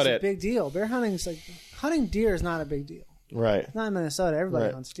that's about it. A big deal. Bear hunting's hunting deer is not a big deal. Right. Not in Minnesota.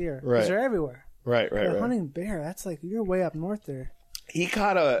 Everybody hunts deer. Right. Because they're everywhere. Right. Hunting bear, that's you're way up north there. He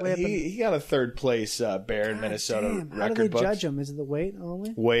got a third place bear in Minnesota damn. record How do they books. judge them? Is it the weight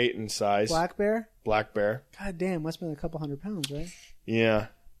only? Weight and size. Black bear. God damn, must have been a couple 100 pounds, right? Yeah.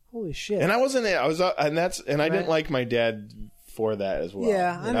 Holy shit. And I wasn't. I was, and I didn't like my dad for that as well.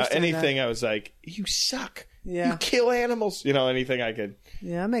 Yeah, I understand anything that. I was like, you suck. Yeah. You kill animals. Anything I could.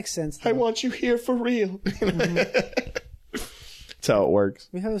 Yeah, that makes sense. I want you here for real. That's how it works.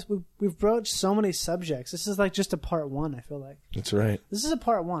 We've broached so many subjects. This is just a part 1. I feel like that's right. This is a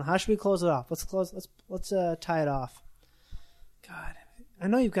part 1. How should we close it off? Let's tie it off. God, I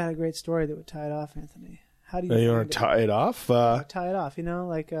know you've got a great story that would tie it off, Anthony. How do you want to tie it off? Tie it off. You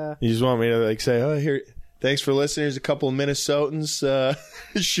just want me to say, oh, here. Thanks for listening. There's a couple of Minnesotans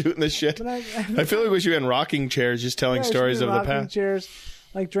shooting the shit. I feel like we should be in rocking chairs, just telling stories of the past. Rocking chairs,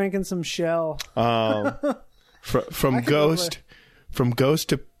 drinking some Shell. From ghost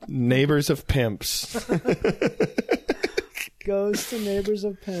to neighbors of pimps. Ghost to neighbors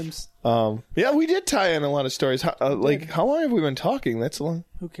of pimps. Yeah, we did tie in a lot of stories. How long have we been talking? That's long.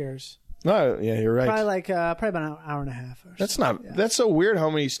 Who cares? Oh, yeah, you're right. Probably about an hour and a half. That's not. Yeah. That's so weird. How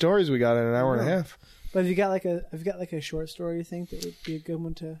many stories we got in an hour and a half? But have you got like a short story you think that would be a good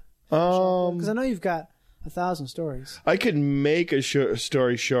one to? Because I know you've got 1,000 stories. I could make a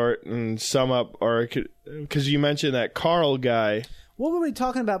story short and sum up, or because you mentioned that Carl guy. What were we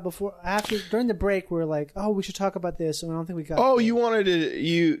talking about before? During the break, we were like, "Oh, we should talk about this," and I don't think we got. Oh, you wanted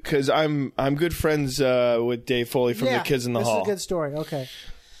to because I'm good friends with Dave Foley from the Kids in the Hall. This is a good story. Okay.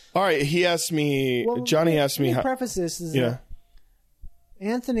 All right. He asked me. Johnny asked me. Let me preface this.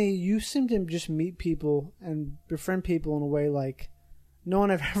 Anthony, you seem to just meet people and befriend people in a way like no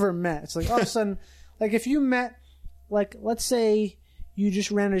one I've ever met. It's like all of a sudden, like if you met, like let's say you just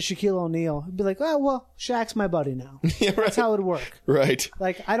ran into Shaquille O'Neal, you'd be like, oh well, Shaq's my buddy now. Yeah, right. That's how it would work. Right.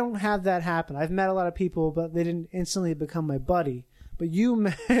 Like I don't have that happen. I've met a lot of people, but they didn't instantly become my buddy. But you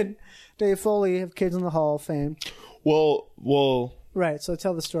met Dave Foley of Kids in the Hall fame. Well. Right. So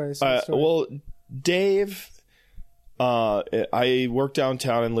tell the story. Well, Dave. I work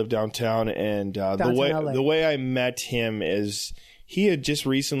downtown and live downtown, and the way I met him is he had just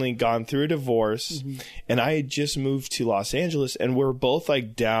recently gone through a divorce, and I had just moved to Los Angeles, and we're both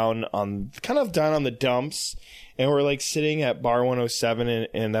like down on the dumps, and we're like sitting at Bar 107,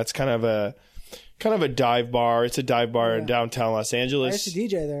 and that's kind of a dive bar. It's a dive bar in downtown Los Angeles. I used to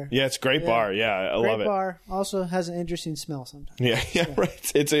DJ there. Yeah, it's a great bar. Yeah, I love it. Great bar. Also has an interesting smell sometimes. Yeah,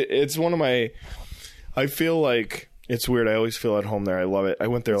 right. It's one of my. I feel like. It's weird. I always feel at home there. I love it. I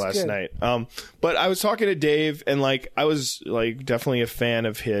went there last night. But I was talking to Dave, and like I was like definitely a fan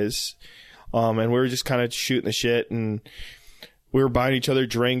of his. And we were just kind of shooting the shit, and we were buying each other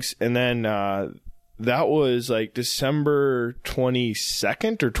drinks. And then that was like December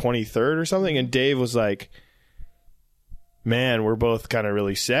 22nd or 23rd or something. And Dave was like, "Man, we're both kind of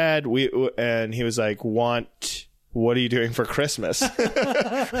really sad." And he was like, "What are you doing for Christmas?"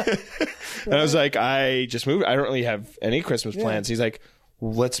 And I was like, I just moved. I don't really have any Christmas plans. He's like,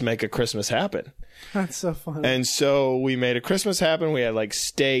 let's make a Christmas happen. That's so funny. And so we made a Christmas happen. We had like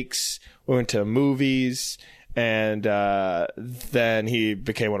steaks. We went to movies. And then he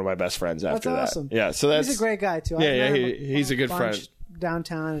became one of my best friends after that. That's awesome. Yeah, so he's a great guy, too. He's a good friend.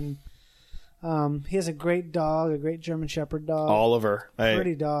 Downtown. And he has a great dog, a great German Shepherd dog. Oliver.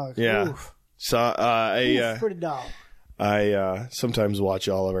 Pretty dog. Yeah. Oof. So pretty dog. I sometimes watch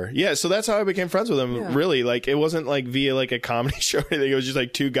Oliver. Yeah, so that's how I became friends with him. Yeah. Really, like it wasn't like via like a comedy show or anything. It was just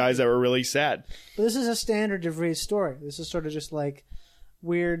like two guys that were really sad. But this is a standard DeVries story. This is sort of just like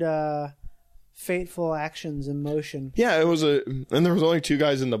weird, fateful actions in motion. Yeah, it was and there was only two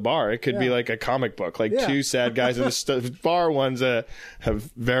guys in the bar. It could be like a comic book, like two sad guys in the bar. One's a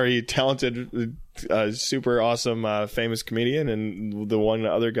very talented, super awesome, famous comedian, and the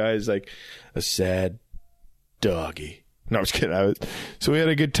other guy is like a sad doggy. No, I'm just kidding. So we had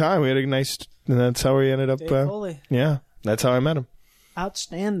a good time. We had a nice, and that's how we ended up. Yeah, that's how I met him.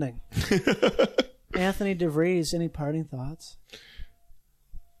 Outstanding. Anthony DeVries, any parting thoughts?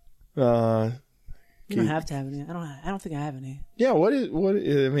 You don't have to have any. I don't think I have any. Yeah. What? I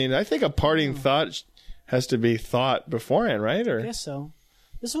mean, I think a parting thought has to be thought beforehand, right? Or I guess so.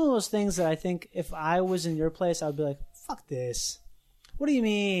 This is one of those things that I think if I was in your place, I would be like, "Fuck this." What do you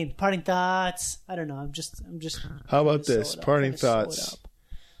mean? Parting thoughts? I don't know. I'm just. How about this? Parting thoughts.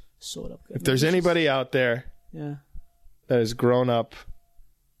 Sew it up. If there's anybody out there, that has grown up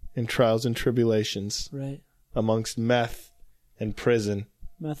in trials and tribulations, right, amongst meth and prison,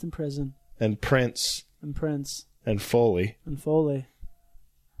 and Prince, and Foley,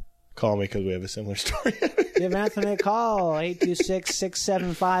 call me because we have a similar story. Give Anthony a call.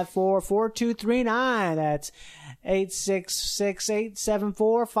 826-675-4239. That's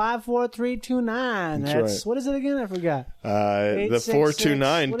 866-874-54329. That's right. What is it again? I forgot. The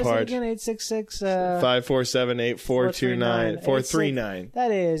 429 part. What is it again? 866 547-8429. 439.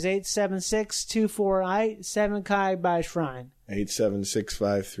 That is 876-248-7 Kai by Shrine.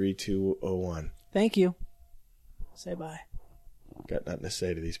 876-53201. Thank you. Say bye. Got nothing to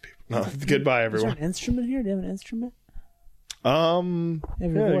say to these people. No, goodbye, everyone. Is there an instrument here? Do you have an instrument?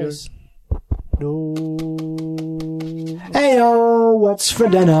 Voice. Heyo, what's for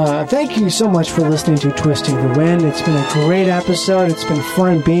dinner? Thank you so much for listening to Twisting the Wind. It's been a great episode. It's been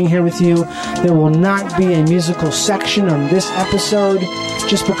fun being here with you. There will not be a musical section on this episode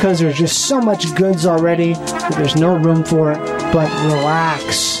just because there's just so much goods already that there's no room for it. But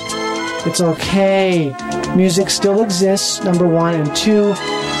relax. It's okay. Music still exists, number one. And two,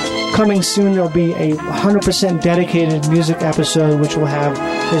 coming soon there'll be a 100% dedicated music episode which will have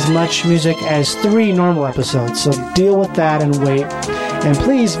as much music as 3 normal episodes. So deal with that and wait. And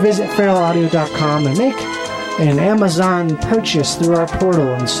please visit feralaudio.com and make an Amazon purchase through our portal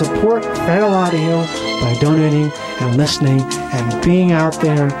and support Feral Audio by donating and listening and being out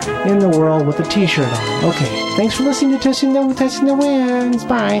there in the world with a t-shirt on. Okay, thanks for listening to Testing the Winds.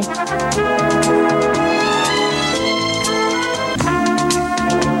 Bye.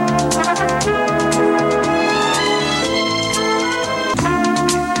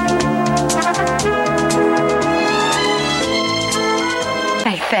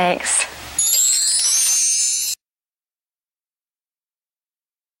 Hey, thanks.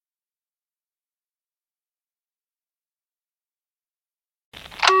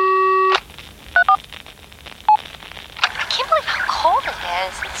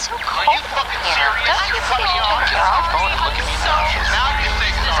 It's so cold in here. Don't you think you can get off the phone and look at me now? Now you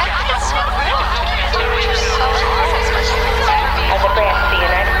think it's so rude. As a branch of the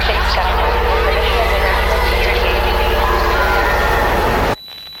United States government.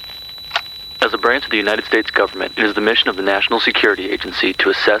 As a branch of the United States government, it is the mission of the National Security Agency to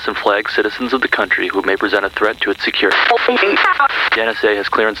assess and flag citizens of the country who may present a threat to its security. The NSA has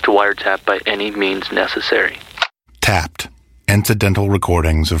clearance to wiretap by any means necessary. Tapped. Incidental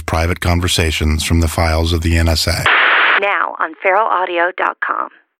recordings of private conversations from the files of the NSA. Now on feralaudio.com.